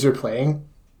the games are playing.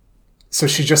 So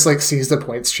she just like sees the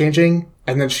points changing,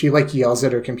 and then she like yells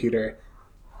at her computer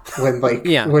when like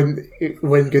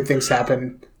when good things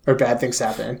happen or bad things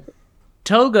happen.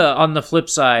 Toga, on the flip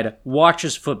side,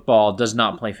 watches football, does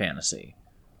not play fantasy.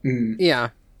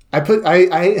 Yeah.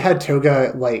 I had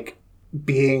Toga like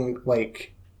being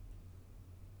like,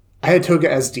 I had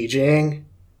Toga as DJing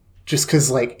just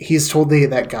because like he's totally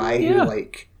that guy who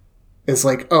like is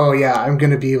like, oh yeah, I'm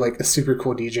gonna be like a super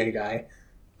cool DJ guy,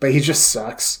 but he just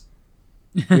sucks,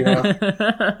 you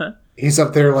know. He's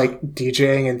up there like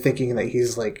DJing and thinking that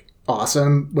he's like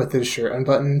awesome with his shirt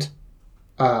unbuttoned,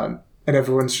 and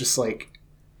everyone's just like,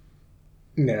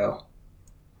 no.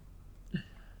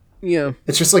 Yeah.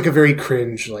 It's just like a very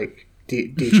cringe like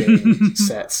DJ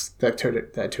sets that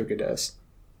Toga does.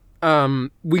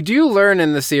 We do learn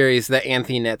in the series that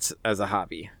Anthe knits as a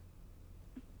hobby.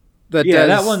 That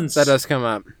does come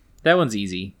up. That one's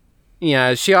easy.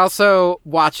 Yeah, she also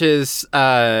watches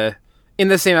in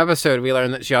the same episode we learn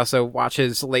that she also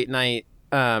watches late night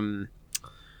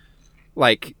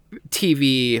like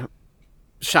TV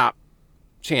shop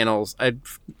channels. I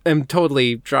am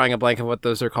totally drawing a blank of what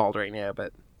those are called right now,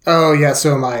 but oh yeah,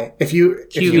 so am I. If you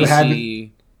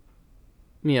hadn't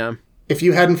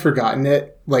forgotten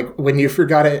it, like when you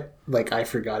forgot it, like I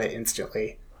forgot it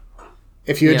instantly.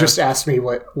 If you had just asked me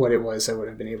what it was, I would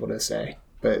have been able to say.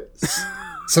 But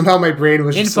somehow my brain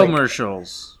was just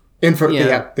infomercials.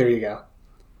 Yeah, there you go.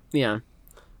 Yeah.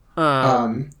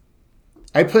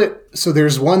 I put, so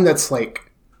there's one that's funny.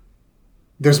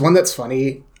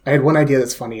 I had one idea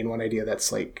that's funny and one idea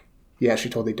that's like, yeah, she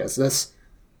totally does this.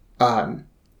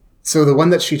 So the one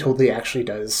that she totally actually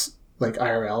does, like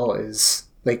IRL, is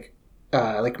like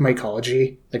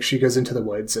mycology. Like she goes into the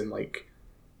woods and like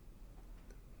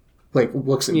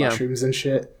looks at mushrooms and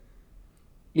shit.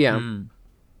 Yeah.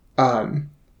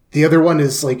 The other one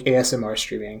is like ASMR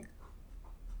streaming.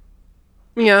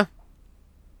 Yeah.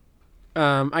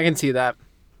 I can see that.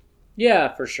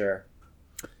 Yeah, for sure.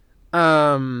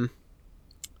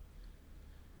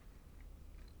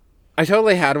 I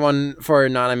totally had one for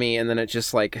Nanami, and then it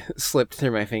just like slipped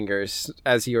through my fingers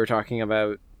as you were talking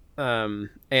about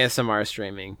ASMR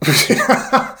streaming.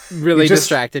 Really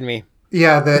distracted me.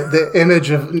 Yeah, the image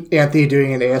of Anthe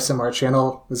doing an ASMR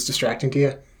channel was distracting to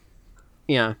you.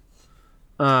 Yeah.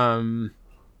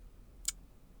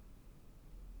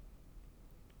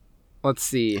 Let's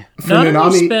see.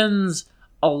 Nanami spends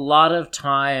a lot of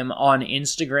time on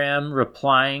Instagram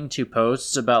replying to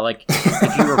posts about like,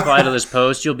 if you reply to this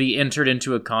post, you'll be entered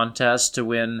into a contest to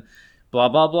win blah,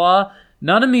 blah, blah.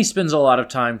 Nanami spends a lot of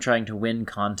time trying to win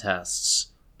contests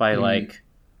by like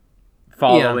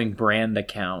following brand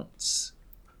accounts.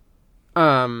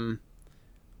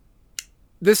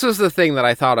 This was the thing that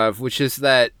I thought of, which is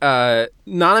that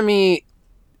Nanami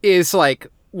is like,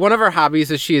 one of her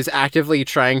hobbies is she is actively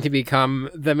trying to become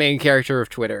the main character of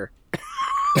Twitter.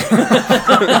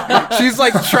 She's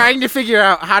like trying to figure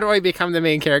out, how do I become the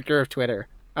main character of Twitter?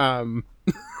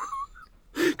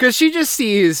 Because she just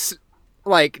sees,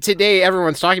 like, today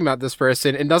everyone's talking about this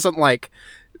person and doesn't, like,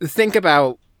 think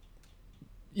about,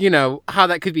 you know, how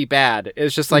that could be bad.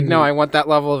 It's just like, no, I want that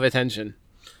level of attention.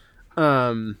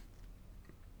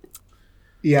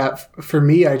 Yeah, for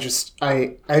me, I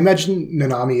imagine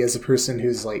Nanami as a person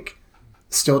who's, like,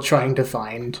 still trying to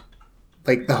find,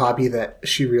 like, the hobby that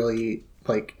she really,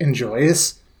 like,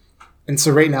 enjoys. And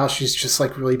so right now she's just,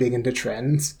 like, really big into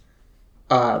trends.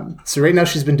 So right now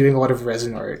she's been doing a lot of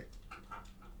resin art.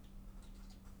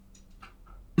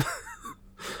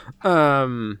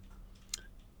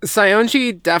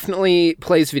 Sayonji definitely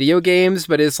plays video games,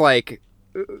 but is, like,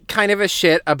 kind of a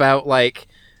shit about, like,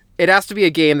 it has to be a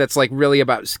game that's, like, really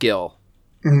about skill.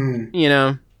 You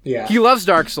know? Yeah. He loves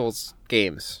Dark Souls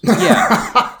games.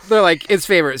 Yeah. They're, like, his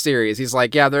favorite series. He's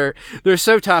like, yeah, they're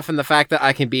so tough, and the fact that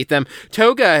I can beat them.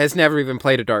 Toga has never even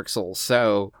played a Dark Souls,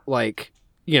 so, like,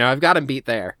 you know, I've got him beat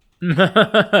there.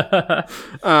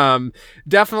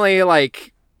 Definitely,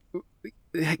 like,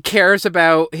 cares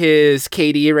about his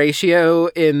KD ratio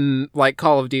in, like,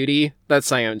 Call of Duty. That's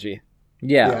Sayonji.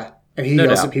 Yeah. And he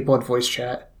yells at people in voice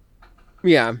chat.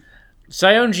 Yeah.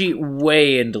 Sayonji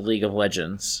way into League of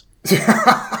Legends.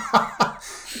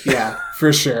 Yeah,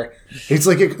 for sure. He's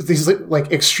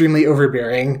like extremely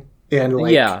overbearing and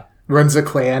like runs a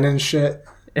clan and shit.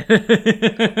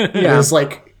 Yeah, it's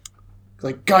like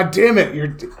God damn it,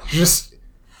 you're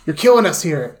killing us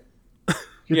here.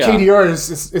 Your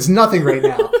KDR is nothing right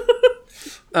now.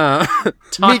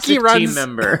 Toxic team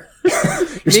member.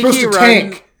 You're supposed to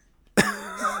tank.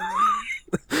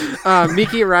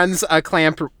 Miki runs a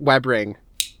clamp web ring.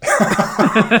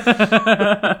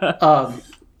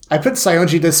 I put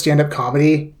Sayonji to stand-up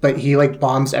comedy, but he like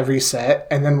bombs every set,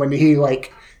 and then when he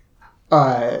like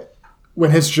when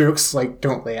his jokes like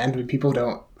don't land, when people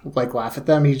don't like laugh at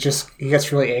them, he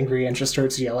gets really angry and just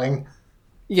starts yelling.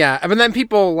 Yeah, and then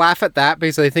people laugh at that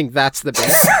because they think that's the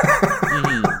bit.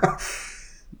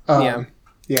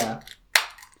 Yeah.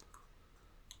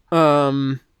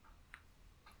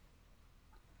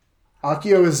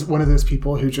 Akio is one of those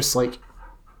people who just like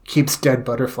keeps dead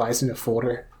butterflies in a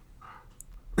folder.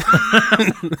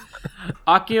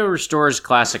 Akio restores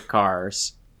classic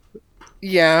cars.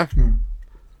 Yeah.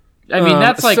 I mean,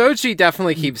 that's like... Soji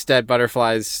definitely keeps dead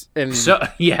butterflies in...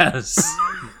 Yes.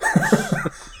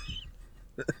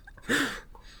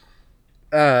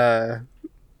 Let's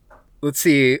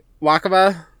see.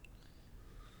 Wakaba?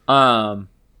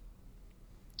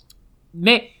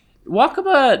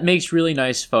 Wakaba makes really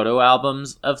nice photo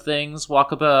albums of things.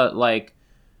 Wakaba, like,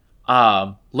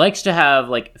 likes to have,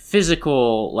 like,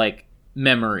 physical, like,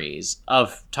 memories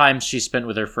of times she spent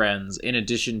with her friends, in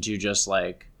addition to just,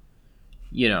 like,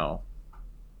 you know,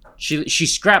 she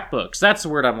scrapbooks. That's the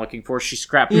word I'm looking for. She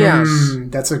scrapbooks. Yes.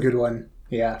 That's a good one.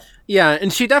 Yeah. Yeah,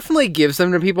 and she definitely gives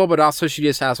them to people, but also she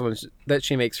just has one that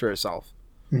she makes for herself.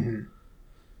 Mm-hmm.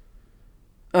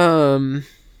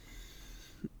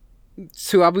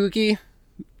 Tsuwabuki?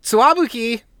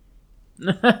 Tsuwabuki,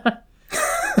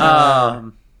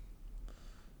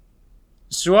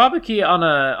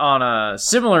 on a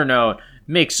similar note,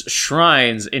 makes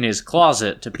shrines in his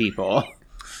closet to people.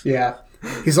 Yeah.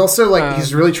 He's also like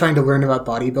he's really trying to learn about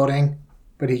bodybuilding,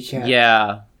 but he can't.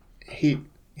 Yeah. He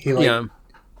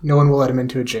no one will let him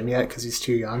into a gym yet because he's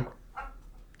too young.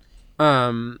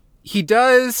 He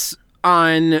does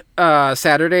on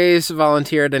Saturdays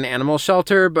volunteer at an animal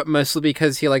shelter, but mostly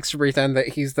because he likes to pretend that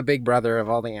he's the big brother of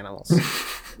all the animals.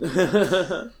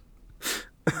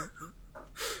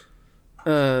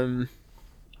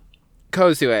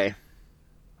 Kozue.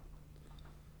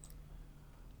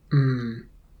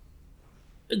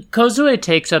 Kozue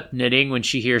takes up knitting when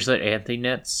she hears that Anthe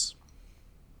knits.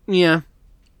 Yeah.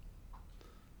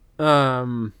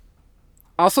 Also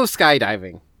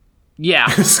skydiving. Yeah.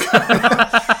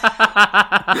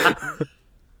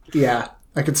 Yeah,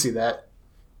 I could see that.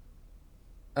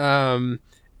 And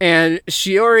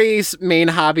Shiori's main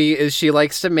hobby is she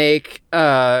likes to make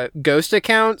ghost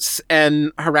accounts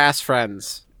and harass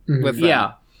friends with them.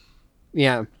 Yeah.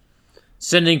 Yeah.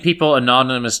 Sending people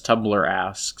anonymous Tumblr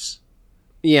asks.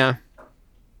 Yeah.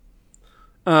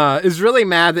 Is really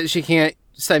mad that she can't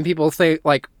send people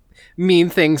mean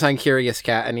things on Curious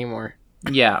Cat anymore.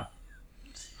 Yeah.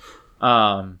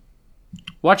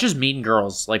 Watches Mean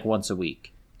Girls like once a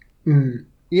week.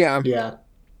 Yeah. Yeah.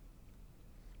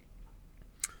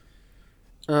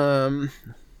 I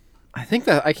think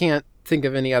that I can't think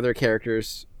of any other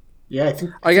characters. Yeah, I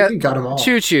think we got them all.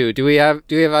 Choo Choo. Do we have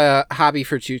a hobby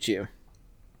for Choo Choo?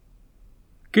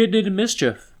 Getting into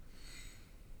mischief.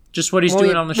 Just what he's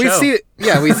doing on the show.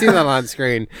 We see that on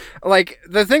screen. Like,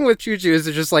 the thing with Choo Choo is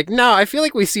it's just like, no, I feel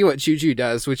like we see what Choo Choo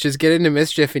does, which is get into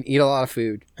mischief and eat a lot of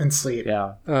food. And sleep.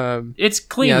 Yeah. It's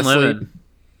clean living.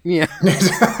 Yeah.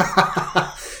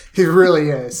 He really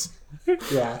is.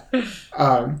 Yeah.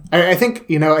 I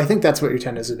think, I think that's what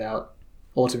Utena is about,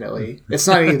 ultimately. It's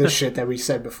not any of the shit that we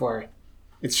said before.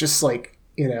 It's just like,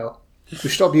 we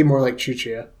should all be more like Choo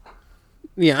Choo.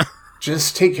 Yeah.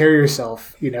 Just take care of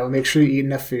yourself, make sure you eat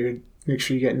enough food, make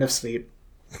sure you get enough sleep.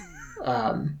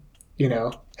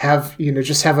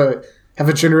 Just have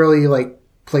a generally like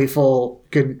playful,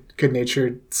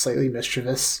 good-natured, slightly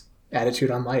mischievous attitude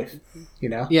on life,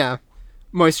 Yeah.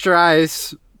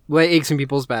 Moisturize, lay eggs in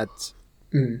people's beds.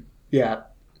 Yeah.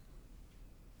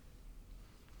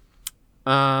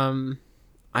 I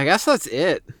guess that's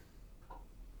it.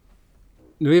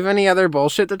 Do we have any other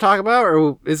bullshit to talk about,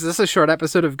 or is this a short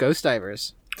episode of Ghost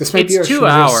Divers? This might be our 2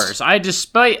 shortest... hours. I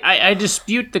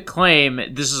dispute the claim.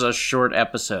 This is a short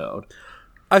episode.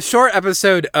 A short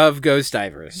episode of Ghost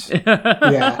Divers.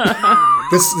 Yeah.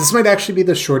 This might actually be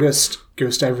the shortest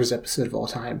Ghost Divers episode of all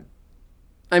time.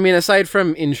 I mean, aside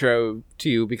from intro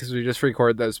 2, because we just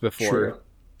record those before.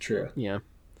 True. Yeah.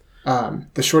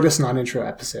 The shortest non-intro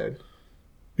episode.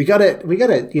 We gotta,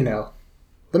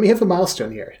 let me have a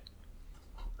milestone here.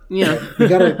 Yeah. We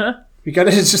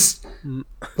gotta just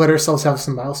let ourselves have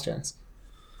some milestones.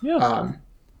 Yeah.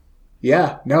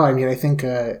 Yeah. No, I mean, I think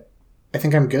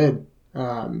I'm good.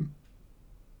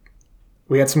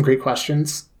 We had some great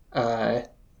questions.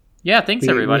 Yeah. Thanks,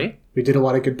 everybody. We did a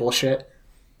lot of good bullshit.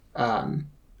 And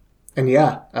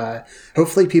yeah,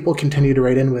 hopefully people continue to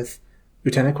write in with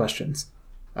Utena questions.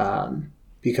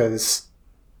 Because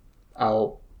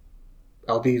I'll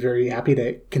be very happy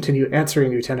to continue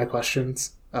answering Utena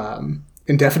questions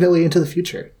indefinitely into the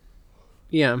future.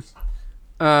 Yeah.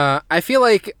 I feel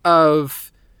like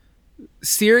of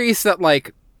series that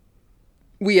like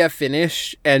we have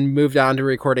finished and moved on to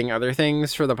recording other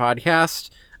things for the podcast,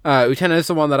 Utena is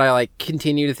the one that I like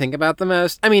continue to think about the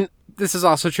most. I mean, this is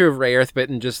also true of Rayearth, but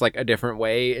in just like a different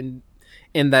way,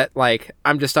 in that like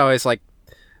I'm just always like,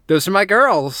 those are my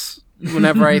girls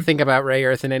whenever I think about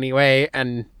Rayearth in any way,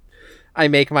 and I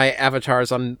make my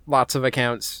avatars on lots of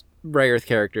accounts Rayearth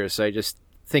characters, so I just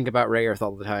think about Rayearth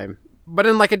all the time, but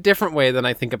in like a different way than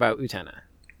I think about Utena.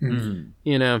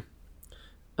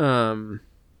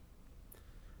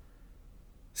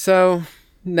 So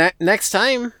next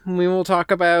time we will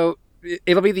talk about,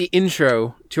 it'll be the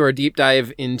intro to our deep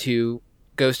dive into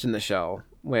Ghost in the Shell,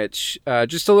 which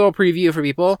just a little preview for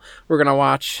people. We're gonna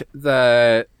watch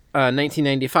the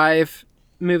 1995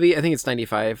 movie. I think it's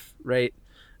 95, right?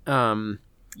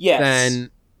 Yes. Then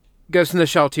Ghost in the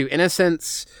Shell 2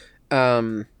 Innocence,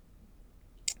 Ghost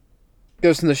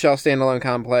in the Shell Standalone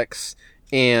Complex,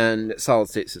 and Solid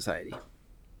State Society.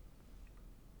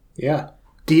 Yeah.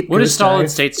 Deep. What is Solid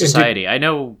State Society? I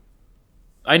know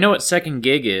what Second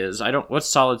Gig is. What's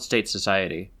Solid State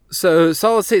Society? So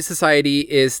Solid State Society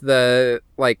is the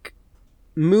like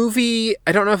movie.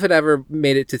 I don't know if it ever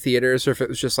made it to theaters or if it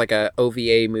was just like a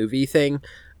OVA movie thing.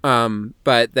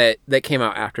 But that came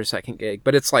out after Second Gig.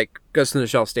 But it's like Ghost in the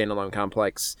Shell Standalone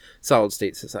Complex, Solid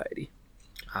State Society.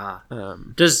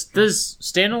 Does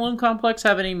Standalone Complex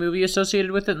have any movie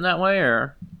associated with it in that way,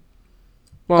 or?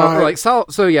 Well,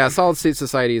 Solid State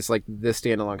Society is like the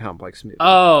Standalone Complex movie.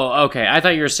 Oh, okay. I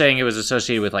thought you were saying it was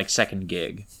associated with like Second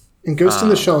Gig. And Ghost in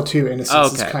the Shell 2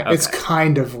 Innocence it's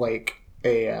kind of like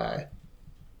a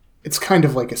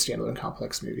Standalone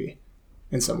Complex movie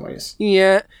in some ways.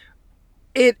 Yeah.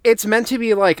 It's meant to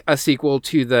be like a sequel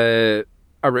to the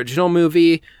original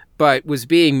movie, but was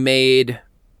being made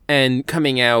and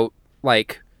coming out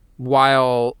like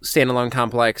while Standalone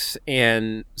Complex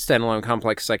and Standalone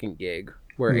Complex Second Gig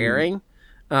were airing.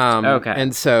 Okay.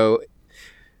 And so,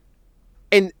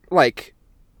 and like,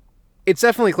 it's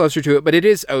definitely closer to it, but it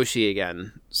is Oshii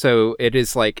again. So it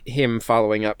is like him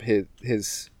following up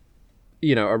his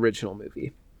original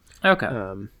movie. Okay.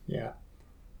 Yeah.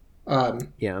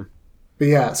 Yeah. But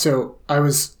yeah, so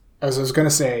as I was gonna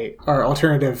say, our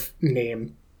alternative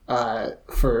name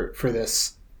for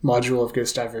this module of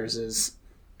Ghost Divers is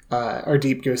our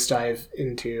deep ghost dive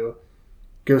into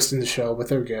Ghost in the Shell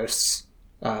with our ghosts,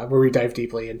 where we dive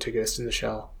deeply into Ghost in the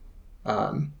Shell,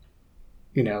 and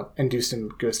do some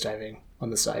ghost diving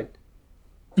on the side.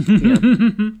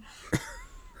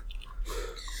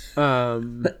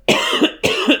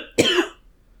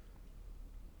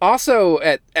 Also,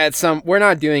 at some, we're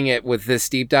not doing it with this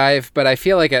deep dive, but I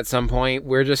feel like at some point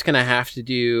we're just gonna have to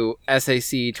do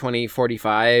SAC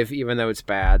 2045, even though it's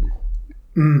bad.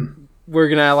 We're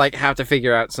gonna like have to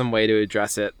figure out some way to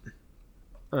address it.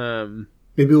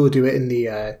 Maybe we'll do it in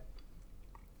the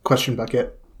question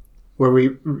bucket, where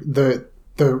the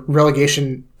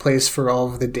relegation place for all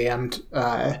of the damned,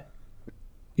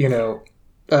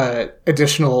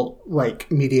 additional like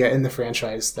media in the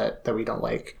franchise that we don't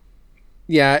like.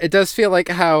 Yeah, it does feel like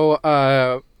how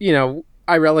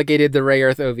I relegated the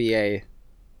Rayearth OVA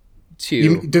to.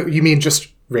 You mean just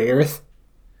Rayearth?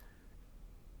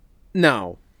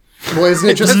 No. Well, isn't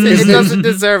it just? It doesn't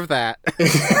deserve that.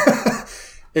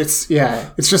 It's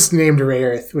just named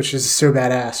Rayearth, which is so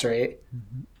badass, right?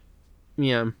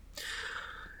 Yeah.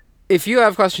 If you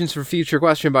have questions for future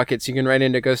question buckets, you can write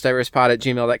into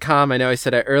ghostdiverspod@gmail.com. I know I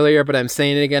said it earlier, but I'm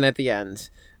saying it again at the end.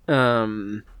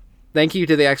 Thank you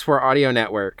to the Export Audio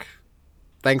Network.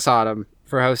 Thanks, Autumn,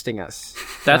 for hosting us.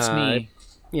 That's me.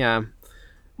 Yeah.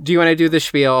 Do you want to do the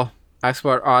spiel?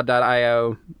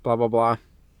 Exportaud.io, blah, blah, blah.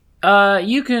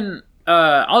 You can,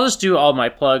 I'll just do all my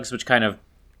plugs, which kind of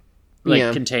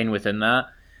contain within that.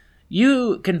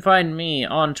 You can find me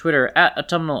on Twitter at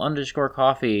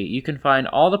autumnal_coffee. You can find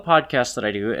all the podcasts that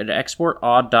I do at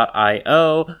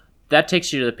exportaud.io. That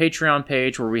takes you to the Patreon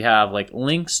page where we have like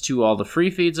links to all the free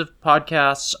feeds of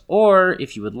podcasts. Or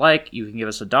if you would like, you can give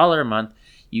us $1 a month.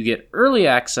 You get early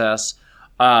access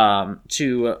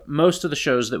to most of the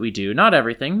shows that we do. Not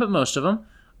everything, but most of them.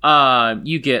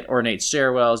 You get Ornate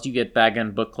Stairwells, you get Bag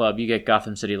End Book Club, you get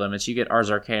Gotham City Limits, you get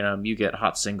Ars Arcanum, you get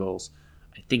Hot Singles.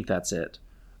 I think that's it.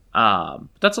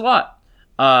 That's a lot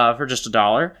for just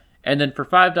 $1. And then for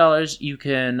 $5, you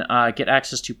can get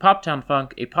access to Poptown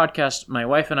Funk, a podcast my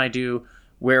wife and I do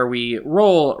where we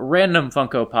roll random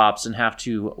Funko Pops and have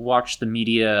to watch the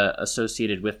media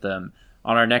associated with them.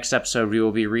 On our next episode, we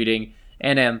will be reading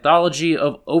an anthology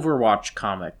of Overwatch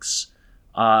comics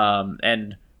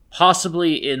and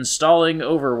possibly installing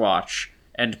Overwatch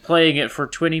and playing it for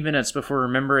 20 minutes before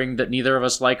remembering that neither of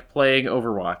us like playing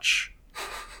Overwatch.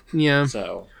 Yeah.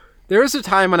 So there was a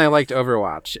time when I liked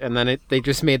Overwatch, and then they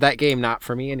just made that game not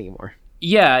for me anymore.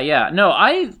 Yeah. No,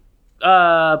 I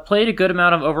played a good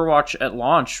amount of Overwatch at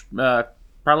launch,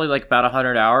 probably like about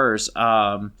 100 hours,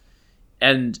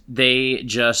 and they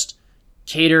just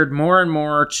catered more and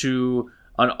more to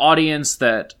an audience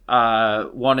that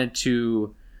wanted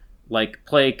to like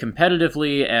play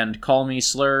competitively and call me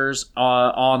slurs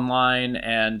online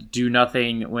and do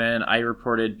nothing when I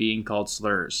reported being called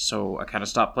slurs. So I kind of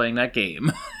stopped playing that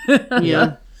game.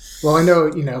 Yeah. Well, I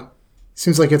know,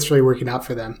 seems like it's really working out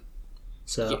for them.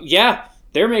 So yeah,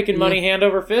 they're making money hand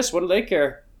over fist. What do they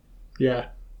care? Yeah.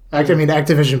 I mean,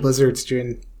 Activision Blizzard's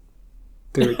doing...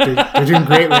 They're doing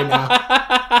great right now.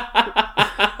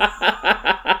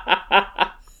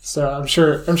 So I'm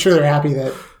sure they're happy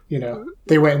that,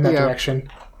 they went in that direction.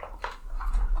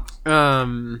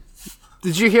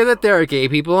 Did you hear that there are gay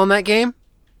people in that game?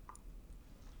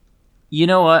 You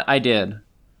know what? I did.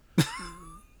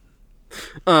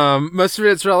 Most of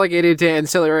it's relegated to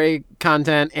ancillary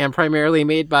content and primarily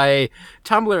made by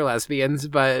Tumblr lesbians,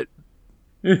 but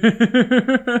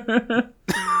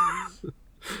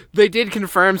they did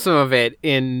confirm some of it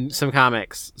in some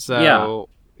comics. So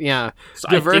yeah. So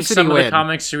diversity I think some win. of the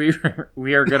comics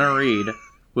we are going to read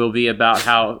will be about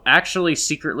how actually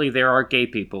secretly there are gay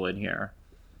people in here.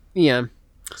 Yeah.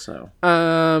 So.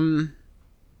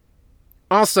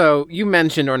 Also, you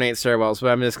mentioned Ornate Stairwells, but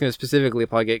I'm just going to specifically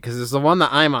plug it because it's the one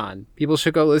that I'm on. People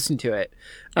should go listen to it.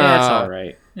 Yeah, it's all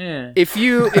right. Yeah. If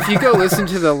you go listen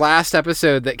to the last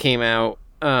episode that came out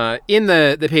in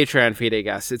the Patreon feed, I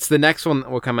guess it's the next one that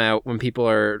will come out when people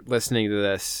are listening to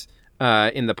this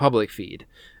in the public feed.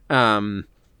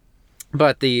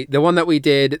 But the one that we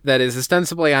did that is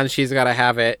ostensibly on She's Gotta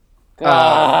Have It.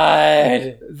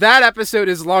 God. That episode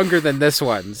is longer than this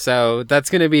one, so that's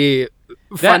going to be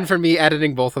fun for me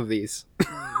editing both of these.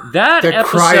 That the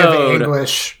episode, cry of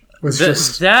anguish was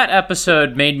that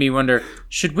episode made me wonder,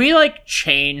 should we like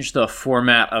change the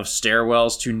format of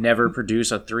Stairwells to never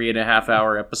produce a 3.5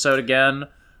 hour episode again?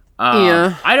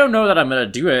 Yeah. I don't know that I'm going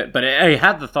to do it, but I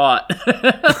had the thought.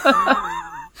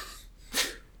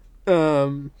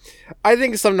 I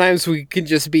think sometimes we could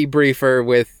just be briefer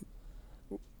with,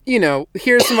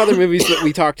 here's some other movies that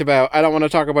we talked about. I don't want to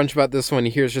talk a bunch about this one.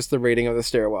 Here's just the rating of the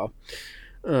stairwell.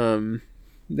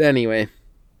 Anyway.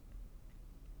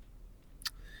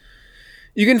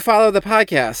 You can follow the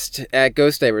podcast at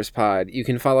Ghost Divers Pod. You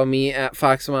can follow me at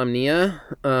Foxomnia.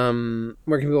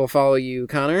 Where can people follow you,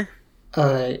 Connor?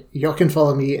 Y'all can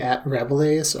follow me at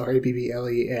Rabbleais,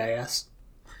 Rabbleais.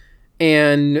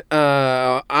 And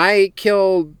I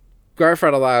killed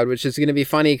Garfred Aloud, which is going to be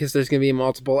funny because there's going to be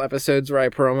multiple episodes where I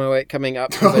promo it coming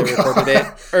up because I recorded it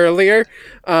earlier.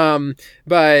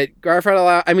 But Garfred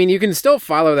Aloud, I mean, you can still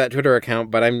follow that Twitter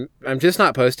account, but I'm just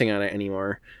not posting on it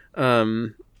anymore.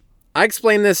 I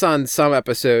explained this on some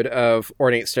episode of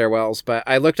Ornate Stairwells, but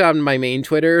I looked on my main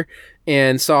Twitter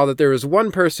and saw that there was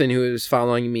one person who was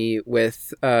following me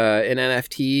with an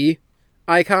NFT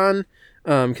icon,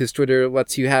 because Twitter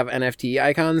lets you have NFT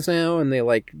icons now, and they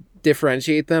like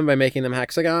differentiate them by making them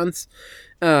hexagons.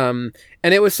 And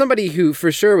it was somebody who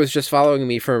for sure was just following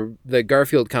me for the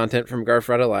Garfield content from Garf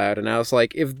Read Aloud, and I was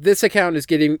like, if this account is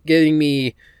getting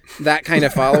me that kind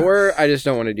of follower, I just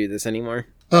don't want to do this anymore.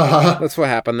 That's what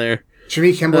happened there.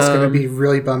 Jimmy Kimball's going to be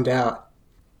really bummed out.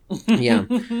 Yeah.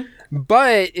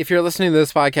 But if you're listening to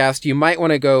this podcast, you might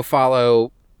want to go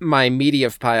follow my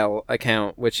Mediapile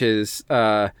account, which is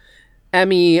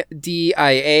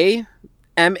MEDIAMH.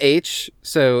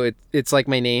 So it's like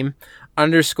my name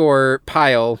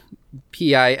 _pile,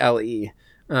 PILE.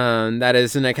 That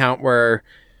is an account where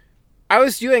I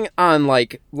was doing on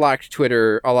like locked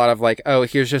Twitter a lot of like, oh,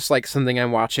 here's just like something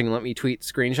I'm watching, let me tweet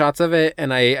screenshots of it,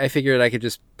 and I figured I could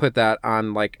just put that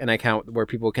on like an account where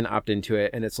people can opt into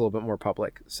it and it's a little bit more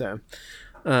public. So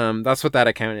that's what that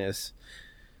account is.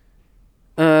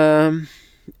 And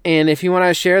if you want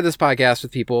to share this podcast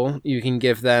with people, you can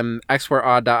give them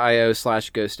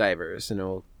exportodd.io/ghostdivers and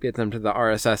it'll get them to the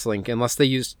RSS link, unless they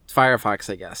use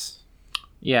Firefox, I guess.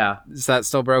 Yeah. Is that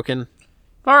still broken? As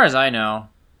far as I know.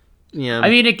 Yeah. I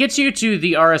mean, it gets you to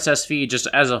the RSS feed just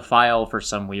as a file for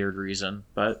some weird reason,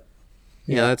 but...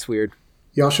 Yeah, that's weird.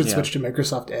 Y'all should switch to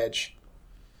Microsoft Edge.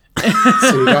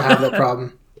 So you don't have that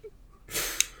problem.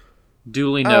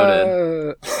 Duly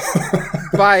noted.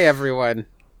 Bye, everyone.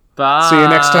 Bye. See you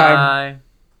next time.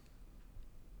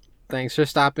 Thanks for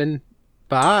stopping.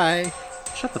 Bye.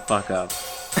 Shut the fuck up.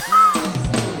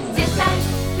 絶対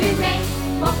運命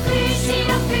目視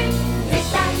録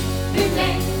絶対運命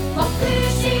目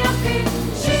視録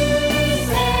修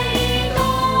正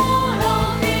登録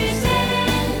鮮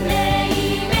明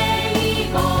名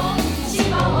簿死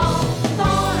亡登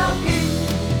録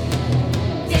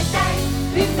絶対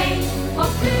運命目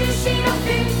視録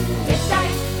絶対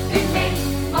運命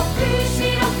目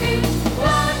視録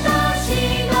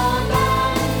私の誕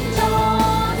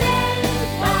生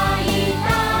絶対誕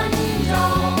生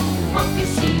目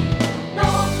視録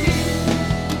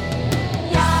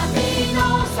闇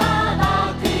の砂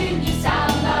漠にさ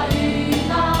まる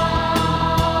な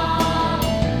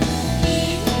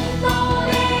インド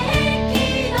で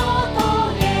駅の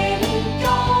桃源郷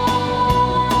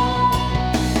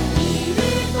昼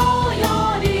と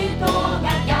夜とが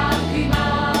逆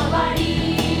回り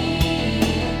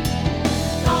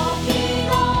時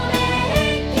の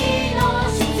駅の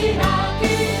失楽園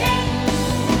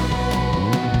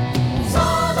ソ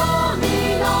ドム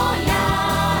の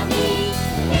闇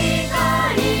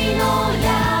光の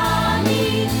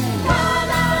闇彼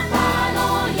方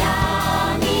の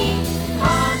闇果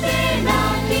てな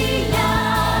き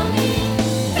闇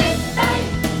絶対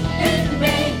運命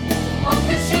目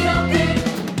視録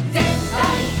絶対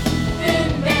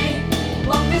運命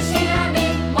目視闇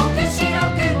目視録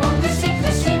目視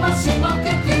くしもしもく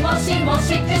くもしも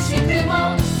しくしく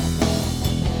も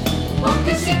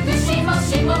目視くしも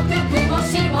しもくくも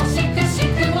しもしくし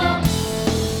くも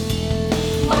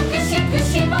目視く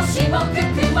しもしも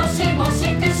くくもしも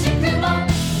しくしくも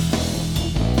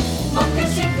目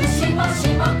視くしもし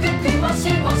もくくも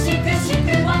しもしくしく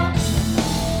も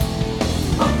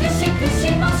目視く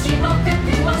しもしもく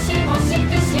くもしもし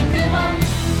くしくも目視く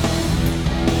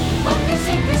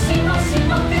しもし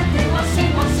もくくもしもしくし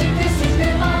くも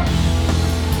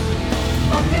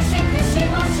目視くし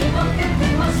もしもくくもしもしくしくも目視くしもしもくく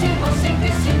もしもしくし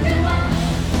くも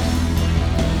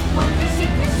目視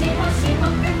くしもしも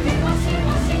くくもし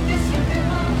もしくしくも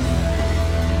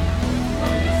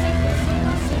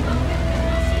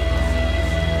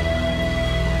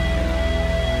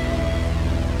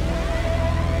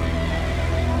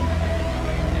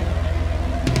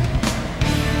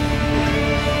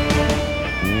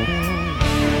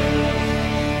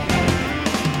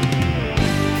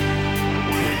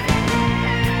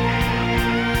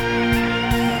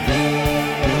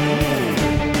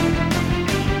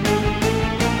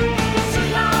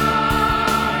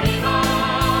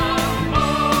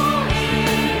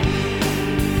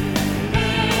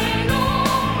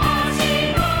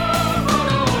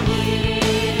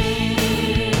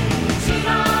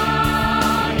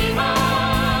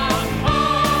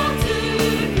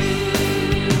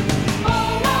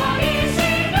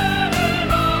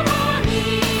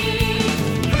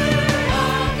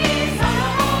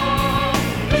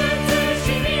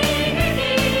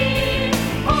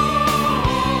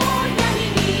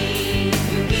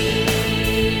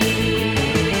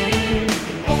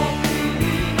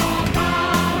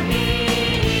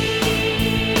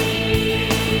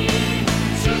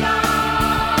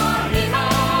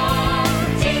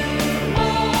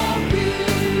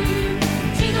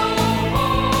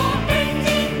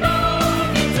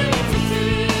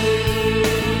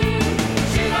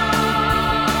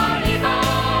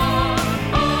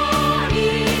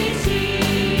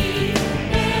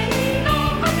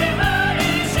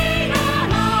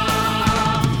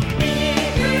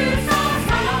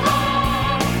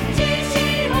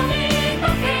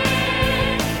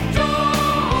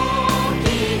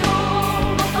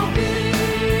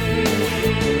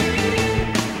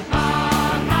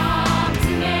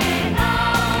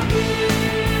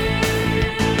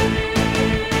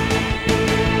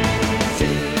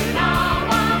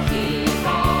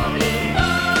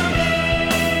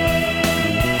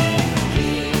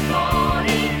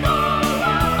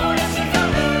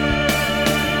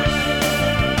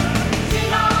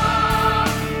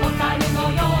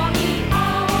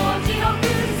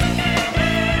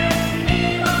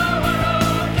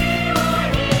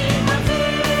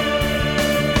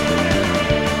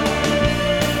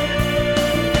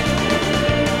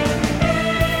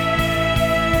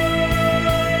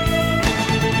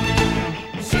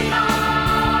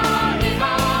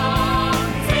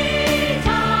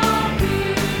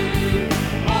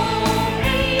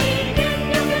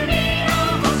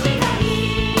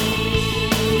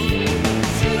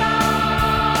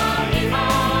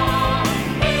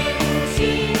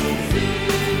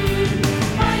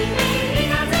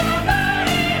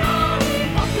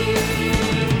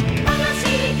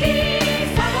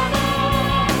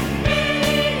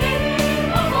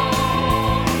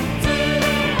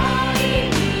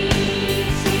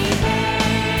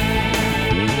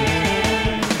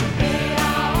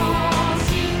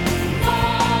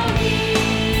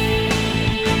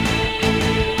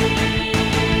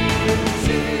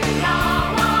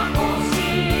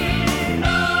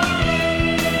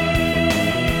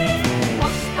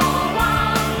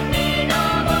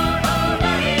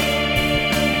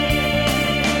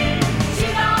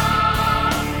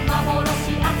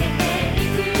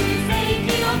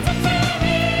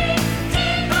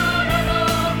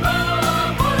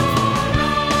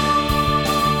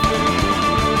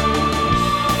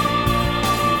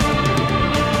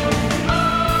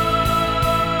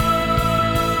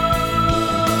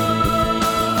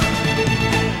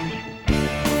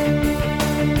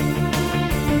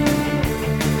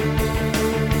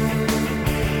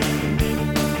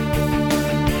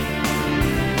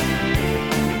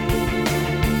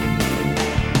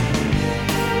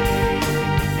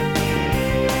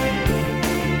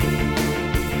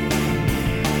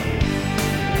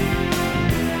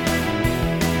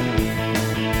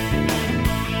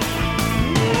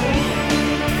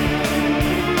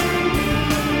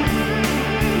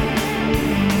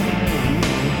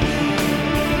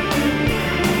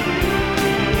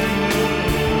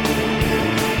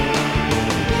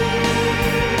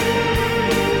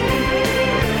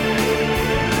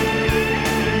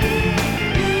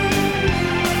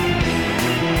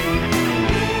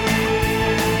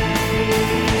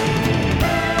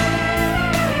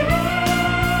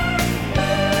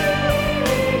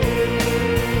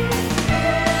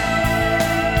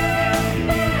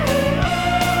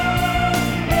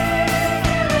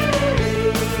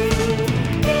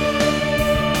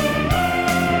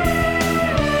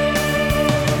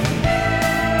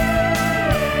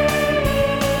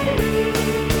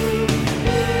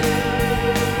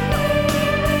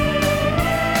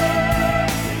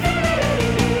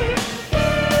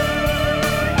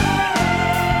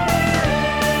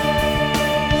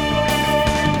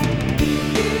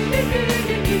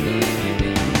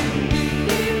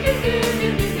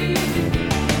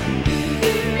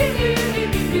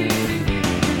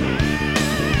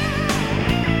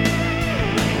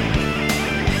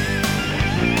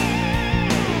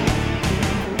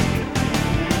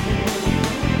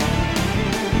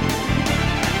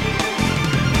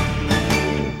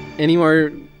Any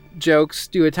more jokes?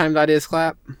 Do a time.is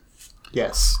clap.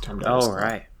 Yes. Time to All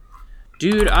right.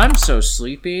 Dude, I'm so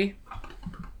sleepy.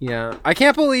 Yeah. I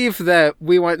can't believe that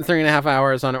we went 3.5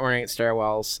 hours on Orient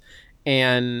Stairwells.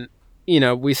 And,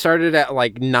 we started at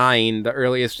like 9, the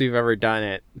earliest we've ever done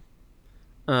it.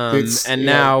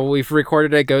 Now we've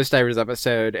recorded a Ghost Divers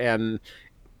episode, and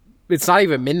it's not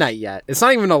even midnight yet. It's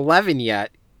not even 11 yet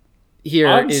here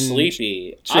I'm in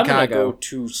sleepy. Chicago. I'm gonna go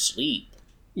to sleep.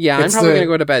 Yeah, I'm probably going to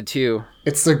go to bed too.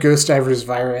 It's the Ghost Divers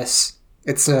virus.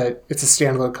 It's a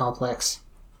standalone complex.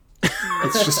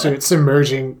 It's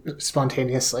emerging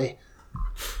spontaneously.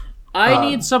 I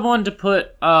need someone to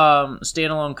put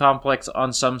Standalone Complex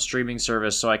on some streaming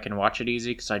service so I can watch it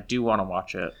easy, because I do want to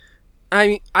watch it.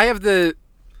 I have the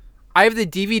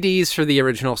DVDs for the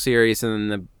original series and then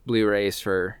the Blu-rays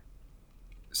for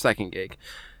second gig.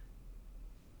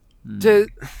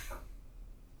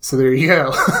 So there you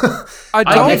go.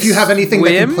 Adult if you have anything that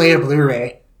Swim? can play a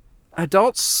Blu-ray.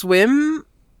 Adult Swim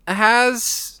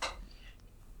has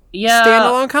Yeah,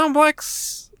 standalone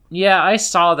complex. yeah, I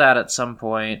saw that at some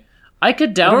point. I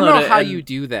could download I don't know it. how and- you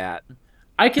do that.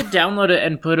 I could download it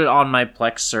and put it on my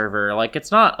Plex server. Like, it's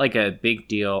not like a big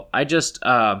deal.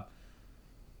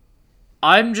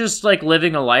 I'm just like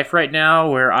living a life right now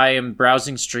where I am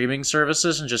browsing streaming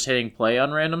services and just hitting play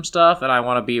on random stuff, and I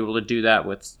want to be able to do that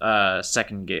with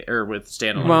second gig or with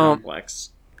standalone complex.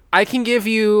 I can give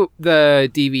you the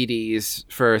DVDs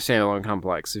for standalone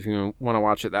complex if you want to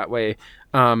watch it that way.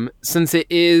 Since it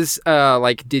is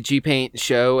like DigiPaint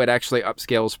show, it actually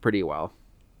upscales pretty well.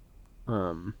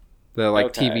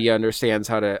 TV understands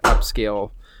how to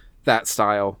upscale that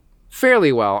style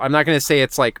fairly well. I'm not going to say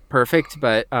it's like perfect,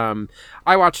 but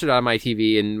I watched it on my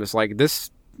TV and was like,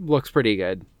 this looks pretty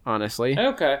good, honestly.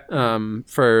 Okay.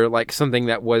 For like something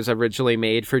that was originally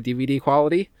made for DVD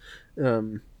quality.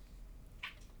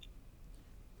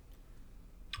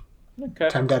 Okay.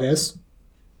 Time that is.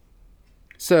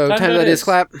 So time that is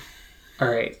clap. All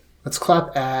right. Let's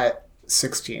clap at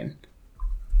 16.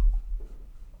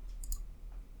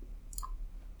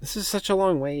 This is such a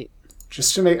long wait.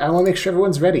 Just to I want to make sure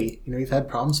everyone's ready. We've had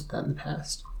problems with that in the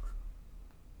past.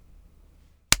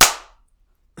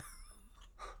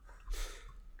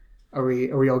 Are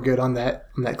we all good on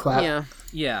that clap? Yeah.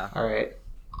 Yeah. All right,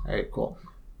 cool.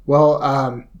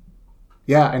 Well,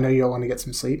 yeah, I know you all want to get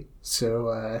some sleep,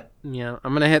 so Yeah,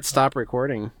 I'm gonna hit stop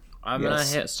recording. I'm Yes.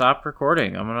 gonna hit stop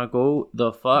recording. I'm gonna go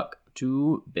the fuck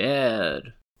to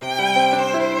bed.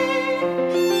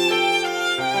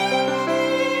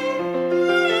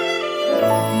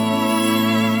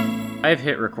 I've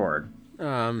hit record.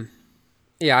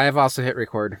 Yeah, I have also hit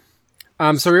record.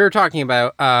 So we were talking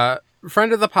about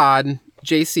friend of the pod,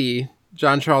 JC,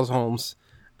 John Charles Holmes,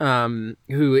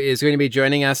 who is going to be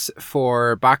joining us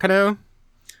for Bacano.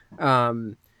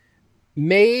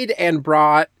 Made and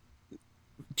brought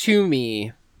to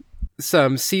me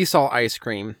some sea salt ice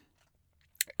cream.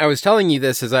 I was telling you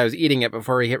this as I was eating it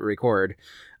before we hit record.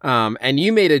 And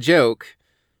you made a joke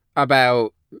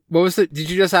about, what was it? Did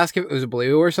you just ask if it was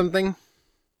blue or something?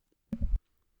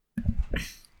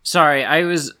 Sorry, I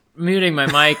was muting my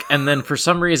mic, and then for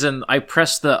some reason I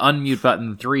pressed the unmute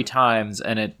button 3 times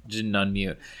and it didn't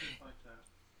unmute.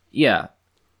 Yeah.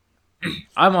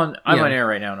 I'm on air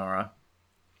right now, Nora.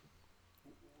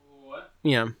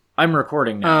 Yeah. I'm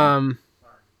recording now.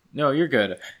 No, you're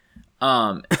good.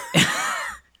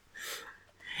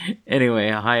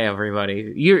 Anyway, hi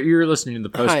everybody. You're listening to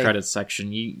the post credits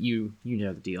section. You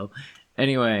know the deal.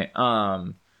 Anyway,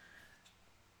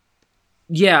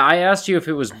 yeah, I asked you if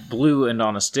it was blue and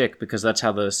on a stick because that's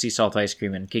how the sea salt ice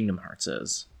cream in Kingdom Hearts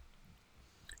is.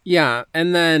 Yeah,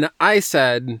 and then I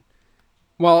said,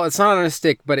 well, it's not on a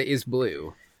stick, but it is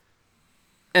blue.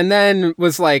 And then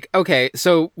was like, okay,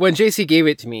 so when JC gave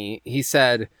it to me, he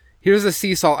said, here's the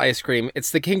sea salt ice cream.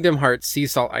 It's the Kingdom Hearts sea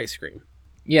salt ice cream.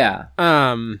 Yeah.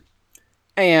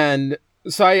 And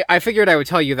so I figured I would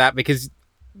tell you that because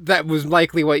that was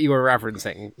likely what you were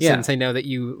referencing. Yeah. Since I know that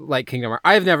you like Kingdom Hearts.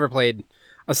 I've never played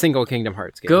a single Kingdom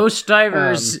Hearts game. Ghost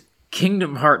Divers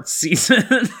Kingdom Hearts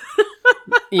season.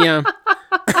 Yeah.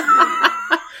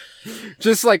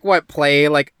 Just like play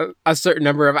like a certain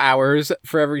number of hours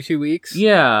for every 2 weeks.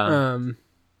 Yeah.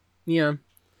 Yeah.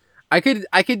 I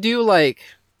could do like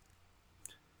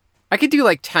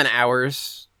 10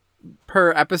 hours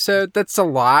per episode. That's a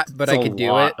lot, but I could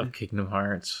do it. Of Kingdom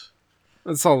Hearts.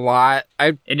 That's a lot.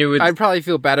 I'd probably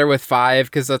feel better with 5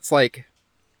 because that's like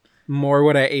more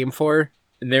what I aim for.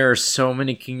 There are so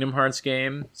many Kingdom Hearts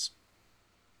games.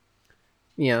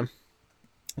 Yeah.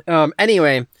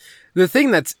 Anyway, the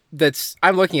thing that's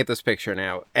I'm looking at this picture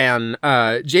now, and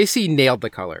JC nailed the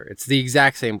color. It's the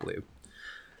exact same blue.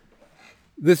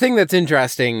 the thing that's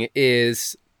interesting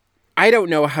is I don't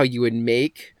know how you would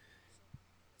make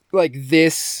like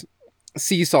this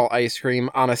sea salt ice cream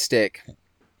on a stick.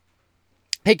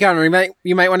 Hey Connor,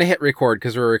 you might want to hit record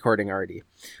because we're recording already.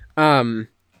 Hi,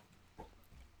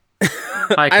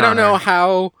 I don't know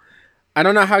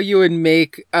Connor. how you would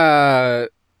make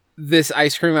this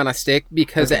ice cream on a stick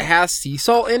because it has sea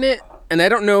salt in it, and I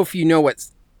don't know if you know what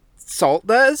salt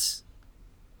does,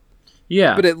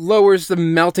 Yeah. but it lowers the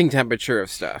melting temperature of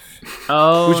stuff,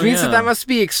 Oh, which means yeah. that must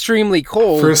be extremely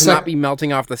cold For a to not be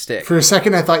melting off the stick. For a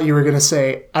second, I thought you were going to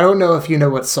say, I don't know if you know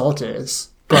what salt is,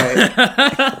 but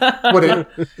what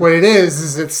it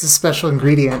is it's a special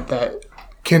ingredient that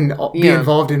can be Yeah.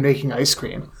 involved in making ice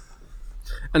cream.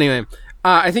 Anyway,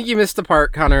 I think you missed the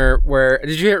part, Connor, where...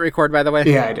 Did you hit record, by the way?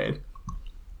 Yeah, I did.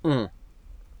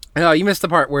 Oh, you missed the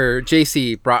part where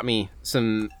JC brought me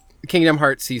some Kingdom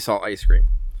Hearts sea salt ice cream.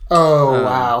 Oh,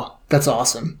 wow. That's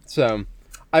awesome. So,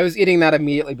 I was eating that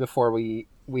immediately before we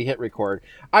hit record.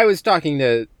 I was talking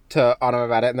to Autumn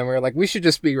about it, and then we were like, we should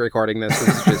just be recording this.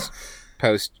 This is just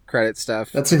post-credit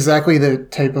stuff. That's exactly the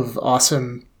type of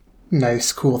awesome,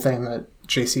 nice, cool thing that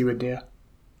JC would do.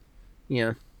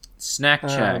 Yeah. Snack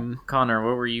check. Um, Connor,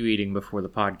 what were you eating before the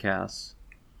podcast?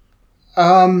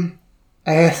 I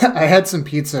had some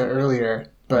pizza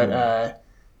earlier, but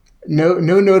no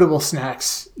notable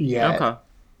snacks yet. Okay.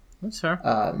 That's fair.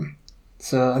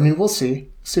 So I mean, we'll see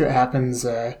what happens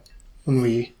when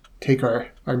we take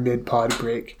our mid-pod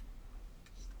break.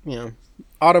 Yeah.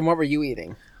 Autumn, what were you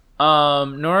eating?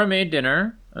 Nora made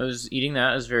dinner. I was eating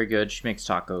that. It was very good. She makes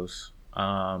tacos.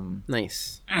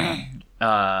 Nice.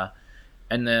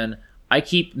 And then I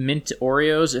keep mint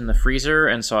Oreos in the freezer,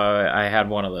 and so I had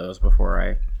one of those before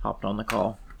I hopped on the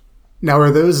call. Now,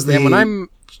 are those the And when I'm...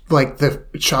 like the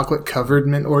chocolate covered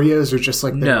mint Oreos, or just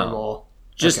like the No. normal?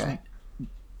 Just Okay.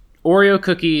 Oreo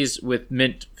cookies with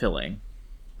mint filling.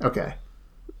 Okay.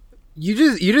 You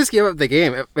just gave up the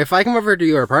game. If I come over to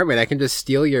your apartment, I can just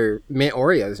steal your mint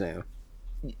Oreos now.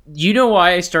 You know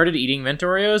why I started eating mint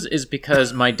Oreos? Is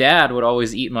because my dad would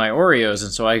always eat my Oreos,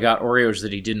 and so I got Oreos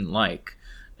that he didn't like.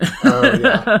 Oh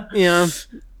yeah. Yeah.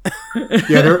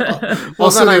 Yeah. They're, Well,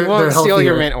 also, then I they're won't steal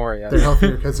your healthier. mint Oreos. They're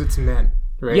healthier because it's mint,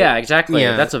 right? Yeah, exactly.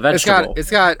 Yeah, That's a vegetable.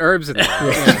 It's got herbs in there.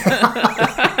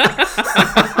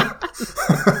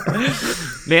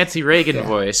 Nancy Reagan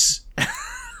voice.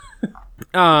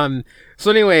 So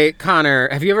anyway, Connor,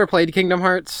 have you ever played Kingdom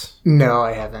Hearts? No,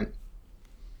 I haven't.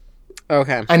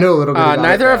 Okay. I know a little bit. About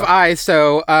Neither it, have I.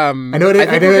 So I know it.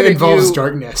 I know it involves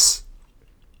darkness.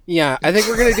 Yeah, I think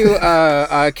we're gonna do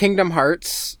a Kingdom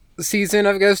Hearts season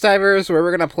of Ghost Divers where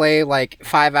we're gonna play like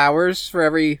 5 hours for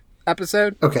every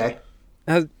episode. Okay.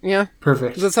 Yeah.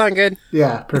 Perfect. Does that sound good?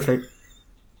 Yeah. Perfect.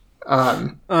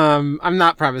 I'm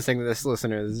not promising this,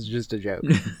 listener. This is just a joke.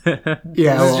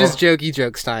 Yeah. This is just jokey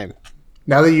jokes time.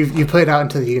 Now that you played out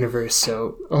into the universe,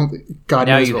 so God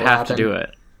Now knows you what will have happen. to do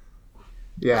it.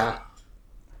 Yeah.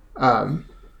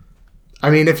 I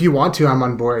mean, if you want to, I'm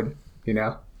on board. You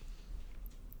know.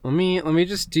 Let me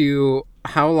just do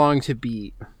how long to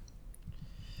beat.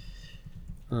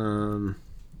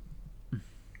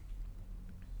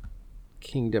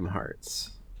 Kingdom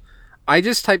Hearts. I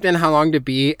just typed in how long to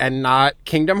beat and not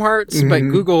Kingdom Hearts, but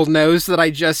Google knows that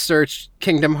I just searched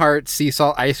Kingdom Hearts sea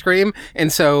salt ice cream,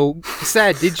 and so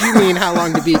said, "Did you mean how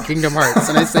long to beat Kingdom Hearts?"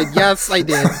 And I said, "Yes, I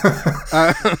did."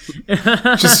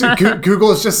 Just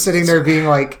Google is just sitting there being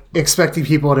like expecting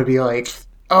people to be like,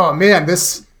 "Oh man,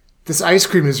 this ice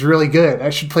cream is really good. I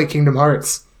should play Kingdom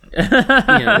Hearts.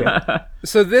 Yeah.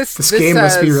 So this Game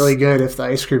must be says really good if the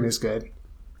ice cream is good."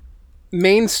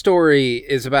 main story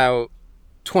is about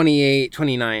 28,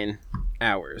 29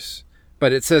 hours,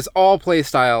 but it says all play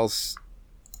styles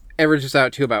averages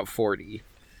out to about 40,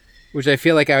 which I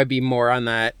feel like I would be more on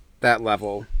that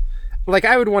level.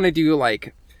 I would want to do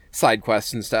like side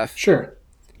quests and stuff. Sure.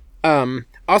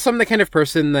 Also, I'm the kind of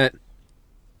person that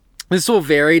this will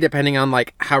vary depending on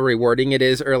like how rewarding it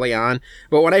is early on,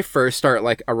 but when I first start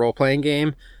like a role-playing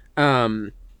game,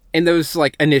 in those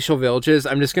like initial villages,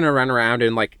 I'm just gonna run around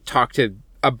and like talk to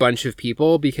a bunch of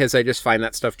people because I just find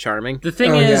that stuff charming. The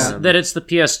thing Oh, is yeah. that it's the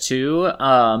PS2,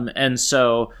 and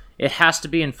so it has to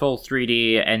be in full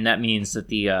 3D, and that means that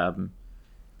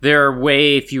there are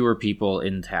way fewer people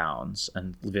in towns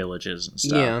and villages and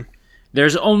stuff. Yeah.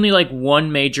 There's only like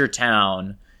one major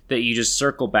town that you just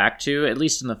circle back to, at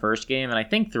least in the first game, and I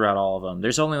think throughout all of them.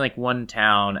 There's only like one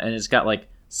town, and it's got like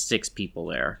 6 people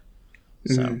there.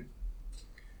 So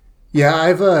Yeah,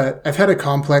 I've had a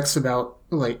complex about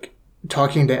like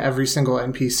talking to every single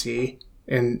NPC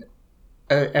in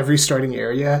every starting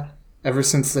area ever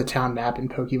since the town map in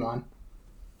Pokemon.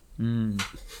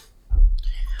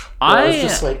 I was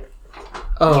just like,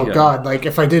 oh Yeah. god, like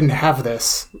if I didn't have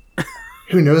this,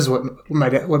 who knows what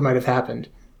might have happened.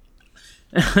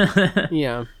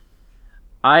 Yeah.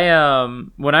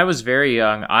 When I was very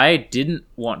young, I didn't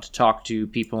want to talk to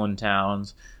people in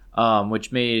towns,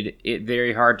 which made it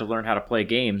very hard to learn how to play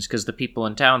games because the people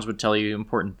in towns would tell you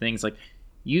important things like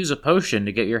use a potion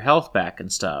to get your health back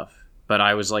and stuff. But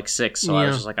I was like 6, so I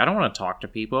was just like, I don't want to talk to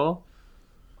people.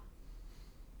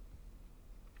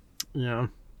 Yeah.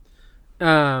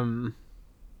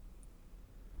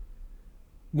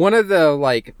 One of the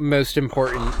like most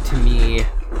important to me,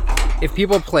 if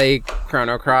people play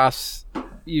Chrono Cross,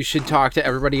 you should talk to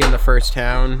everybody in the first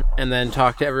town and then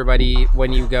talk to everybody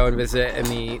when you go and visit in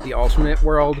the alternate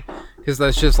world, because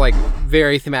that's just like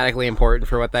very thematically important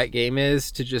for what that game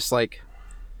is, to just like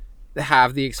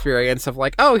have the experience of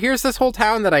like, oh, here's this whole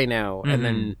town that I know, and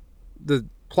then the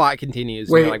plot continues.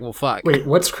 And you're like, well, fuck. Wait,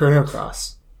 what's Chrono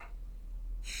Cross?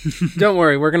 Don't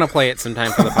worry, we're gonna play it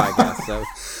sometime for the podcast. So,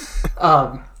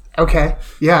 Okay,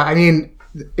 yeah, I mean,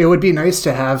 it would be nice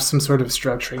to have some sort of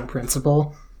structuring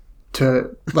principle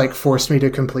to like force me to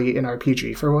complete an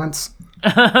RPG for once,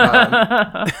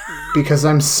 because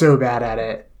I'm so bad at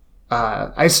it.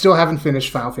 I still haven't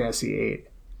finished Final Fantasy VIII.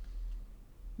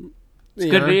 It's a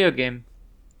good video game.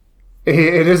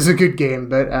 It is a good game,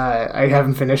 but I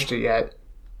haven't finished it yet.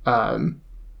 And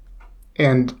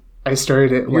I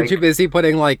started it You're like too busy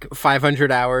putting like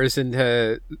 500 hours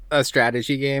into a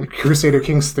strategy game. Crusader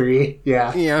Kings 3.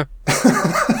 Yeah. Yeah.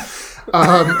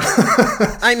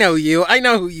 I know you. I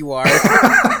know who you are.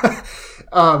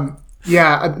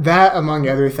 Yeah, that among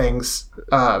other things.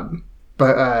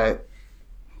 But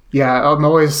yeah, I'm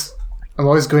always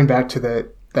going back to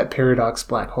that Paradox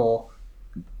black hole.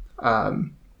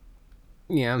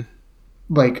 Yeah.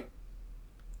 Like,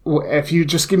 if you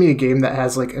just give me a game that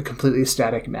has like a completely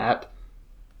static map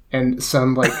and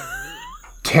some like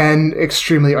 10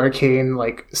 extremely arcane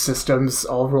like systems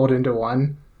all rolled into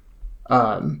one,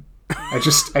 I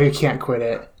can't quit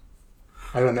it.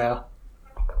 I don't know.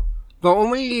 The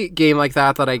only game like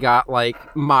that I got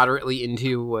like moderately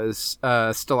into was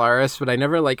Stellaris, but I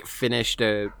never like finished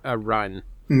a run.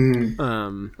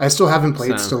 I still haven't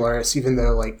played Stellaris, even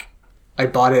though like I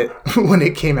bought it when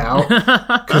it came out,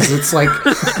 because it's like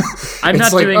I'm it's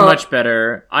not like, doing oh, much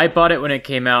better. I bought it when it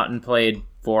came out and played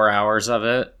 4 hours of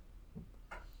it.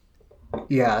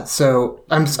 Yeah, so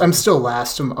I'm still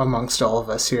last amongst all of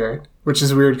us here, which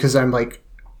is weird because I'm like,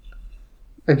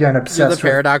 again, You're obsessed the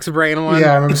Paradox Brain one?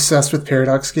 Yeah, I'm obsessed with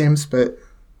Paradox games, but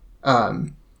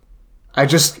I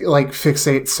just like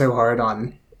fixate so hard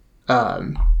on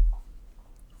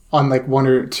like 1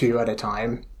 or 2 at a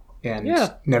time and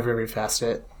never move past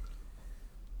it.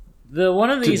 The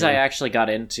one of these I actually got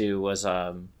into was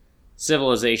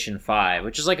Civilization 5,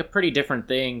 which is like a pretty different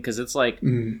thing because it's like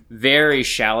very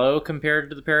shallow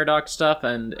compared to the Paradox stuff,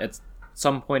 and at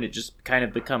some point it just kind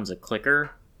of becomes a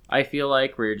clicker, I feel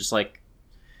like, where you're just like,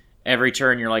 every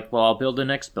turn you're like, well, I'll build the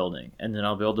next building, and then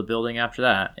I'll build the building after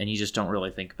that, and you just don't really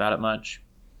think about it much.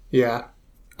 Yeah.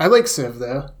 I like Civ,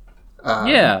 though.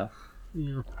 Yeah.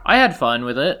 I had fun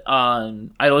with it.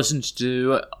 I listened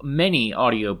to many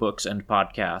audiobooks and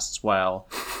podcasts while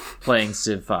playing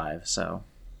Civ 5, so...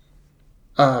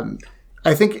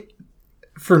 I think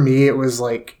for me it was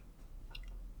like,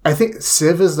 I think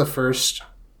Civ is the first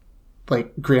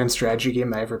like grand strategy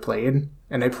game I ever played,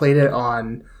 and I played it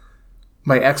on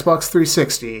my Xbox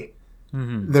 360.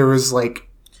 There was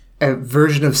like a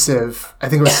version of Civ, I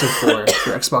think it was Civ 4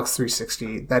 for Xbox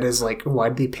 360, that is like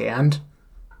widely panned,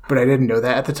 but I didn't know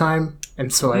that at the time,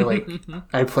 and so I like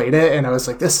I played it and I was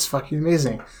like, this is fucking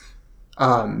amazing.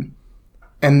 And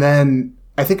then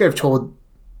I think I've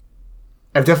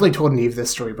definitely told Neve this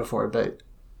story before, but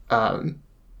I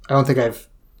don't think I've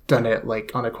done it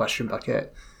like on a question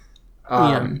bucket.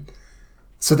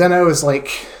 So then I was like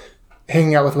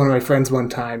hanging out with one of my friends one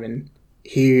time, and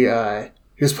he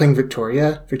was playing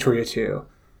Victoria 2,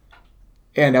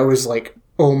 and I was like,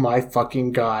 oh my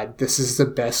fucking god, this is the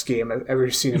best game I've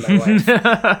ever seen in my life.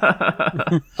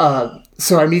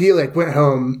 So I immediately like went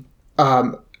home.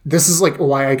 This is like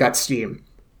why I got Steam.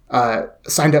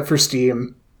 Signed up for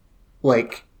Steam,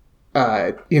 like,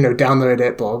 downloaded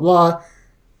it, blah, blah,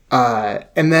 blah.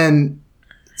 And then,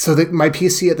 so my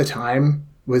PC at the time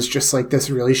was just like this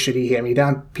really shitty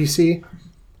hand-me-down PC.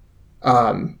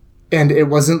 And it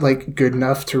wasn't like good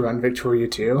enough to run Victoria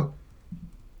 2.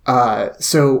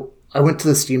 So I went to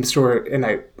the Steam store, and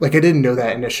I didn't know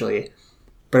that initially,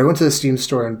 but I went to the Steam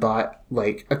store and bought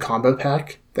like a combo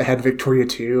pack that had Victoria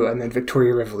 2 and then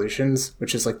Victoria Revolutions,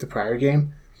 which is like the prior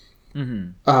game.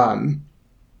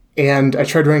 And I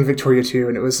tried running Victoria 2,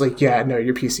 and it was like, yeah, no,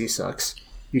 your PC sucks.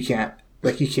 You can't.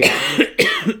 Like, you can't.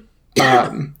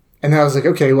 And then I was like,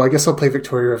 okay, well, I guess I'll play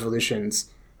Victoria Revolutions.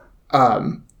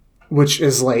 Which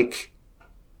is like...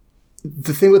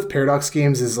 The thing with Paradox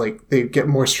games is, like, they get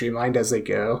more streamlined as they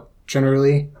go,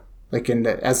 generally. Like,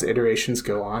 as the iterations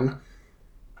go on.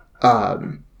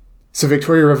 So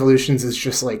Victoria Revolutions is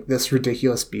just, like, this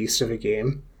ridiculous beast of a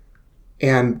game.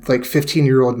 And, like,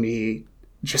 15-year-old me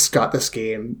just got this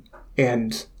game.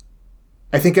 And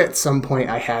I think at some point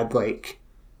I had, like...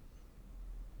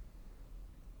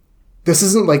 This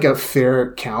isn't, like, a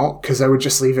fair count, because I would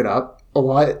just leave it up a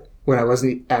lot when I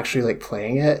wasn't actually, like,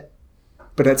 playing it.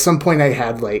 But at some point I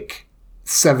had, like,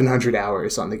 700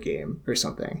 hours on the game or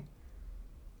something.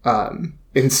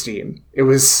 In Steam. It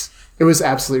was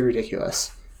absolutely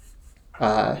ridiculous.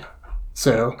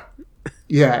 So,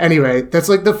 yeah, anyway, that's,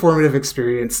 like, the formative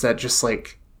experience that just,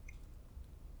 like,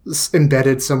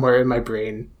 embedded somewhere in my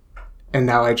brain, and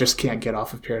now I just can't get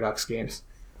off of Paradox games.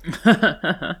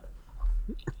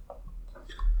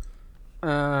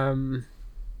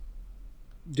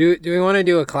 Do we want to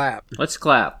do a clap? Let's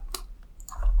clap.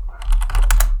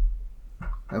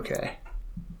 Okay.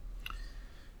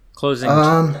 Closing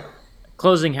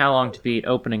How Long to Beat,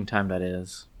 opening time that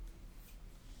is.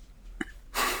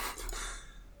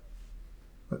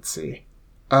 Let's see.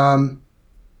 Gosh,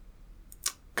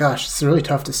 it's a really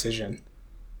tough decision.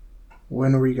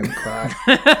 When are we gonna clap?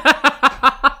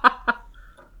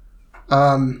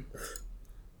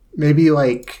 Maybe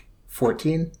like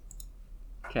 14?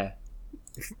 Okay.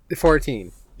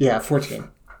 14. Yeah, 14.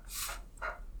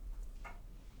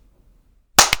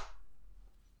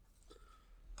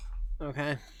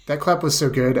 Okay. That clap was so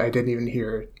good I didn't even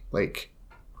hear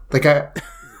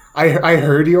I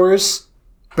heard yours,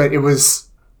 but it was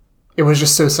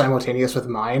just so simultaneous with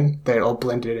mine that it all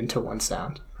blended into one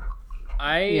sound.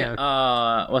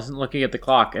 I wasn't looking at the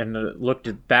clock and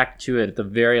looked back to it at the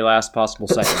very last possible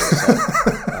second. So,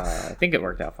 I think it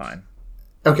worked out fine.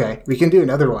 Okay, we can do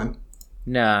another one.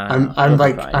 Nah,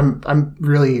 I'm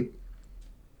really,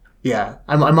 yeah,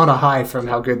 I'm on a high from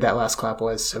how good that last clap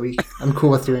was. So I'm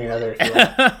cool with doing another. If you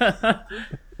want.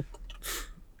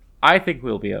 I think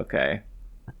we'll be okay.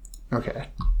 Okay.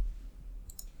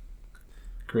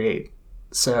 Great.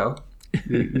 So,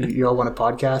 you all want a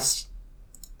podcast?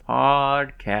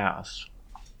 Podcast.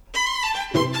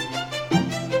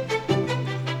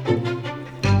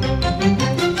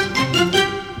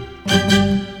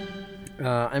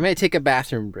 I might take a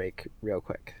bathroom break real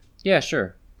quick. Yeah,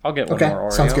 sure. I'll get one Okay, more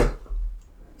Oreo. sounds good.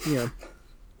 Yeah.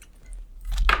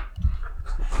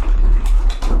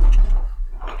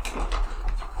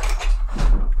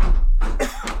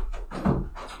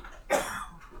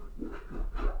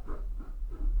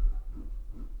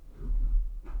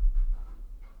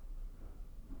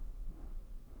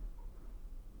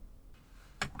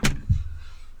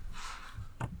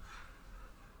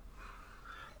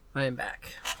 I am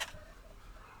back.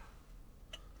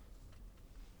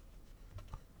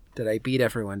 Did I beat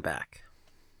everyone back?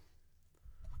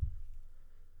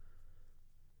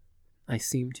 I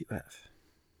seem to have.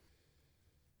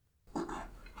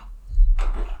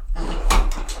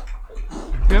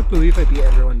 I can't believe I beat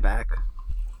everyone back.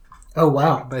 Oh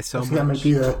wow! By so I think that much. might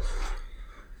be the.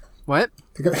 What?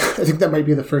 I think that might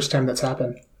be the first time that's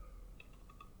happened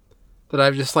That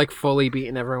I've just like fully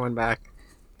beaten everyone back.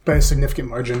 by a significant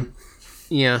margin.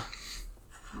 Yeah.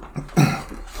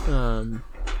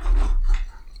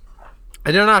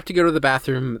 I don't have to go to the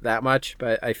bathroom that much,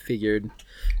 but I figured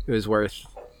it was worth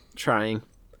trying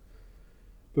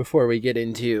before we get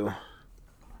into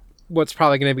what's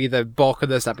probably going to be the bulk of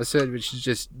this episode, which is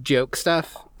just joke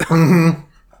stuff. Mm-hmm.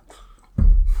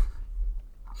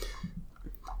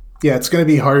 Yeah, it's going to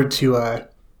be hard to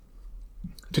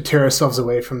tear ourselves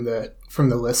away from the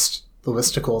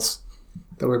listicles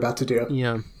that we're about to do.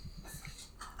 Yeah.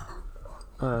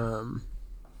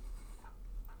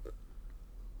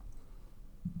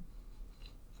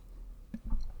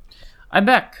 I'm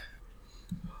back.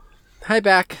 Hi,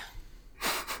 back.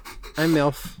 I'm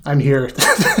MILF. I'm here.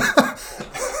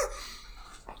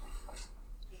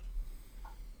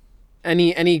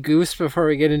 Any goose before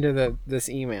we get into this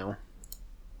email?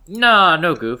 Nah,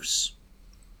 no goofs.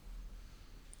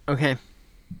 Okay.